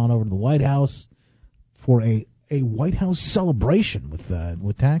Congress head on over to the White House for a White House celebration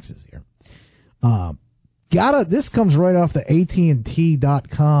with taxes here. This comes right off the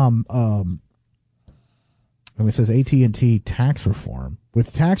AT&T.com. And it says AT&T tax reform.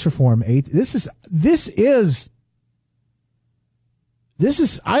 With tax reform, this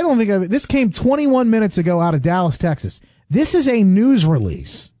came 21 minutes ago out of Dallas, Texas. This is a news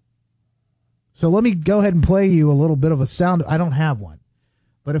release. So let me go ahead and play you a little bit of a sound. I don't have one.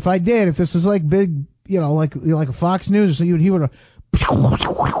 But if I did, if this is like big, like a Fox News, so you would hear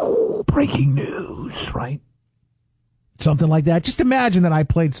breaking news, right? Something like that. Just imagine that I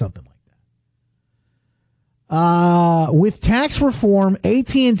played something like that. With tax reform,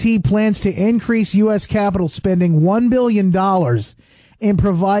 AT&T plans to increase U.S. capital spending $1 billion and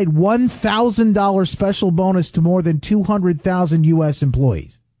provide $1,000 special bonus to more than 200,000 U.S.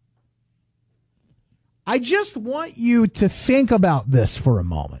 employees. I just want you to think about this for a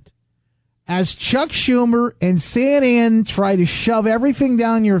moment. As Chuck Schumer and CNN try to shove everything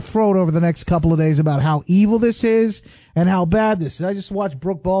down your throat over the next couple of days about how evil this is and how bad this is. I just watched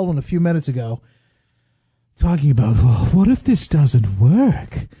Brooke Baldwin a few minutes ago talking about, well, what if this doesn't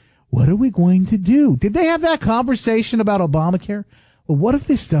work? What are we going to do? Did they have that conversation about Obamacare? Well, what if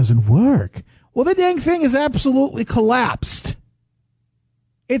this doesn't work? Well, the dang thing has absolutely collapsed.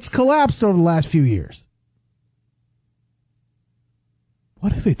 It's collapsed over the last few years.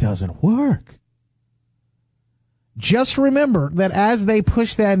 What if it doesn't work? Just remember that as they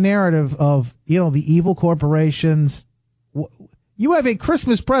push that narrative of, the evil corporations, you have a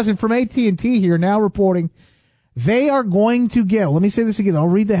Christmas present from AT&T here now reporting they are going to get, let me say this again, I'll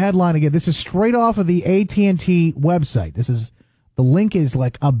read the headline again. This is straight off of the AT&T website. The link is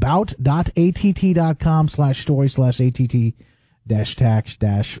like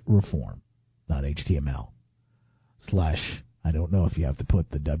about.att.com/story/ATT-tax-reform.html/ I don't know if you have to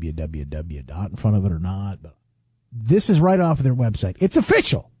put the www dot in front of it or not, but this is right off of their website. It's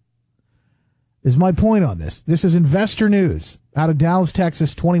official, is my point on this. This is investor news out of Dallas,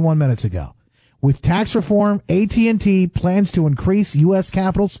 Texas, 21 minutes ago. With tax reform, AT&T plans to increase U.S.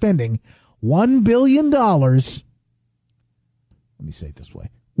 capital spending $1 billion. Let me say it this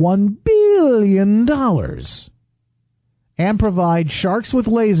way. $1 billion. And provide sharks with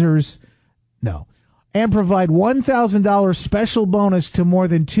lasers. No. And provide $1,000 special bonus to more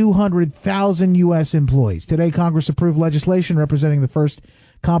than 200,000 U.S. employees. Today, Congress approved legislation representing the first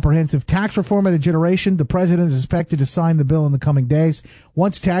comprehensive tax reform of the generation. The president is expected to sign the bill in the coming days.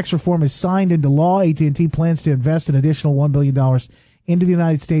 Once tax reform is signed into law, AT&T plans to invest an additional $1 billion into the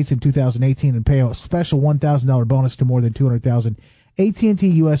United States in 2018 and pay a special $1,000 bonus to more than 200,000 AT&T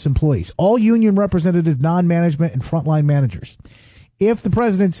U.S. employees, all union representative, non-management, and frontline managers. If the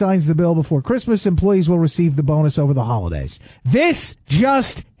president signs the bill before Christmas, employees will receive the bonus over the holidays. This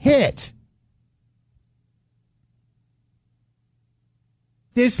just hit.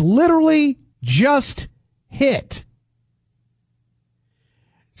 This literally just hit.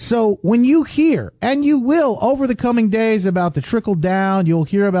 So when you hear, and you will over the coming days, about the trickle down, you'll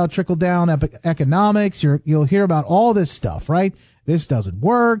hear about trickle down economics, you'll hear about all this stuff, right? This doesn't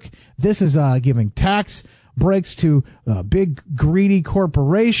work. This is giving tax breaks to big greedy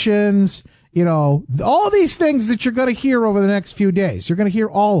corporations. All these things that you're going to hear over the next few days. You're going to hear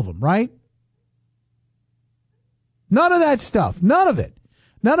all of them, right? None of that stuff. None of it.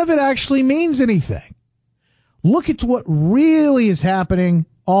 None of it actually means anything. Look at what really is happening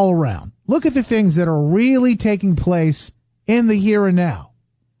all around. Look at the things that are really taking place in the here and now.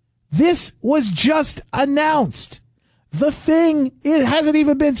 This was just announced. The thing, it hasn't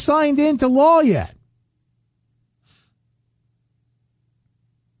even been signed into law yet.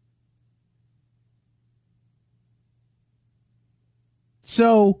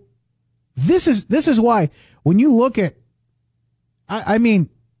 So this is why when you look at,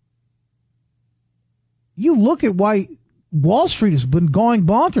 you look at why Wall Street has been going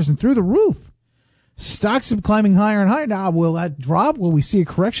bonkers and through the roof. Stocks have been climbing higher and higher. Now, will that drop? Will we see a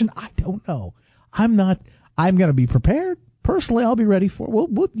correction? I don't know. I'm going to be prepared. Personally, I'll be ready for it.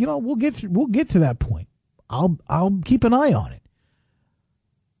 We'll get to that point. I'll keep an eye on it.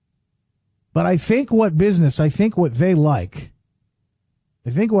 But I think what they like, I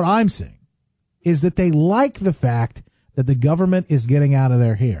think what I'm saying is that they like the fact that the government is getting out of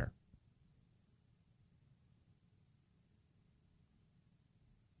their hair.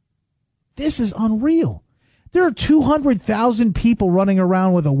 This is unreal. There are 200,000 people running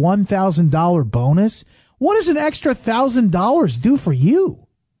around with a $1,000 bonus. What does an extra $1,000 do for you?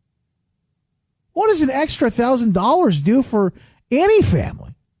 What does an extra $1,000 do for any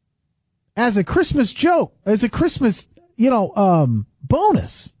family? As a Christmas joke, as a Christmas,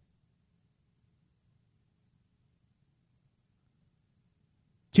 bonus.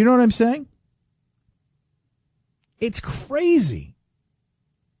 Do you know what I'm saying? It's crazy.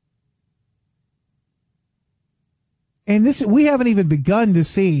 And we haven't even begun to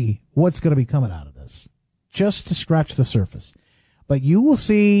see what's going to be coming out of this. Just to scratch the surface. But you will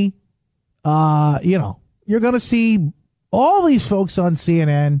see, you're going to see all these folks on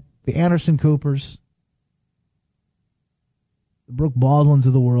CNN, the Anderson Coopers, the Brooke Baldwins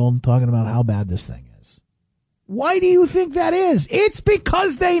of the world, talking about how bad this thing is. Why do you think that is? It's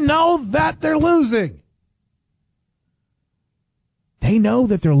because they know that they're losing. They know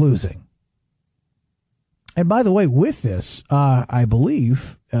that they're losing. And by the way, with this, I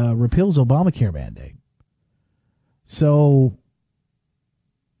believe, repeals Obamacare mandate. So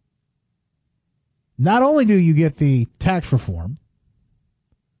not only do you get the tax reform,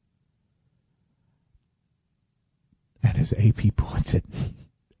 and as AP puts it,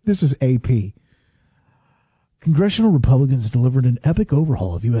 this is AP. Congressional Republicans delivered an epic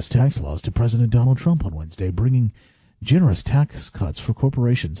overhaul of U.S. tax laws to President Donald Trump on Wednesday, bringing generous tax cuts for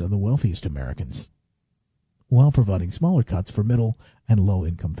corporations and the wealthiest Americans, while providing smaller cuts for middle and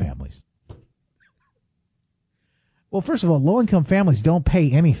low-income families. Well, first of all, low-income families don't pay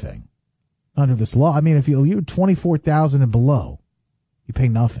anything under this law. I mean, if you're $24,000 and below, you pay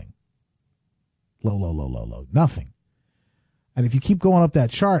nothing. Low, nothing. And if you keep going up that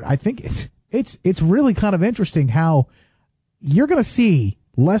chart, I think it's really kind of interesting how you're going to see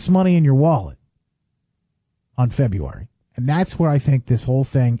less money in your wallet on February. And that's where I think this whole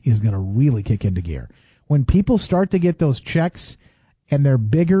thing is going to really kick into gear. When people start to get those checks and they're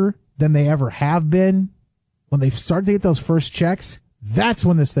bigger than they ever have been, when they start to get those first checks, that's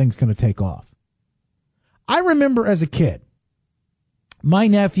when this thing's going to take off. I remember as a kid, my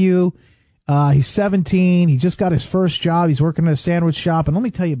nephew, he's 17. He just got his first job. He's working at a sandwich shop. And let me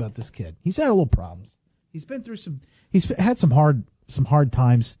tell you about this kid. He's had a little problems. He's had some hard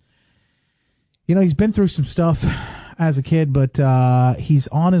times. You know, he's been through some stuff as a kid, but he's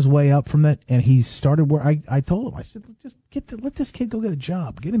on his way up from that. And he's started where I told him, I said, just let this kid go get a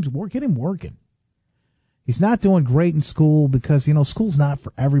job. Get him working. He's not doing great in school because, you know, school's not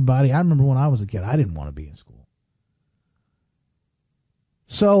for everybody. I remember when I was a kid, I didn't want to be in school.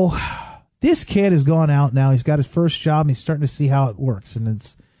 So this kid has gone out now. He's got his first job, and he's starting to see how it works, and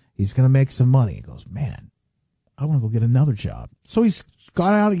he's going to make some money. He goes, man, I want to go get another job. So he's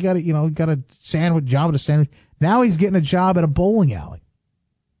gone out. He got a job at a sandwich. Now he's getting a job at a bowling alley.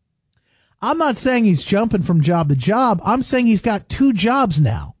 I'm not saying he's jumping from job to job. I'm saying he's got 2 jobs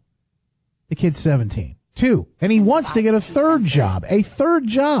now. The kid's 17. 2. And he wants to get a third job. I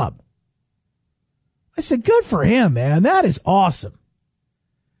said, good for him, man. That is awesome.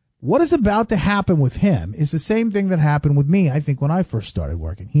 What is about to happen with him is the same thing that happened with me, I think, when I first started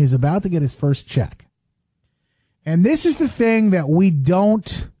working. He is about to get his first check. And this is the thing that we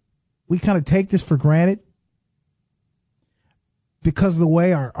kind of take this for granted because of the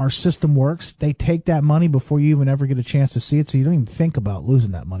way our system works. They take that money before you even ever get a chance to see it, so you don't even think about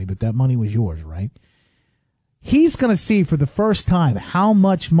losing that money, but that money was yours, right? He's going to see for the first time how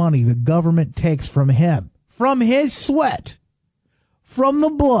much money the government takes from him, from his sweat, from the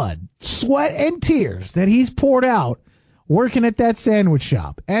blood, sweat, and tears that he's poured out working at that sandwich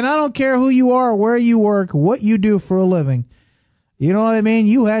shop. And I don't care who you are, where you work, what you do for a living. You know what I mean?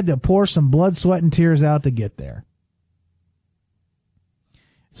 You had to pour some blood, sweat, and tears out to get there.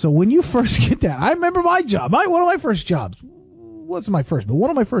 So when you first get that, I remember my job. One of my first jobs. Wasn't my first, but one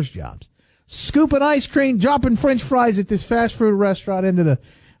of my first jobs. Scooping ice cream, dropping French fries at this fast food restaurant and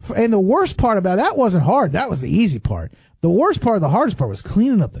the worst part about that wasn't hard. That was the easy part. The hardest part was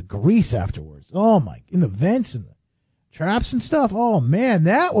cleaning up the grease afterwards. Oh my, in the vents and the traps and stuff. Oh man,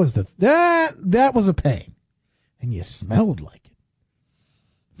 that was that was a pain. And you smelled like it.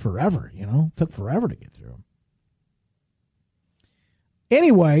 Forever, you know, took forever to get through them.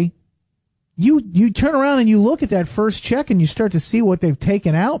 Anyway, you turn around and you look at that first check and you start to see what they've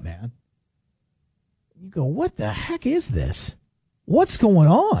taken out, man. You go, what the heck is this? What's going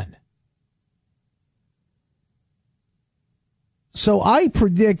on? So I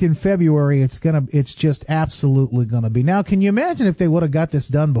predict in February it's just absolutely gonna be. Now, can you imagine if they would have got this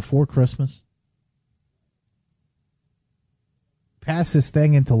done before Christmas? Pass this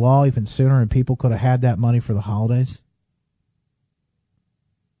thing into law even sooner and people could have had that money for the holidays?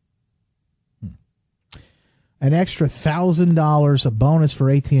 An extra $1,000, a bonus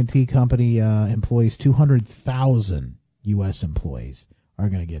for AT&T company employees. 200,000 U.S. employees are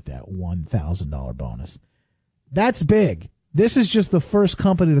going to get that $1,000 bonus. That's big. This is just the first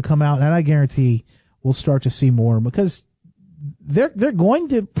company to come out, and I guarantee we'll start to see more because they're going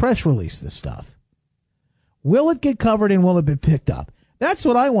to press release this stuff. Will it get covered and will it be picked up? That's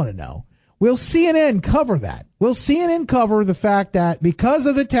what I want to know. Will CNN cover that? Will CNN cover the fact that because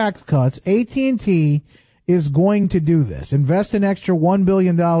of the tax cuts, AT&T is going to do this, invest an extra $1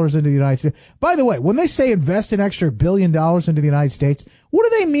 billion into the United States. By the way, when they say invest an extra $1 billion into the United States, what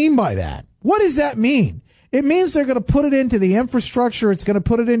do they mean by that? What does that mean? It means they're going to put it into the infrastructure. It's going to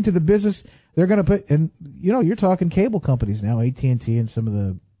put it into the business. They're going to put, and you know, you're talking cable companies now, AT&T and some of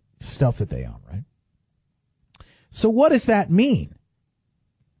the stuff that they own, right? So what does that mean?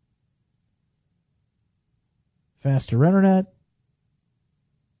 Faster internet,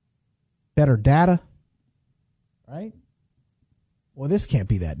 better data, right? Well, this can't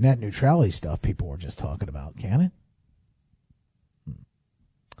be that net neutrality stuff people were just talking about, can it?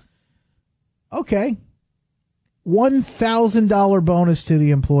 Okay. $1,000 bonus to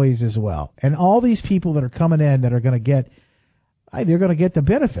the employees as well. And all these people that are coming in that are going to get, they're going to get the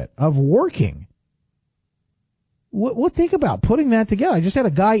benefit of working. What think about putting that together? I just had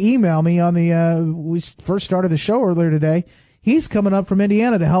a guy email me on we first started the show earlier today. He's coming up from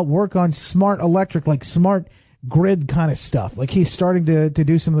Indiana to help work on smart electric, like smart grid kind of stuff. Like he's starting to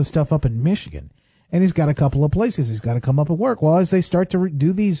do some of the stuff up in Michigan. And he's got a couple of places he's got to come up and work. Well, as they start to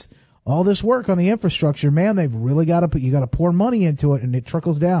do all this work on the infrastructure, man, they've really got to you got to pour money into it, and it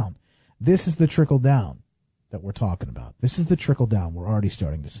trickles down. This is the trickle down that we're talking about. This is the trickle down. We're already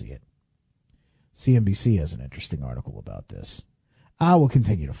starting to see it. CNBC has an interesting article about this. I will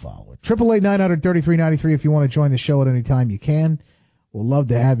continue to follow it. 888-900-3393. If you want to join the show at any time, you can. We'll love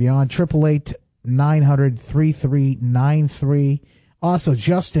to have you on. 888-900-3393. Also,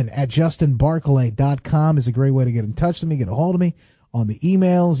 Justin at justinbarclay.com is a great way to get in touch with me, get a hold of me on the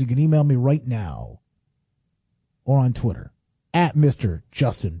emails. You can email me right now or on Twitter at Mr.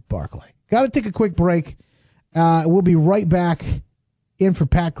 Justin Barclay. Got to take a quick break. We'll be right back. In for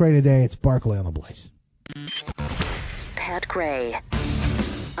Pat Gray today, it's Barclay on the Blaze. Pat Gray,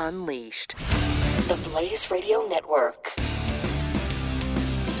 Unleashed. The Blaze Radio Network.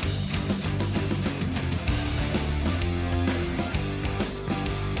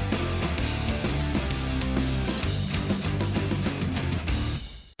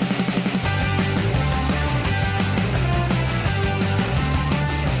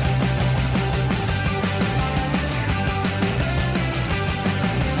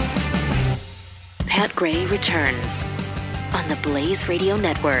 Pat Gray returns on the Blaze Radio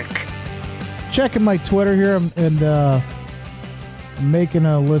Network. Checking my Twitter here and making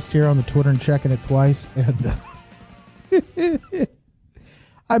a list here on the Twitter and checking it twice. And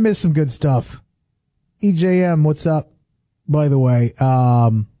I missed some good stuff. EJM, what's up? By the way,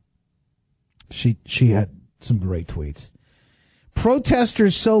 she had some great tweets.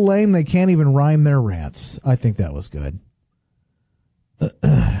 Protesters so lame they can't even rhyme their rants. I think that was good.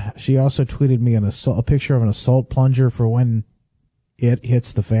 She also tweeted me a picture of an assault plunger for when it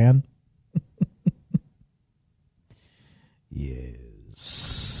hits the fan.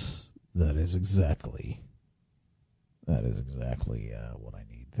 Yes, that is exactly what I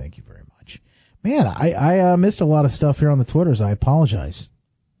need. Thank you very much. Man, I missed a lot of stuff here on the Twitters. I apologize.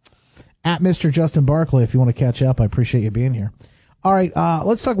 At Mr. Justin Barclay, if you want to catch up, I appreciate you being here. All right,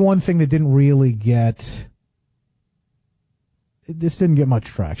 let's talk one thing that didn't really get... This didn't get much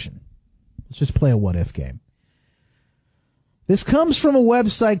traction. Let's just play a what-if game. This comes from a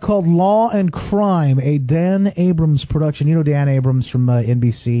website called Law and Crime, a Dan Abrams production. You know Dan Abrams from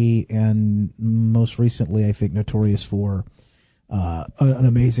NBC, and most recently, I think, notorious for an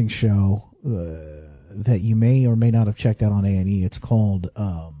amazing show that you may or may not have checked out on A&E. It's called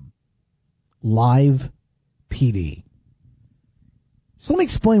Live PD. So let me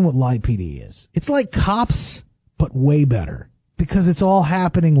explain what Live PD is. It's like Cops, but way better, because it's all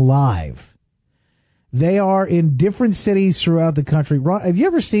happening live. They are in different cities throughout the country. Have you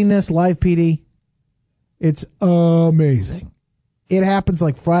ever seen this, Live PD? It's amazing. It happens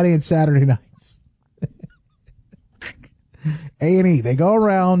like Friday and Saturday nights. A&E, they go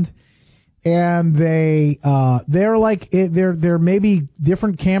around and they're like, they're maybe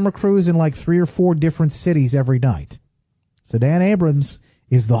different camera crews in like 3 or 4 different cities every night. So Dan Abrams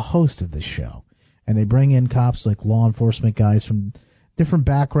is the host of this show. And they bring in cops, like law enforcement guys from different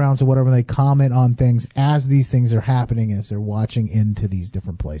backgrounds or whatever. They comment on things as these things are happening, as they're watching into these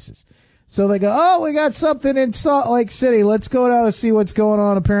different places. So they go, oh, we got something in Salt Lake City. Let's go down and see what's going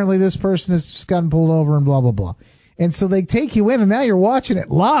on. Apparently this person has just gotten pulled over and blah, blah, blah. And so they take you in, and now you're watching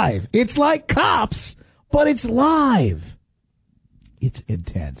it live. It's like Cops, but it's live. It's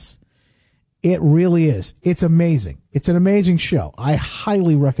intense. It really is. It's amazing. It's an amazing show. I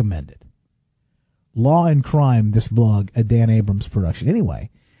highly recommend it. Law and Crime, this blog, a Dan Abrams production. Anyway,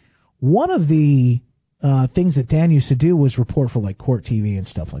 one of the things that Dan used to do was report for like Court TV and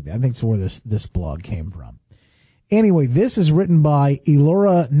stuff like that. I think it's where this blog came from. Anyway, this is written by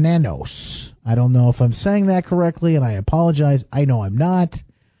Elora Nanos. I don't know if I'm saying that correctly, and I apologize. I know I'm not.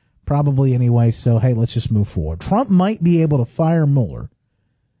 Probably anyway, so hey, let's just move forward. Trump might be able to fire Mueller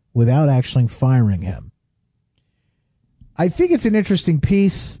without actually firing him. I think it's an interesting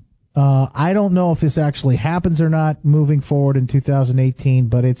piece. I don't know if this actually happens or not moving forward in 2018,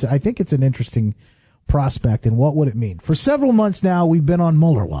 but I think it's an interesting prospect, and what would it mean? For several months now, we've been on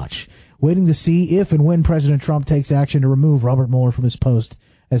Mueller watch, waiting to see if and when President Trump takes action to remove Robert Mueller from his post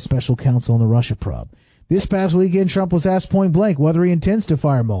as special counsel in the Russia probe. This past weekend, Trump was asked point blank whether he intends to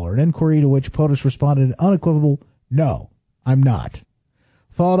fire Mueller, an inquiry to which POTUS responded an unequivocal, "No, I'm not,"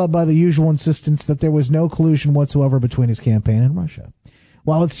 followed up by the usual insistence that there was no collusion whatsoever between his campaign and Russia.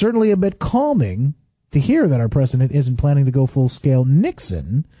 While it's certainly a bit calming to hear that our president isn't planning to go full-scale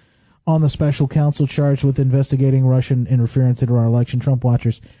Nixon on the special counsel charged with investigating Russian interference into our election, Trump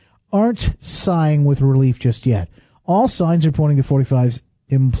watchers aren't sighing with relief just yet. All signs are pointing to 45's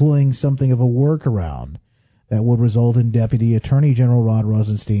employing something of a workaround that would result in Deputy Attorney General Rod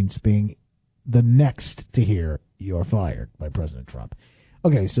Rosenstein being the next to hear "you're fired" by President Trump.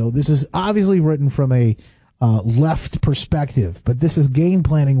 Okay, so this is obviously written from a left perspective, but this is game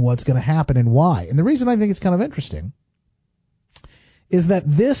planning what's going to happen and why. And the reason I think it's kind of interesting is that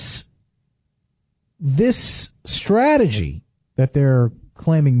this strategy that they're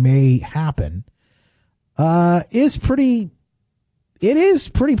claiming may happen is pretty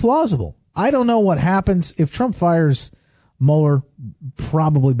plausible. I don't know what happens if Trump fires Mueller.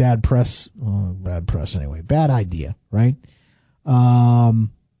 Probably bad press anyway. Bad idea, right?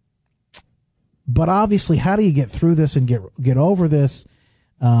 But obviously, how do you get through this and get over this?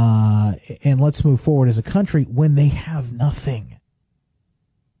 And let's move forward as a country when they have nothing,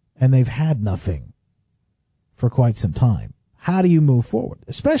 and they've had nothing for quite some time. How do you move forward,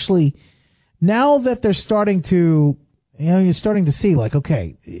 especially now that they're starting to? You're starting to see, like,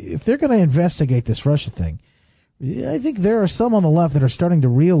 okay, if they're going to investigate this Russia thing, I think there are some on the left that are starting to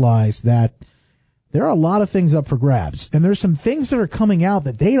realize that there are a lot of things up for grabs. And there's some things that are coming out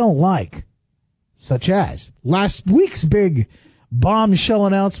that they don't like, such as last week's big bombshell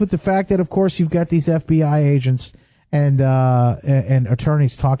announcement, the fact that, of course, you've got these FBI agents and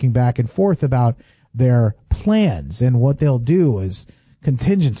attorneys talking back and forth about their plans and what they'll do is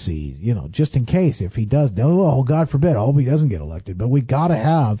contingencies, just in case if he does. Oh, God forbid, I hope he doesn't get elected. But we got to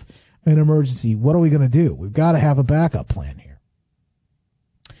have an emergency. What are we going to do? We've got to have a backup plan here.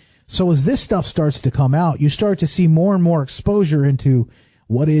 So as this stuff starts to come out, you start to see more and more exposure into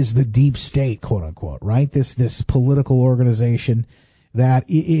what is the deep state, quote unquote, right? This political organization that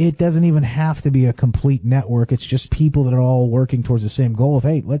it doesn't even have to be a complete network. It's just people that are all working towards the same goal of,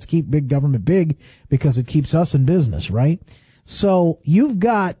 hey, let's keep big government big because it keeps us in business, right? So you've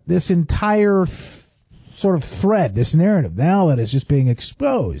got this entire sort of thread, this narrative now that is just being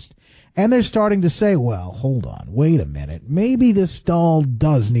exposed. And they're starting to say, well, hold on, wait a minute. Maybe this doll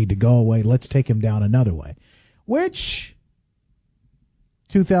does need to go away. Let's take him down another way. Which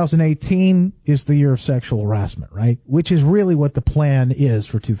 2018 is the year of sexual harassment, right? Which is really what the plan is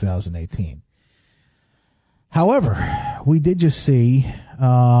for 2018. However, we did just see,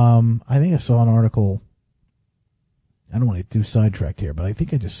 I think I saw an article. I don't want to get too sidetracked here, but I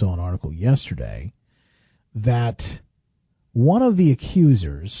think I just saw an article yesterday that one of the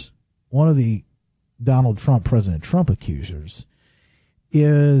accusers, one of the President Trump accusers,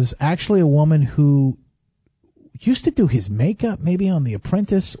 is actually a woman who used to do his makeup, maybe on The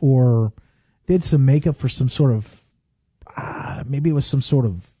Apprentice, or did some makeup for some sort of, maybe it was some sort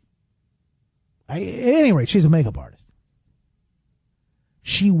of, at any rate, she's a makeup artist.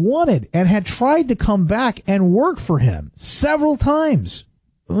 She wanted and had tried to come back and work for him several times.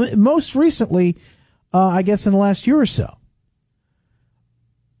 Most recently, I guess in the last year or so.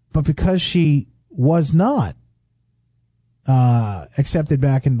 But because she was not accepted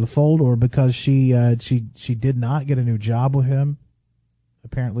back into the fold, or because she did not get a new job with him,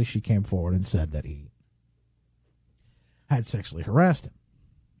 apparently she came forward and said that he had sexually harassed him,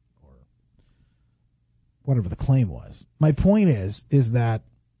 or whatever the claim was. My point is that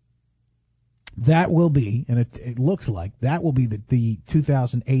will be, and it looks like that will be the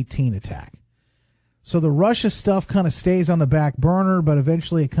 2018 attack. So the Russia stuff kind of stays on the back burner, but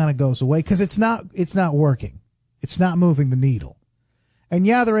eventually it kind of goes away because it's not working. It's not moving the needle. And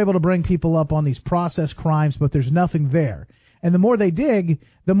yeah, they're able to bring people up on these process crimes, but there's nothing there. And the more they dig,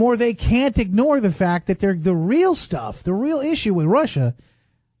 the more they can't ignore the fact that they're the real stuff, the real issue with Russia,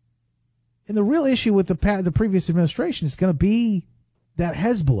 and the real issue with the previous administration is going to be that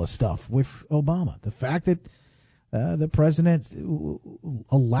Hezbollah stuff with Obama. The fact that the president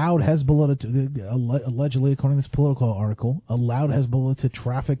allowed Hezbollah to, allegedly, according to this Politico article, allowed Hezbollah to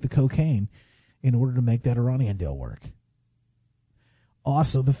traffic the cocaine in order to make that Iranian deal work.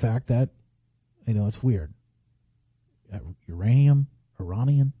 Also, the fact that, it's weird. Uranium,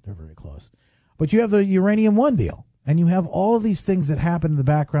 Iranian, they're very close. But you have the Uranium One deal, and you have all of these things that happen in the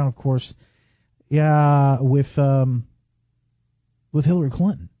background, of course, with Hillary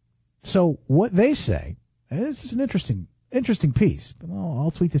Clinton. So what they say, and this is an interesting piece.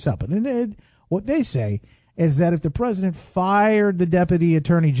 I'll tweet this out. But what they say is that if the president fired the deputy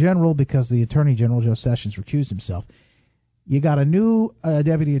attorney general because the attorney general, Jeff Sessions, recused himself, you got a new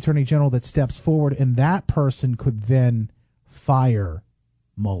deputy attorney general that steps forward, and that person could then fire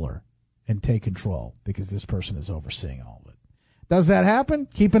Mueller and take control because this person is overseeing all of it. Does that happen?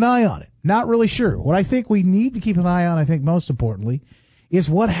 Keep an eye on it. Not really sure. What I think we need to keep an eye on, I think most importantly, is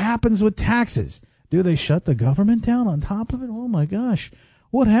what happens with taxes. Do they shut the government down on top of it? Oh, my gosh.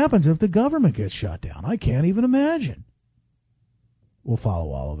 What happens if the government gets shut down? I can't even imagine. We'll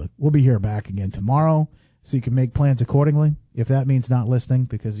follow all of it. We'll be here back again tomorrow, so you can make plans accordingly. If that means not listening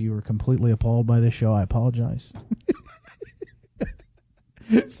because you were completely appalled by this show, I apologize.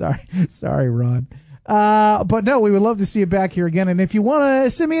 Sorry, Ron. But no, we would love to see you back here again. And if you want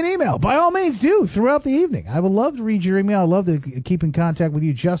to send me an email, by all means do throughout the evening. I would love to read your email. I'd love to keep in contact with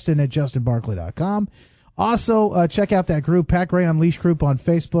you, Justin at justinbarclay.com. Also, check out that group, Pat Gray Unleashed group on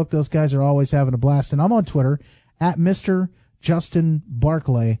Facebook. Those guys are always having a blast. And I'm on Twitter at Mr. Justin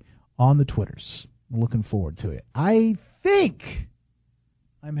Barclay on the Twitters. Looking forward to it. I think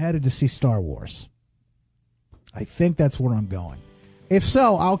I'm headed to see Star Wars. I think that's where I'm going. If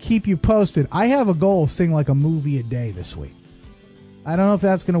so, I'll keep you posted. I have a goal of seeing like a movie a day this week. I don't know if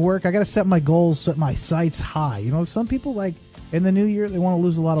that's going to work. I got to set my goals, set my sights high. You know, some people, like, in the new year, they want to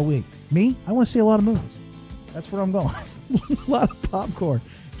lose a lot of weight. Me, I want to see a lot of movies. That's where I'm going. A lot of popcorn.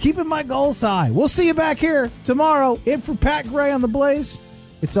 Keeping my goals high. We'll see you back here tomorrow. In for Pat Gray on The Blaze.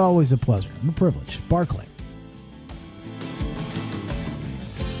 It's always a pleasure and a privilege. Barclay.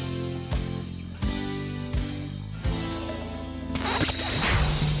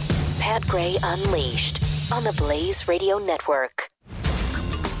 Pat Gray Unleashed on the Blaze Radio Network.